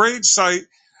 There's a great site.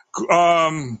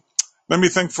 Let me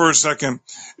think for a second.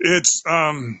 It's,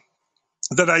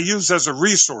 that I use as a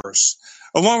resource,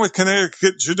 along with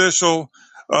Connecticut Judicial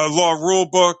Law Rule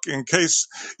Book. In case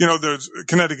there's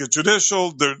Connecticut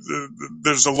Judicial,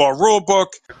 there's a law rule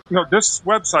book. This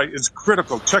website is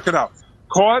critical. Check it out.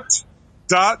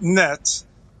 Caught.net,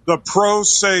 the Pro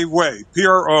Se Way,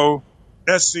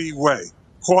 PROSE way.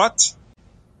 Caught,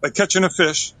 like catching a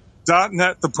fish.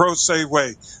 .net, the Pro Se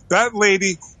Way. That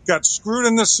lady got screwed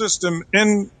in the system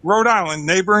in Rhode Island,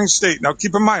 neighboring state. Now,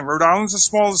 keep in mind, Rhode Island's the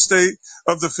smallest state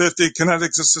of the 50.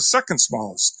 Connecticut's the second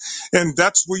smallest. And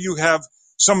that's where you have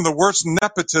some of the worst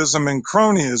nepotism and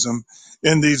cronyism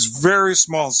in these very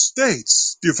small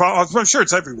states. Do you follow? I'm sure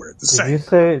it's everywhere. The same.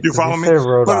 Do you follow me?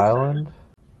 Rhode Island?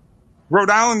 Rhode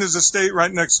Island is a state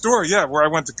right next door, where I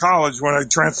went to college when I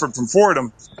transferred from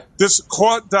Fordham. This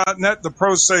Caught.net, the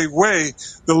Pro Se Way,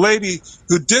 the lady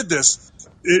who did this,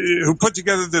 who put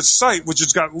together this site, which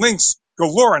has got links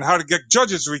galore on how to get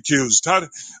judges recused, how to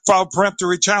file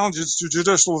peremptory challenges to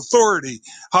judicial authority,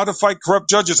 how to fight corrupt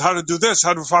judges, how to do this,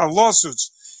 how to file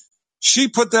lawsuits. She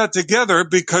put that together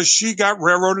because she got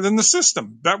railroaded in the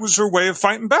system. That was her way of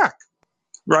fighting back.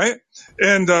 Right?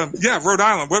 And, Rhode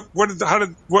Island. How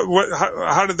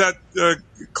did that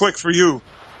click for you?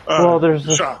 Well, there's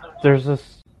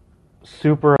this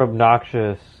super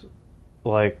obnoxious,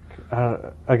 I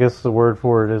guess the word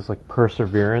for it is like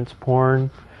perseverance porn,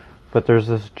 but there's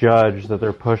this judge that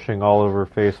they're pushing all over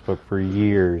Facebook for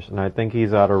years, and I think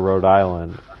he's out of Rhode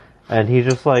Island, and he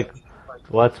just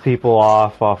lets people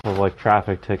off of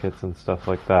traffic tickets and stuff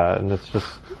like that, and it's just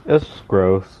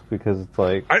gross because it's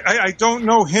I don't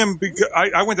know him because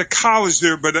I went to college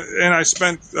there, and I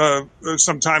spent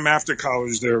some time after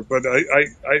college there, but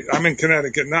I'm in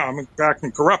Connecticut now. I'm back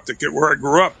in Corrupticut where I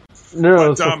grew up.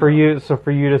 No, so for you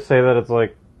to say that it's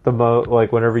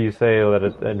whenever you say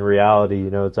that in reality,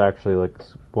 it's actually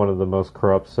one of the most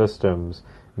corrupt systems,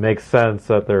 it makes sense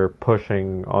that they're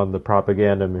pushing on the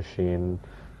propaganda machine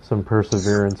some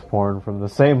perseverance porn from the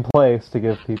same place to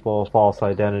give people a false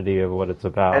identity of what it's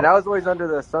about. And I was always under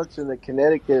the assumption that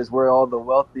Connecticut is where all the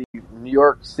wealthy New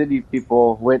York City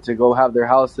people went to go have their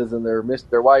houses and their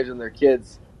wives and their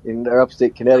kids in their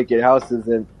upstate Connecticut houses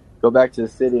and go back to the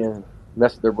city and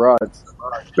mess with their broads.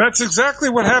 That's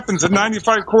exactly what happens at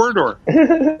 95 Corridor.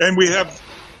 And we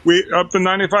up the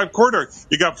 95 Corridor.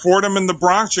 You got Fordham in the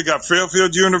Bronx. You got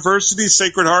Fairfield University,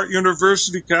 Sacred Heart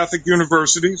University, Catholic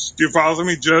universities. Do you follow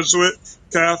me? Jesuit,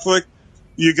 Catholic.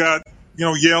 You got,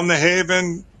 Yale, New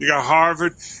Haven. You got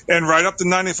Harvard. And right up the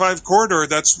 95 Corridor,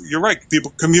 you're right.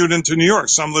 People commute into New York.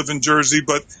 Some live in Jersey,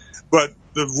 but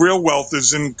the real wealth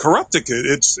is in Corrupticut.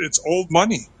 It's old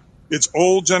money. It's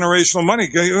old generational money.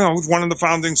 One of the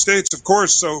founding states, of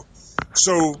course. So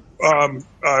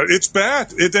it's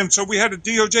bad. And so we had a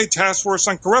DOJ task force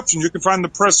on corruption. You can find the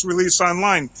press release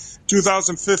online.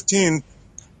 2015,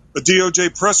 a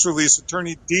DOJ press release,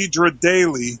 Attorney Deidre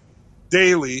Daly,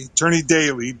 Attorney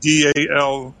Daly,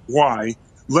 D-A-L-Y,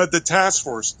 led the task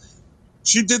force.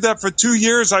 She did that for 2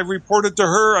 years. I reported to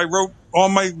her. I wrote all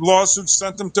my lawsuits,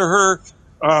 sent them to her.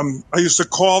 I used to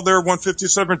call there,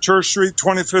 157 Church Street,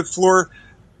 25th floor.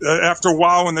 After a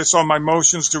while, when they saw my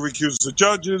motions to recuse the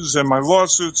judges and my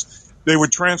lawsuits, they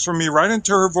would transfer me right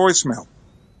into her voicemail.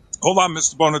 Hold on,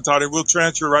 Mr. Bonatati, we'll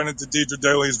transfer right into Deidre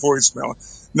Daly's voicemail.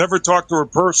 Never talked to her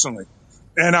personally.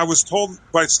 And I was told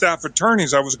by staff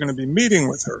attorneys I was going to be meeting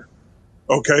with her.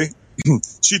 Okay.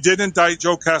 She did indict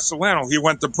Joe Castellano. He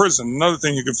went to prison. Another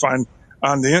thing you can find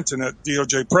on the internet,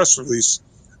 DOJ press release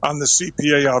on the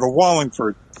CPA out of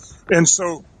Wallingford. And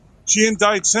so she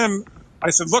indicts him. I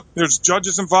said, look, there's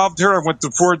judges involved here. I went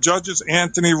to 4 judges,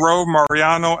 Anthony Rowe,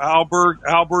 Mariano,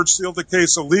 Albert sealed the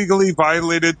case illegally,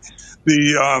 violated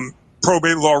the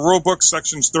probate law rulebook,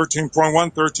 sections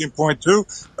 13.1,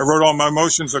 13.2. I wrote all my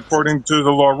motions according to the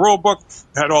law rulebook,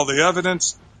 had all the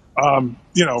evidence, and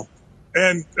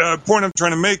the point I'm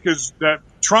trying to make is that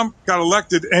Trump got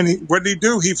elected, and what did he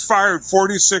do? He fired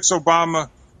 46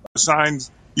 Obama-assigned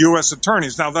U.S.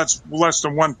 attorneys. Now, that's less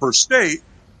than 1 per state.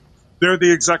 They're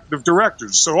the executive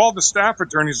directors. So all the staff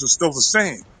attorneys are still the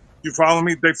same. You follow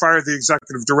me? They fired the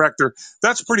executive director.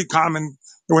 That's pretty common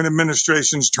when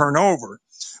administrations turn over.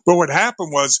 But what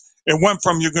happened was it went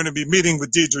from you're going to be meeting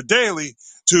with Deidre Daley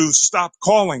to stop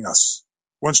calling us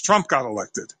once Trump got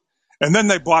elected. And then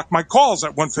they blocked my calls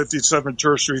at 157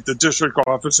 Church Street, the district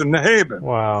office in New Haven.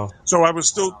 Wow. So I was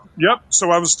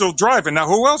still driving. Now,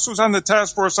 who else was on the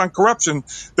task force on corruption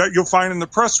that you'll find in the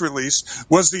press release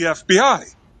was the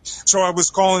FBI. So I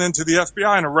was calling into the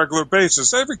FBI on a regular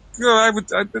basis. I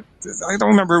don't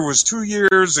remember, it was 2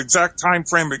 years, exact time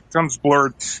frame becomes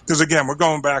blurred. Because again, we're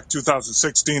going back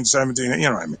 2016, 17, you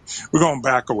know what I mean? We're going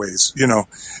back a ways,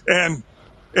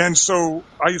 And so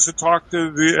I used to talk to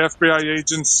the FBI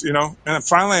agents, and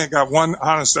finally I got one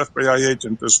honest FBI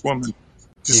agent, this woman.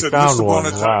 She said, Mr.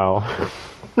 Bonatati. Wow.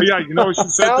 Yeah, you know what she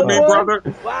said to me, brother?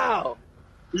 Wow.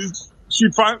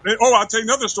 I'll tell you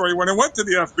another story when I went to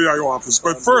the FBI office.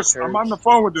 But first, I'm on the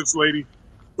phone with this lady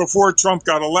before Trump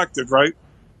got elected, right?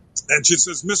 And she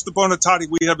says, Mr. Bonatati,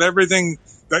 we have everything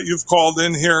that you've called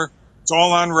in here. It's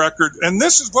all on record. And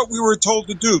this is what we were told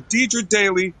to do. Deidre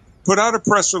Daley put out a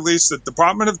press release that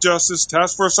Department of Justice,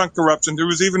 Task Force on Corruption, there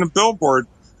was even a billboard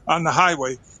on the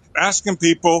highway asking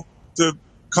people to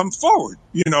come forward,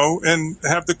 and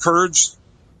have the courage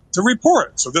to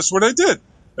report. So that's what I did.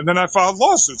 And then I filed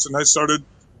lawsuits and I started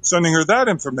sending her that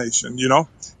information,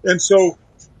 And so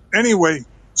anyway,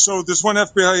 so this one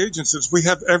FBI agent says, we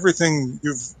have everything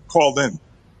you've called in,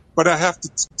 but I have to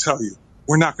tell you,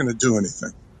 we're not going to do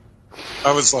anything.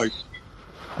 I was like,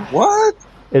 what?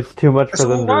 It's too much for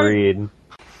them to read.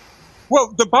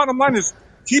 Well, the bottom line is,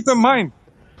 keep in mind,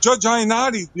 Judge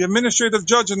Iannotti, the administrative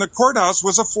judge in the courthouse,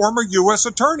 was a former U.S.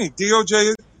 attorney,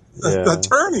 DOJ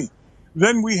attorney.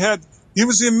 Then he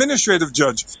was the administrative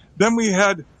judge. Then we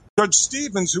had Judge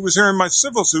Stevens, who was hearing my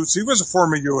civil suits. He was a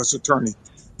former U.S. attorney.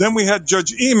 Then we had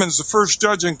Judge Emmons, the first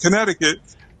judge in Connecticut,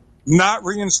 not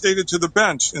reinstated to the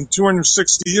bench in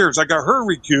 260 years. I got her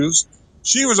recused.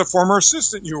 She was a former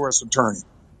assistant U.S. attorney.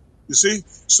 You see?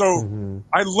 So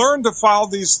I learned to file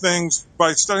these things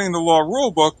by studying the law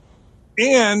rule book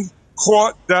and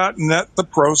Court.net, the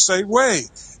pro se way,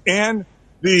 and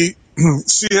the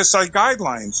CSI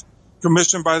guidelines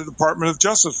commissioned by the Department of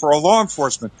Justice for all law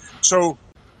enforcement. So,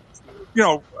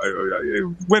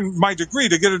 when my degree,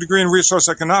 to get a degree in resource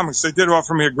economics, they did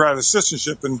offer me a grad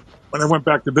assistantship. And when I went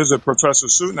back to visit Professor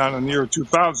Soutnan in the year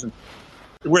 2000,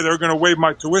 where they were going to waive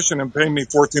my tuition and pay me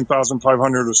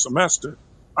 $14,500 a semester,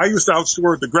 I used to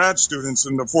outsteward the grad students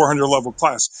in the 400 level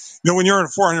class. When you're in a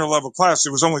 400 level class,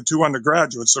 there was only 2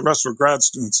 undergraduates. The rest were grad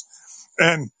students.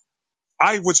 And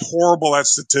I was horrible at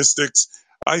statistics.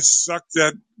 I sucked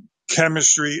at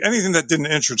chemistry. Anything that didn't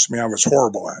interest me, I was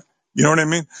horrible at. You know what I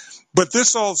mean? But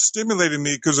this all stimulated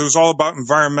me because it was all about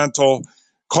environmental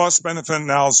cost-benefit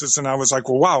analysis. And I was like,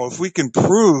 well, wow, if we can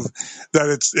prove that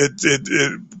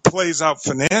it plays out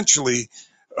financially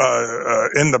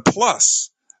in the plus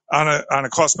on a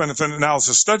cost-benefit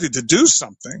analysis study to do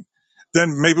something,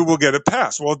 then maybe we'll get it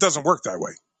passed. Well, it doesn't work that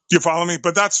way. Do you follow me?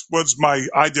 But that was my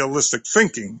idealistic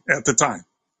thinking at the time.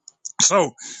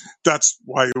 So that's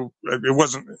why it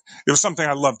was something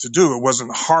I loved to do. It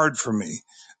wasn't hard for me.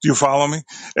 Do you follow me?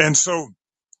 And so,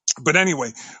 but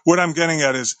anyway, what I'm getting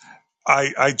at is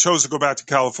I chose to go back to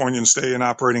California and stay in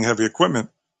operating heavy equipment.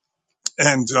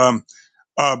 And,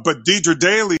 but Deidre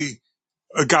Daley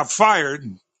got fired.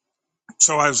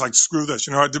 So I was like, screw this.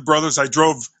 I did, brothers. I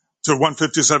drove to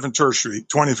 157 Church Street,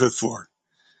 25th floor.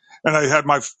 And I had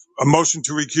a motion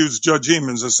to recuse Judge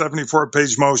Emmons, a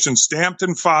 74-page motion, stamped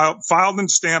and filed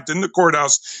and stamped in the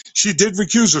courthouse. She did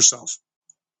recuse herself.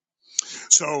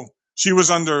 So she was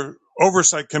under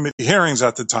oversight committee hearings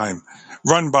at the time,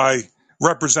 run by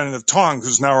Representative Tong,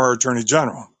 who's now our Attorney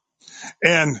General.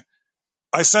 And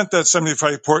I sent that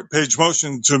 75-page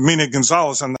motion to Mina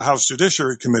Gonzalez on the House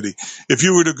Judiciary Committee. If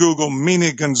you were to Google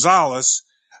Mina Gonzalez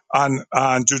on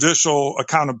judicial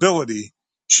accountability,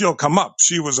 she'll come up.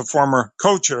 She was a former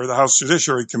co-chair of the House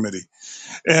Judiciary Committee.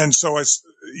 And so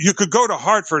you could go to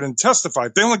Hartford and testify.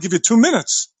 They only give you 2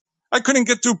 minutes. I couldn't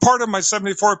get through part of my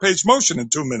 74-page motion in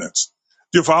 2 minutes.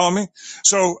 Do you follow me?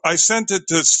 So I sent it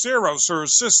to Saros, her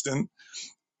assistant,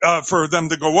 for them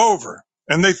to go over.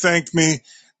 And they thanked me.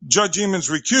 Judge Emmons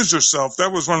recused herself.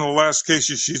 That was one of the last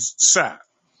cases she sat.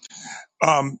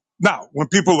 Now, when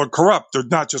people are corrupt, they're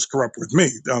not just corrupt with me.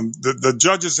 The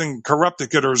judges in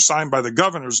Corrupticate are assigned by the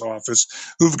governor's office,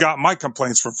 who've got my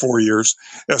complaints for 4 years,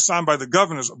 assigned by the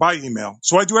governors by email.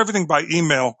 So I do everything by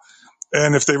email.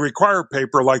 And if they require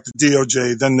paper, like the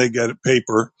DOJ, then they get it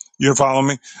paper. You follow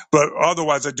me? But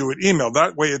otherwise, I do it email.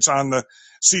 That way, it's on the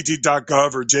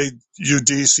CT.gov or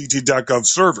JUD-CT.gov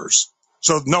servers.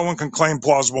 So no one can claim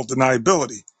plausible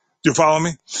deniability. Do you follow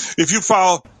me? If you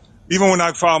file... Even when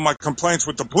I file my complaints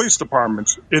with the police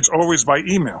departments, it's always by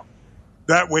email.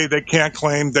 That way they can't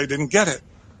claim they didn't get it.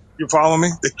 You follow me?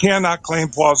 They cannot claim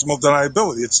plausible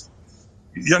deniability.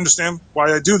 You understand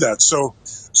why I do that? So,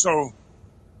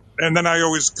 and then I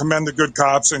always commend the good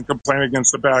cops and complain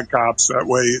against the bad cops. That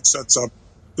way it sets up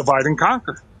divide and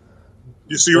conquer.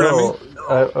 You see what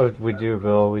I mean? We do,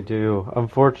 Bill. We do.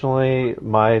 Unfortunately,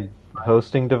 my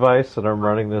hosting device that I'm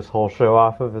running this whole show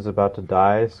off of is about to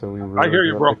die, so we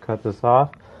really have to cut this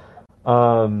off.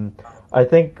 I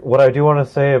think what I do want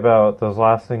to say about those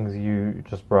last things you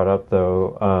just brought up,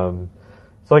 though,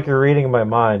 it's like you're reading my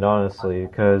mind, honestly,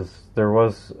 because there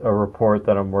was a report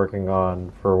that I'm working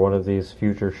on for one of these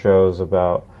future shows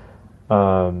about,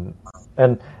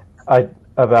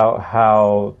 about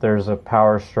how there's a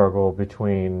power struggle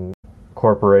between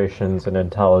corporations and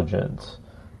intelligence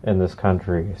in this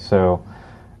country. So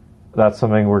that's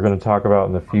something we're going to talk about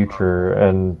in the future,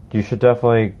 and you should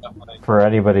definitely, for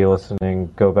anybody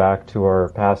listening, go back to our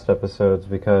past episodes,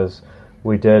 because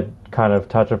we did kind of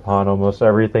touch upon almost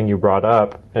everything you brought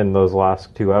up in those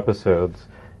last 2 episodes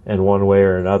in one way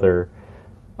or another.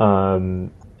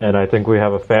 And I think we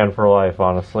have a fan for life,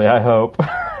 honestly. I hope.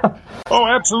 Oh,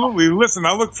 absolutely. Listen,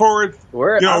 I look forward.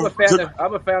 I'm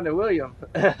a fan of William.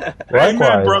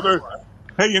 Amen, brother.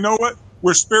 Hey, you know what?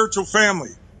 We're spiritual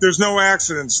family. There's no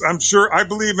accidents. I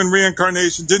believe in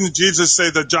reincarnation. Didn't Jesus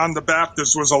say that John the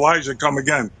Baptist was Elijah come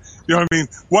again? You know what I mean?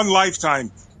 One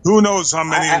lifetime. Who knows how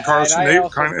many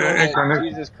incarnations?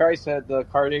 Jesus Christ had the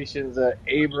incarnations of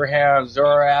Abraham,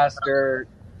 Zoroaster,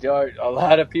 a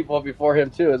lot of people before him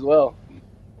too as well.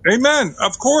 Amen.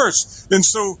 Of course. And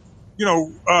so,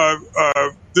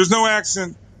 there's no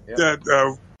accident that...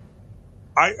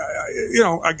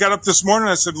 I got up this morning.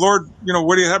 I said, Lord,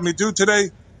 what do you have me do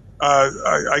today?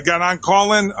 I got on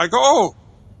call-in. I go,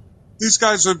 these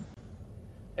guys are.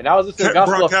 And I was listening to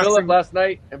Gospel of Philip last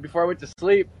night, and before I went to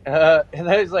sleep, and I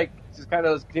was like, just kind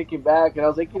of kicking back, and I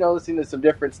was like, listening to some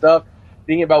different stuff,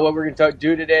 thinking about what we're going to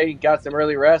do today. Got some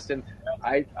early rest, and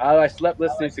I slept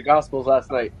listening to Gospels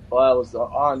last night while I was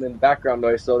on in background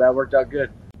noise, so that worked out good.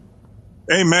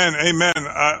 Amen.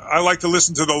 I like to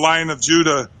listen to the Lion of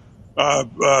Judah. I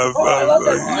love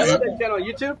that channel on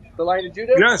YouTube, The Lion of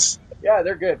Judah. Yes. Yeah,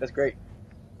 they're good. That's great.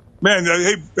 Man,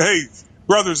 hey,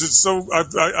 brothers, it's so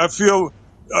I feel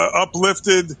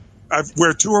uplifted.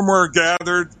 Where 2 or more are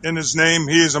gathered in His name,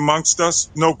 He is amongst us,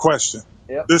 no question.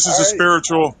 Yep. This is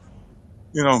spiritual,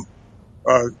 empowered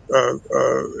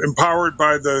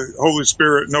by the Holy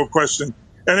Spirit, no question.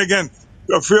 And again,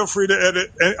 feel free to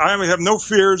edit. I have no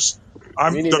fears.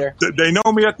 They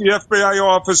know me at the FBI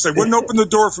office. They wouldn't open the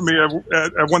door for me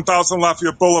at 1000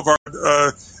 Lafayette Boulevard,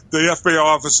 the FBI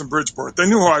office in Bridgeport. They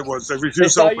knew who I was. They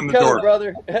refused to open the door.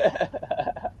 Brother.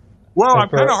 Well, I'm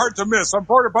kind of hard to miss. I'm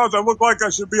part of I look like I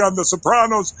should be on The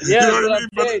Sopranos. Yeah, you know what I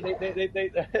mean?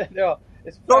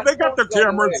 They got their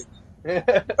cameras.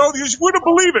 No, you wouldn't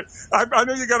believe it. I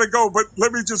know you got to go, but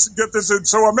let me just get this in.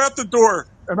 So I'm at the door,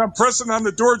 and I'm pressing on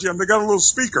the door jam. They got a little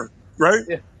speaker, right?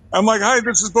 Yeah. I'm like, hi,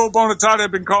 this is Bill Bonatati.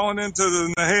 I've been calling into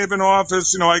the New Haven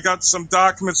office. I got some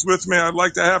documents with me I'd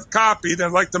like to have copied.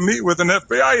 I'd like to meet with an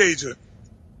FBI agent.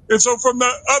 And so from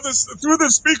through the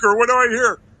speaker, what do I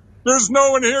hear? There's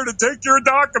no one here to take your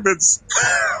documents.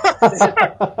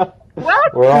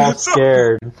 What? We're all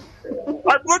scared.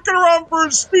 I'm looking around for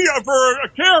a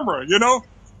camera,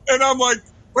 and I'm like,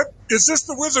 what is this?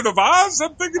 The Wizard of Oz?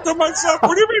 I'm thinking to myself,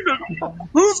 what do you mean?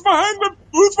 Who's behind the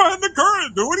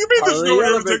curtain? What do you mean there's no one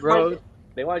here to take my...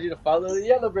 They want you to follow the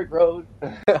yellow brick road.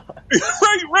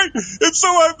 Right. And so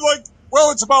I'm like,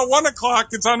 well, it's about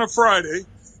 1:00. It's on a Friday.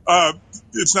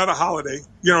 It's not a holiday.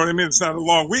 You know what I mean? It's not a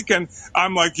long weekend.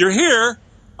 I'm like, you're here.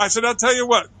 I said, I'll tell you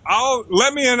what.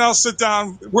 Let me in. I'll sit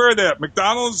down. Where are they at?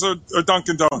 McDonald's or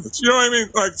Dunkin' Donuts? You know what I mean?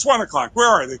 Like, it's 1:00. Where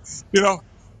are they?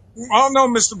 oh, no,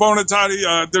 Mr.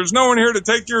 Bonatati, there's no one here to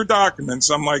take your documents.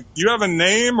 I'm like, do you have a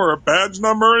name or a badge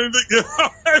number or anything? You know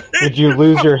what I mean? Did you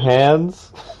lose your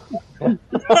hands? To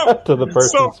the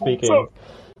person speaking.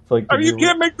 It's like, you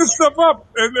can't make this stuff up.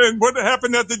 And what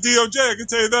happened at the DOJ, I can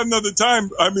tell you that another time.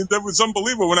 I mean, that was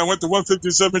unbelievable when I went to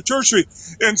 157 Church Street.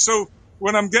 And so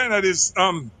what I'm getting at is,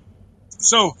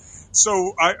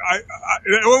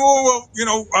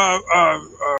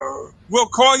 we'll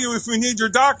call you if we need your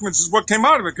documents is what came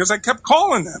out of it, because I kept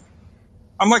calling them.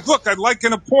 I'm like, look, I'd like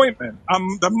an appointment.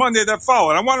 The Monday that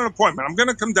followed, I want an appointment. I'm going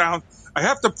to come down. I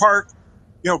have to park,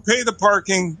 pay the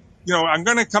parking. I'm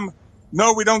going to come.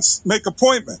 No, we don't make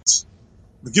appointments.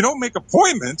 But you don't make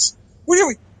appointments? What do you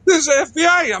mean? This is the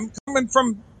FBI. I'm coming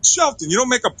from Shelton. You don't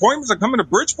make appointments? I'm coming to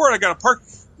Bridgeport. I got to park.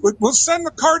 We'll send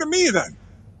the car to me then.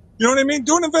 You know what I mean?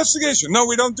 Do an investigation. No,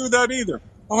 we don't do that either.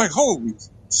 I'm like, holy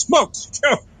smokes.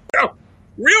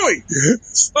 Really?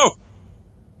 So.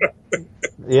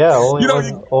 Yeah,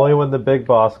 only when the big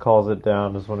boss calls it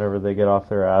down is whenever they get off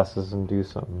their asses and do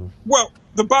something. Well,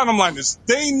 the bottom line is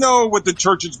they know what the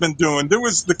church has been doing. There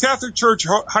was the Catholic Church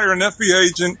hired an FBI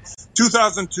agent,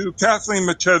 2002, Kathleen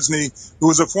McChesney, who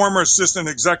was a former assistant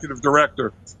executive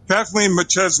director. Kathleen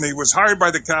McChesney was hired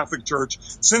by the Catholic Church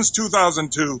since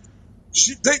 2002.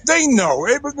 They know.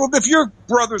 If your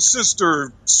brother,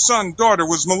 sister, son, daughter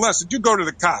was molested, you go to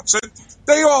the cops.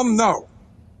 They all know.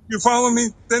 You follow me?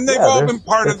 Then they've all been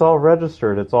part of. It's all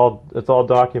registered. It's all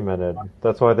documented.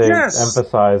 That's why they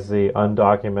emphasize the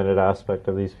undocumented aspect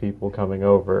of these people coming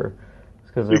over.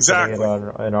 It's because they're putting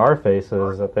it in our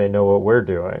faces that they know what we're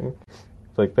doing.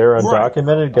 It's like they're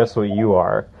undocumented. Right. Guess what you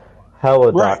are?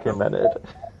 Hella documented.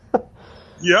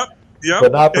 Yep.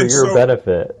 But not for your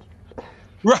benefit.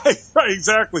 Right,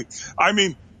 exactly. I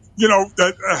mean,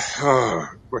 that.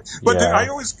 But yeah. I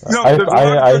always,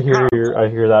 I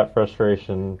hear that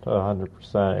frustration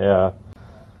 100%. Yeah.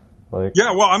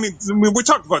 Well, I mean, we're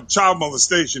talking about child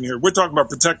molestation here. We're talking about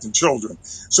protecting children.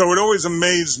 So it always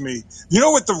amazed me. You know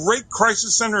what? The Rape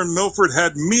Crisis Center in Milford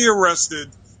had me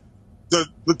arrested. The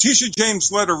Letitia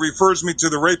James letter refers me to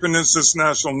the Rape and Incest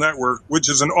National Network, which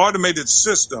is an automated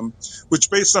system which,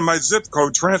 based on my zip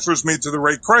code, transfers me to the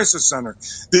Rape Crisis Center.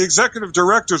 The executive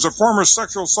director is a former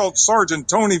sexual assault sergeant,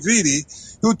 Tony Vitti,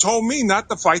 who told me not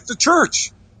to fight the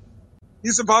church.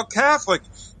 He's about Catholic.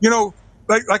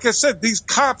 Like I said, these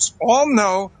cops all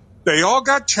know. They all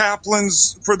got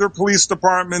chaplains for their police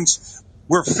departments.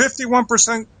 We're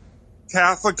 51%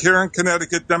 Catholic here in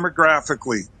Connecticut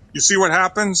demographically. You see what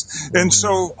happens? And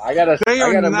so I got a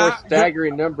more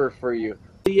staggering number for you.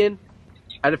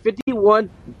 Out of $51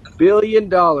 billion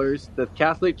the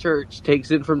Catholic Church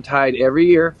takes in from Tide every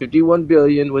year, $51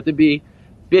 billion with a B,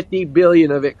 $50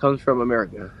 billion of it comes from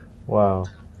America. Wow.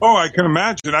 Oh, I can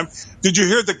imagine. Did you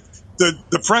hear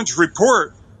the French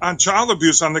report on child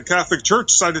abuse on the Catholic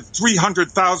Church cited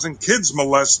 300,000 kids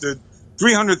molested,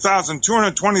 300,000,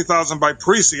 220,000 by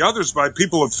priests, the others by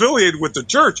people affiliated with the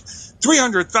church.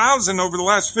 300,000 over the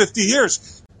last 50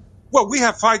 years. Well, we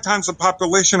have 5 times the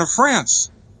population of France.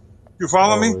 You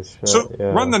follow me? Shit, so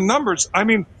run the numbers. I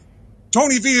mean,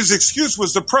 Tony V's excuse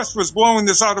was the press was blowing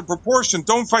this out of proportion.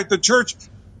 Don't fight the church.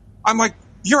 I'm like,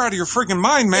 you're out of your freaking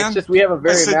mind, man. It's just we have a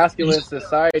very masculine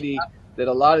society that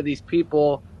a lot of these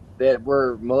people that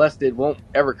were molested won't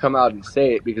ever come out and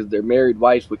say it because they're married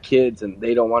wives with kids and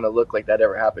they don't want to look like that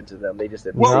ever happened to them. They just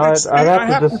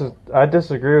I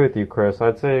disagree with you, Chris.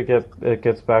 I'd say it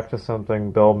gets back to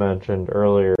something Bill mentioned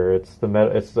earlier. It's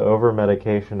the over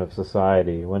medication of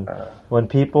society. When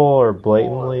people are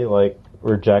blatantly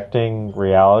rejecting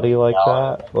reality like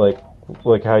that,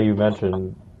 like how you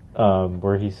mentioned,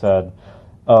 where he said,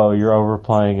 "Oh, you're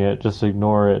overplaying it. Just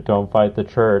ignore it. Don't fight the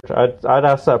church." I'd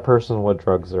ask that person what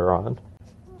drugs they're on.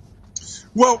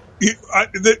 Well,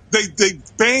 they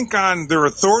bank on their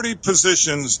authority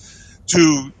positions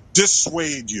to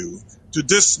dissuade you, to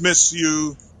dismiss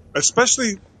you,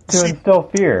 especially to instill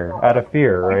fear, out of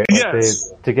fear, right?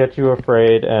 Yes. To get you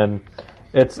afraid, and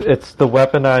it's the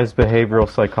weaponized behavioral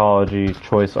psychology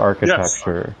choice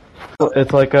architecture. Yes.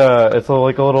 It's like a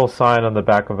little sign on the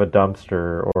back of a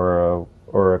dumpster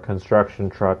or a construction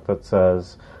truck that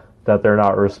says that they're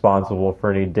not responsible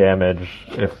for any damage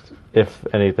if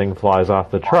anything flies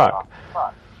off the truck.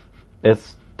 It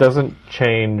doesn't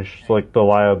change the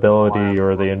liability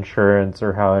or the insurance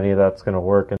or how any of that's going to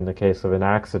work in the case of an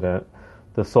accident.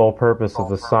 The sole purpose of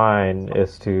the sign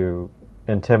is to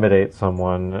intimidate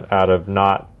someone out of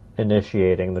not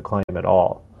initiating the claim at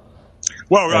all.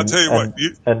 Well, I'll tell you what.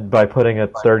 And by putting a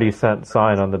 30-cent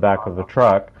sign on the back of the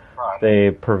truck, they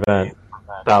prevent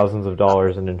thousands of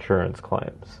dollars in insurance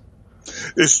claims.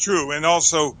 It's true. And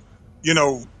also,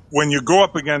 when you go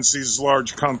up against these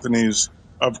large companies,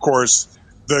 of course,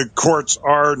 the courts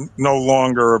are no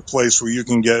longer a place where you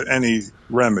can get any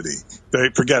remedy. They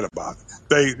forget about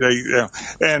it.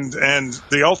 And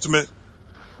the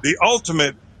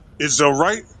ultimate is the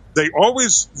right. They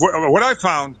always, what I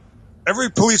found, every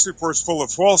police report is full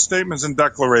of false statements and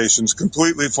declarations,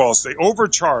 completely false. They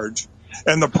overcharge,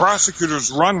 and the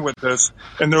prosecutors run with this,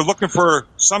 and they're looking for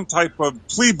some type of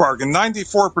plea bargain.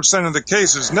 94% of the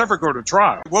cases never go to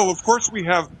trial. Well, of course, we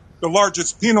have the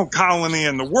largest penal colony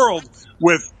in the world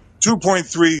with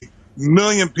 2.3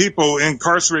 million people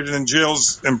incarcerated in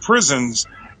jails and prisons,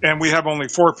 and we have only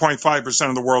 4.5%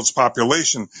 of the world's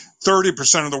population.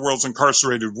 30% of the world's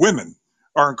incarcerated women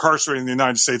are incarcerated in the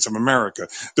United States of America.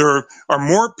 There are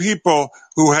more people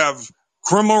who have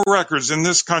criminal records in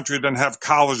this country than have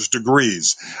college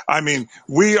degrees. I mean,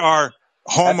 we are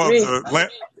home of the...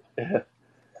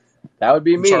 That would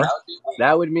be me.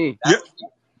 That would be me.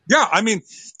 Yeah, I mean,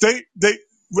 they.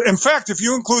 In fact, if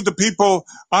you include the people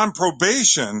on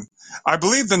probation, I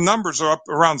believe the numbers are up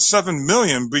around 7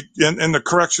 million in the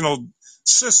correctional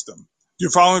system. You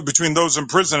follow me? Between those in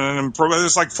prison and in probation,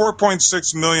 there's like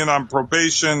 4.6 million on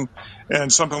probation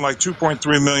and something like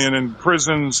 2.3 million in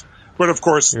prisons. But of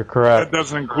course, you're correct. That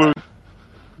doesn't include,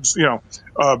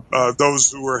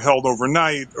 those who were held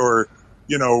overnight or,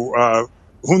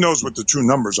 who knows what the true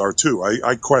numbers are too.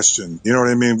 I question, you know what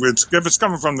I mean? If it's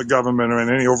coming from the government or in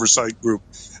any oversight group,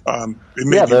 it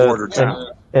may be watered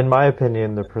down. In my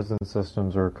opinion, the prison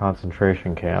systems are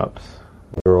concentration camps,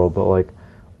 but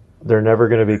they're never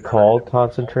going to be called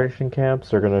concentration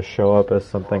camps. They're going to show up as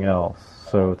something else.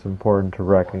 So it's important to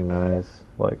recognize,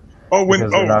 they're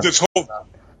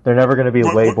never going to be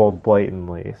labeled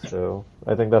blatantly. So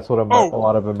I think that's what a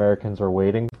lot of Americans are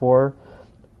waiting for.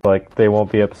 Like, they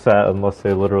won't be upset unless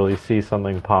they literally see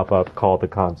something pop up called a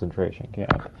concentration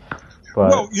camp.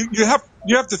 Well, you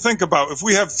have to think about, if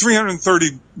we have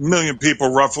 330 million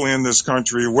people roughly in this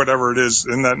country, whatever it is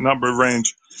in that number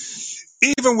range,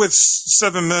 even with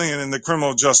 7 million in the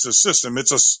criminal justice system,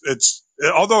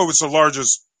 although it's the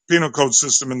largest penal code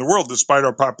system in the world, despite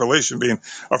our population being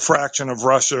a fraction of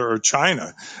Russia or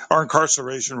China, our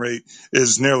incarceration rate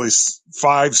is nearly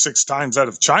 5-6 times that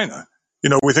of China.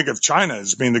 We think of China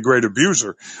as being the great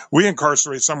abuser. We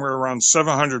incarcerate somewhere around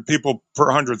 700 people per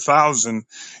 100,000.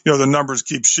 The numbers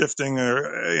keep shifting.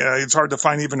 It's hard to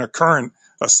find even a current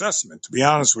assessment, to be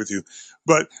honest with you.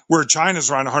 But where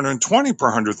China's around 120 per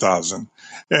 100,000,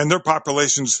 and their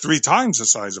population's 3 times the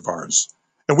size of ours.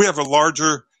 And we have a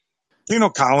larger penal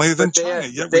colony than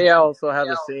China. They also have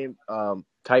the same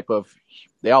type of...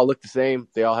 They all look the same.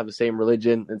 They all have the same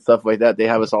religion and stuff like that. They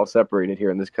have us all separated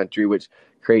here in this country, which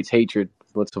creates hatred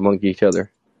among each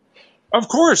other. Of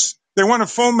course, they want to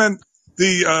foment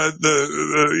the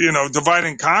divide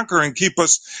and conquer and keep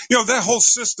us. That whole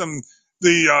system,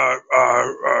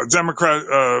 the Democrat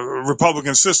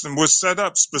Republican system, was set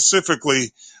up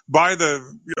specifically by the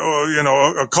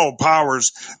occult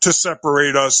powers to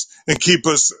separate us and keep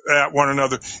us at one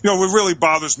another. What really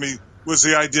bothers me was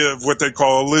the idea of what they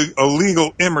call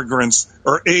illegal immigrants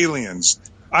or aliens.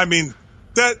 I mean,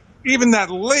 even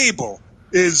that label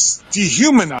is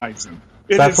dehumanizing.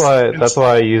 That's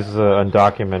why I use the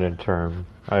undocumented term.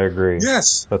 I agree.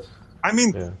 Yes.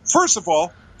 First of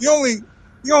all, the only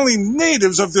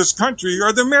natives of this country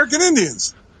are the American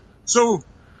Indians. So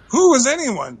who is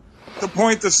anyone to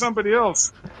point to somebody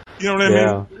else? You know what I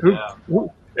mean? Yeah.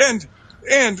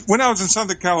 And when I was in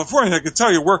Southern California, I could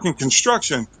tell you, working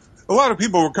construction, a lot of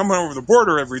people were coming over the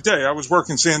border every day. I was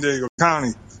working San Diego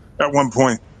County at one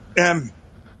point, and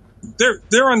they're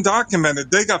undocumented.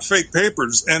 They got fake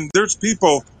papers, and there's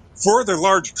people for the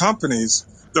large companies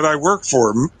that I work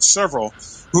for, several,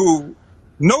 who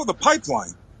know the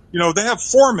pipeline. They have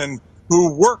foremen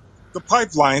who work the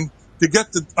pipeline to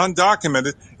get the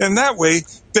undocumented, and that way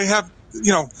they have,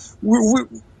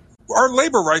 our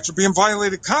labor rights are being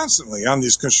violated constantly on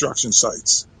these construction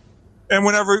sites. And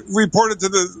whenever reported to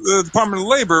the Department of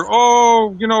Labor,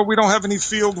 we don't have any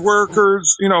field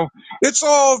workers, it's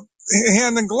all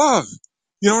hand in glove.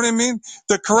 You know what I mean?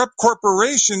 The corrupt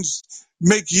corporations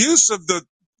make use of the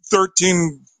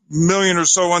 13 million or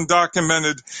so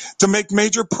undocumented to make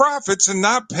major profits and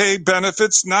not pay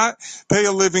benefits, not pay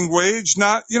a living wage,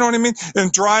 not, you know what I mean?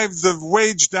 And drive the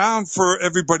wage down for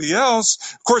everybody else.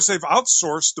 Of course, they've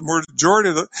outsourced the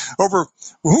majority of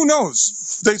who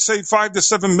knows? They say 5 to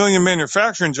 7 million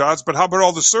manufacturing jobs, but how about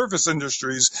all the service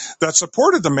industries that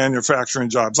supported the manufacturing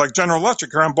jobs, like General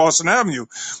Electric here on Boston Avenue,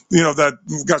 that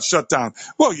got shut down.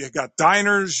 Well, you got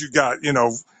diners, you got,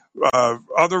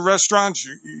 other restaurants,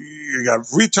 you got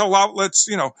retail outlets,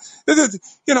 the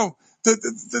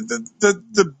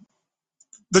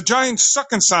the giant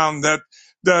sucking sound that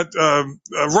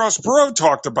Ross Perot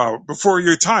talked about before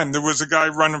your time. There was a guy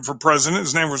running for president.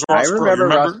 His name was Ross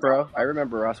Perot. I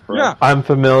remember Ross Perot. Yeah. I'm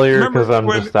familiar because I'm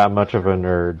just that much of a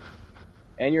nerd.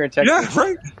 And you're in Texas. Yeah,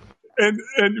 right. And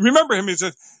remember him, he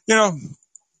said,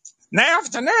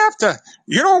 NAFTA,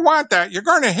 you don't want that. You're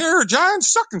going to hear a giant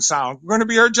sucking sound. We're going to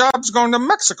be our jobs going to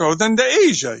Mexico, then to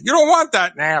Asia. You don't want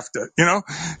that NAFTA,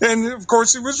 And, of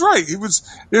course, he was right. He was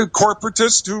a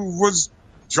corporatist who was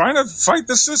trying to fight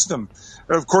the system.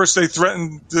 Of course, they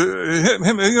threatened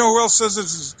him. Who else says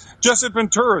this? Jesse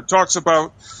Ventura talks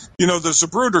about, the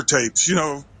Zapruder tapes,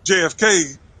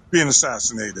 JFK being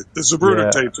assassinated. The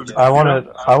Zapruder tapes. I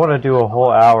want to do a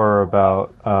whole hour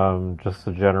about just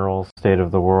the general state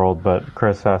of the world, but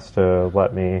Chris has to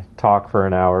let me talk for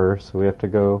an hour, so we have to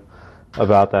go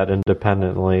about that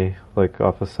independently, like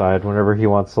off the side, whenever he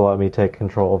wants to let me take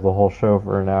control of the whole show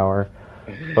for an hour.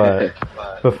 But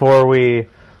before we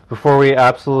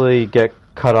absolutely get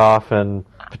cut off and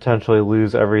potentially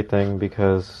lose everything,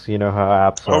 because you know how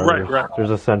apps are. Right. There's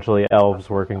essentially elves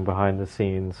working behind the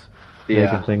scenes.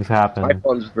 Making things happen. My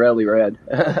phone's really red.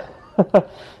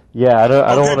 Yeah, I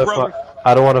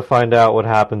don't want to find out what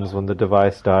happens when the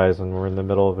device dies and we're in the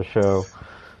middle of a show.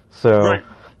 So,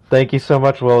 Thank you so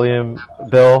much, William,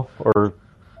 Bill, or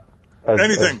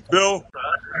anything, Bill.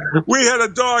 We had a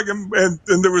dog, and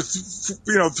there was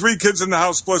 3 kids in the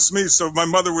house plus me. So my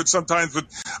mother would sometimes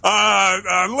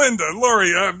Linda,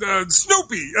 Lori,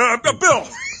 Snoopy, Bill.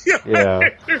 Yeah.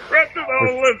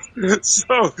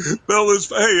 So, Bill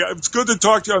it's good to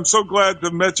talk to you. I'm so glad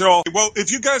to meet you all. Well,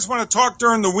 if you guys want to talk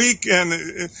during the week and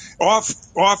off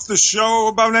the show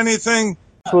about anything.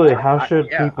 Absolutely. How should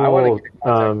people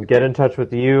get in touch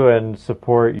with you and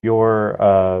support your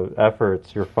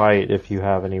efforts, your fight, if you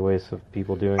have any ways of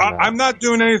people doing that? I'm not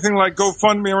doing anything like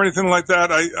GoFundMe or anything like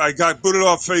that. I got booted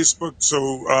off Facebook. So,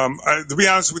 to be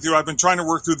honest with you, I've been trying to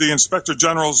work through the Inspector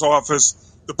General's office,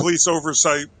 the Police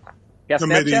Oversight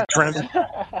Committee.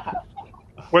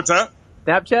 What's that?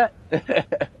 Snapchat?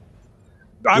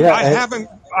 I haven't.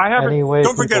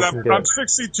 Don't forget, I'm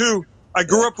 62. I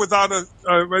grew up without a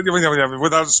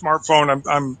smartphone.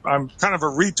 I'm kind of a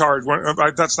retard.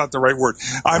 That's not the right word.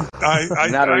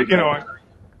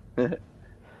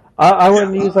 I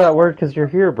wouldn't use that word because you're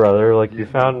here, brother. Like you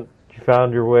found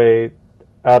your way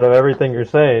out of everything you're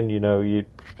saying.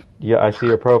 I see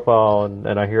a profile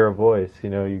and I hear a voice.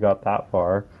 You got that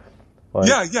far.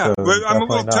 Yeah. So but I'm a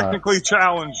little technically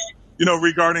challenged,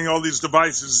 regarding all these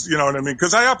devices. You know what I mean?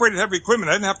 Because I operated heavy equipment.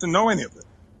 I didn't have to know any of it.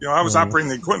 I was operating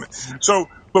the equipment. So,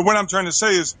 but what I'm trying to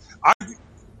say is, I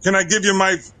can give you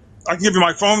my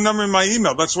phone number and my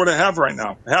email. That's what I have right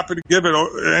now. Happy to give it.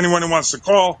 Anyone who wants to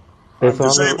call. I'm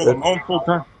disabled. I'm home full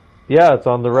time. Yeah, it's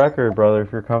on the record, brother.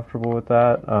 If you're comfortable with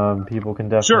that, people can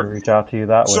definitely reach out to you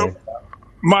that way. So,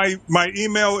 my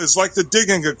email is like the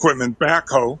digging equipment,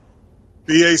 backhoe,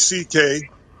 BACKHOE,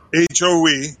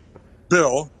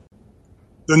 Bill,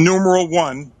 the numeral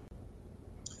 1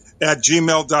 at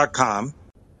gmail.com.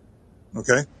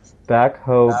 Okay.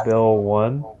 Backhoe Bill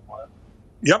 1.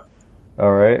 Yep. All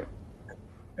right.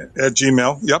 At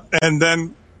Gmail. Yep. And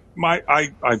then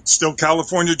I'm still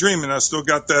California dreaming. I still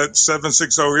got that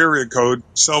 760 area code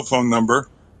cell phone number,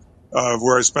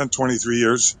 where I spent 23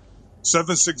 years.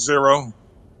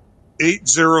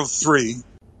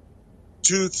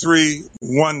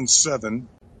 760-803-2317.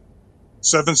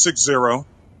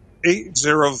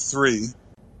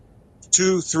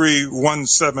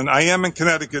 760-803-2317. I am in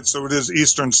Connecticut, so it is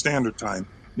Eastern Standard Time,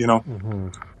 Mm-hmm.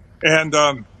 And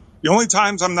the only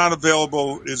times I'm not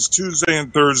available is Tuesday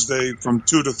and Thursday from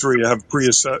 2 to 3. I have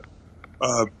preset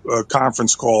a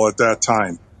conference call at that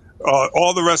time.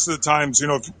 All the rest of the times,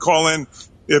 if you call in,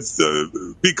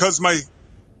 because I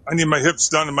need my hips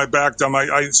done and my back done.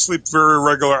 I sleep very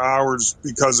irregular hours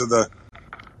because of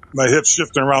my hips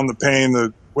shifting around, the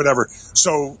pain, whatever.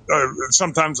 So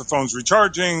sometimes the phone's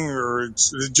recharging, or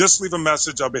just leave a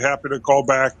message. I'll be happy to call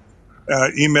back.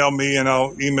 Email me and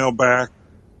I'll email back.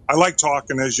 I like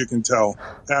talking, as you can tell.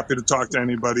 Happy to talk to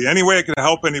anybody. Any way I can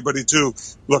help anybody too.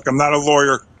 Look, I'm not a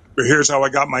lawyer, but here's how I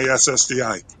got my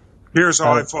SSDI. Here's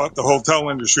how I fought the hotel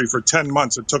industry for 10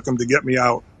 months. It took them to get me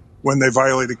out when they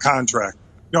violated contract.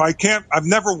 I've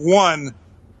never won,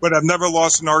 but I've never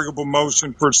lost an arguable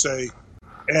motion per se.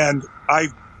 And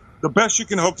the best you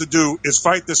can hope to do is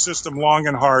fight the system long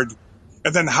and hard.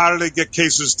 And then how do they get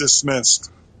cases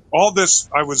dismissed? All this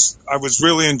I was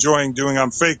really enjoying doing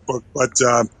on Facebook. But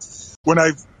when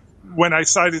I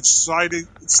citing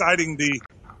the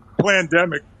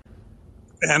pandemic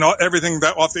and everything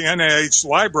that off the NIH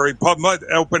library, PubMed,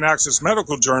 Open Access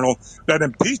Medical Journal, that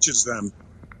impeaches them,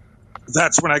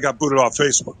 That's when I got booted off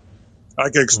Facebook. I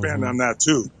can expand on that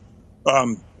too.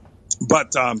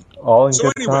 All in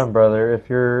good time, brother. If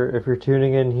you're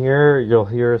tuning in here, you'll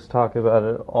hear us talk about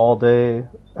it all day,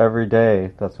 every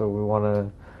day. That's what we want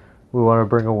to. We want to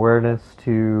bring awareness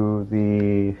to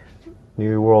the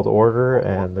New World Order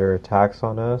and their attacks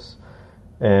on us,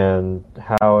 and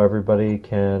how everybody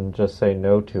can just say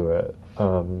no to it.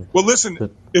 Well, listen,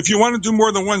 if you want to do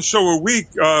more than one show a week,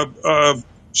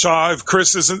 Shaw, if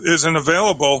Chris isn't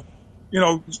available,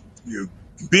 you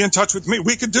be in touch with me.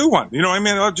 We could do one. You know, I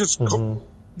mean, we'll just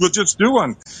do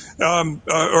one.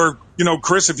 Or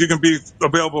Chris, if you can be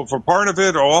available for part of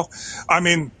it, or all. I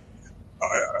mean,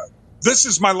 this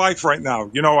is my life right now.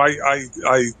 You know, I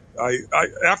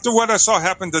after what I saw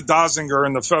happen to Dozinger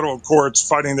in the federal courts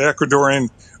fighting the Ecuadorian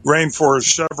rainforest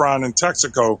Chevron in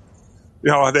Texaco,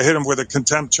 they hit him with a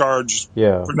contempt charge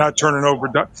for not turning over.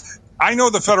 I know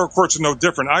the federal courts are no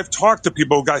different. I've talked to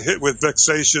people who got hit with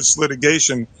vexatious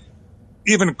litigation,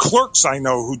 even clerks I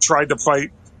know who tried to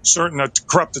fight certain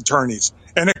corrupt attorneys,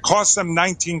 and it cost them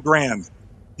 $19,000.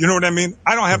 You know what I mean?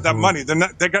 I don't have that money.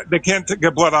 They can't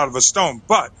get blood out of a stone.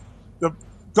 But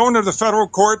going to the federal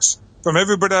courts, from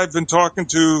everybody I've been talking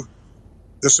to,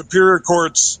 the superior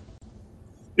courts,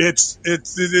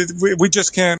 we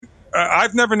just can't.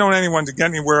 I've never known anyone to get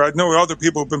anywhere. I know other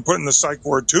people have been put in the psych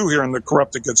ward too here in the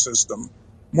corrupted system,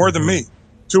 more than me.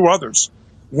 2 others,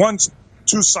 2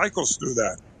 cycles through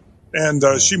that, and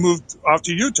she moved off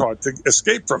to Utah to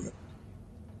escape from it.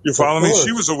 You follow me?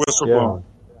 She was a whistleblower.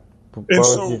 Yeah. And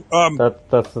so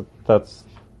that's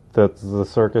the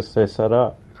circus they set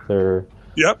up.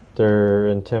 They're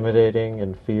intimidating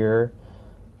and fear,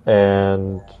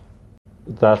 and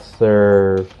that's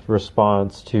their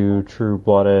response to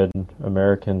true-blooded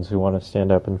Americans who want to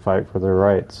stand up and fight for their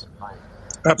rights.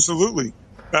 Absolutely.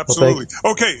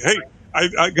 Okay, hey,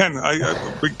 I've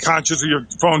been conscious of your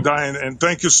phone dying, and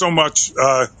thank you so much.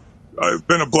 It's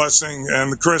been a blessing,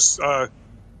 and Chris,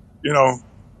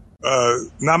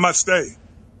 namaste.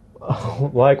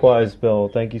 Likewise, Bill.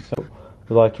 Thank you so much.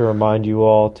 We'd like to remind you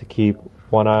all to keep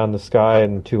one eye on the sky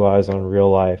and 2 eyes on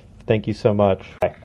real life. Thank you so much. Bye.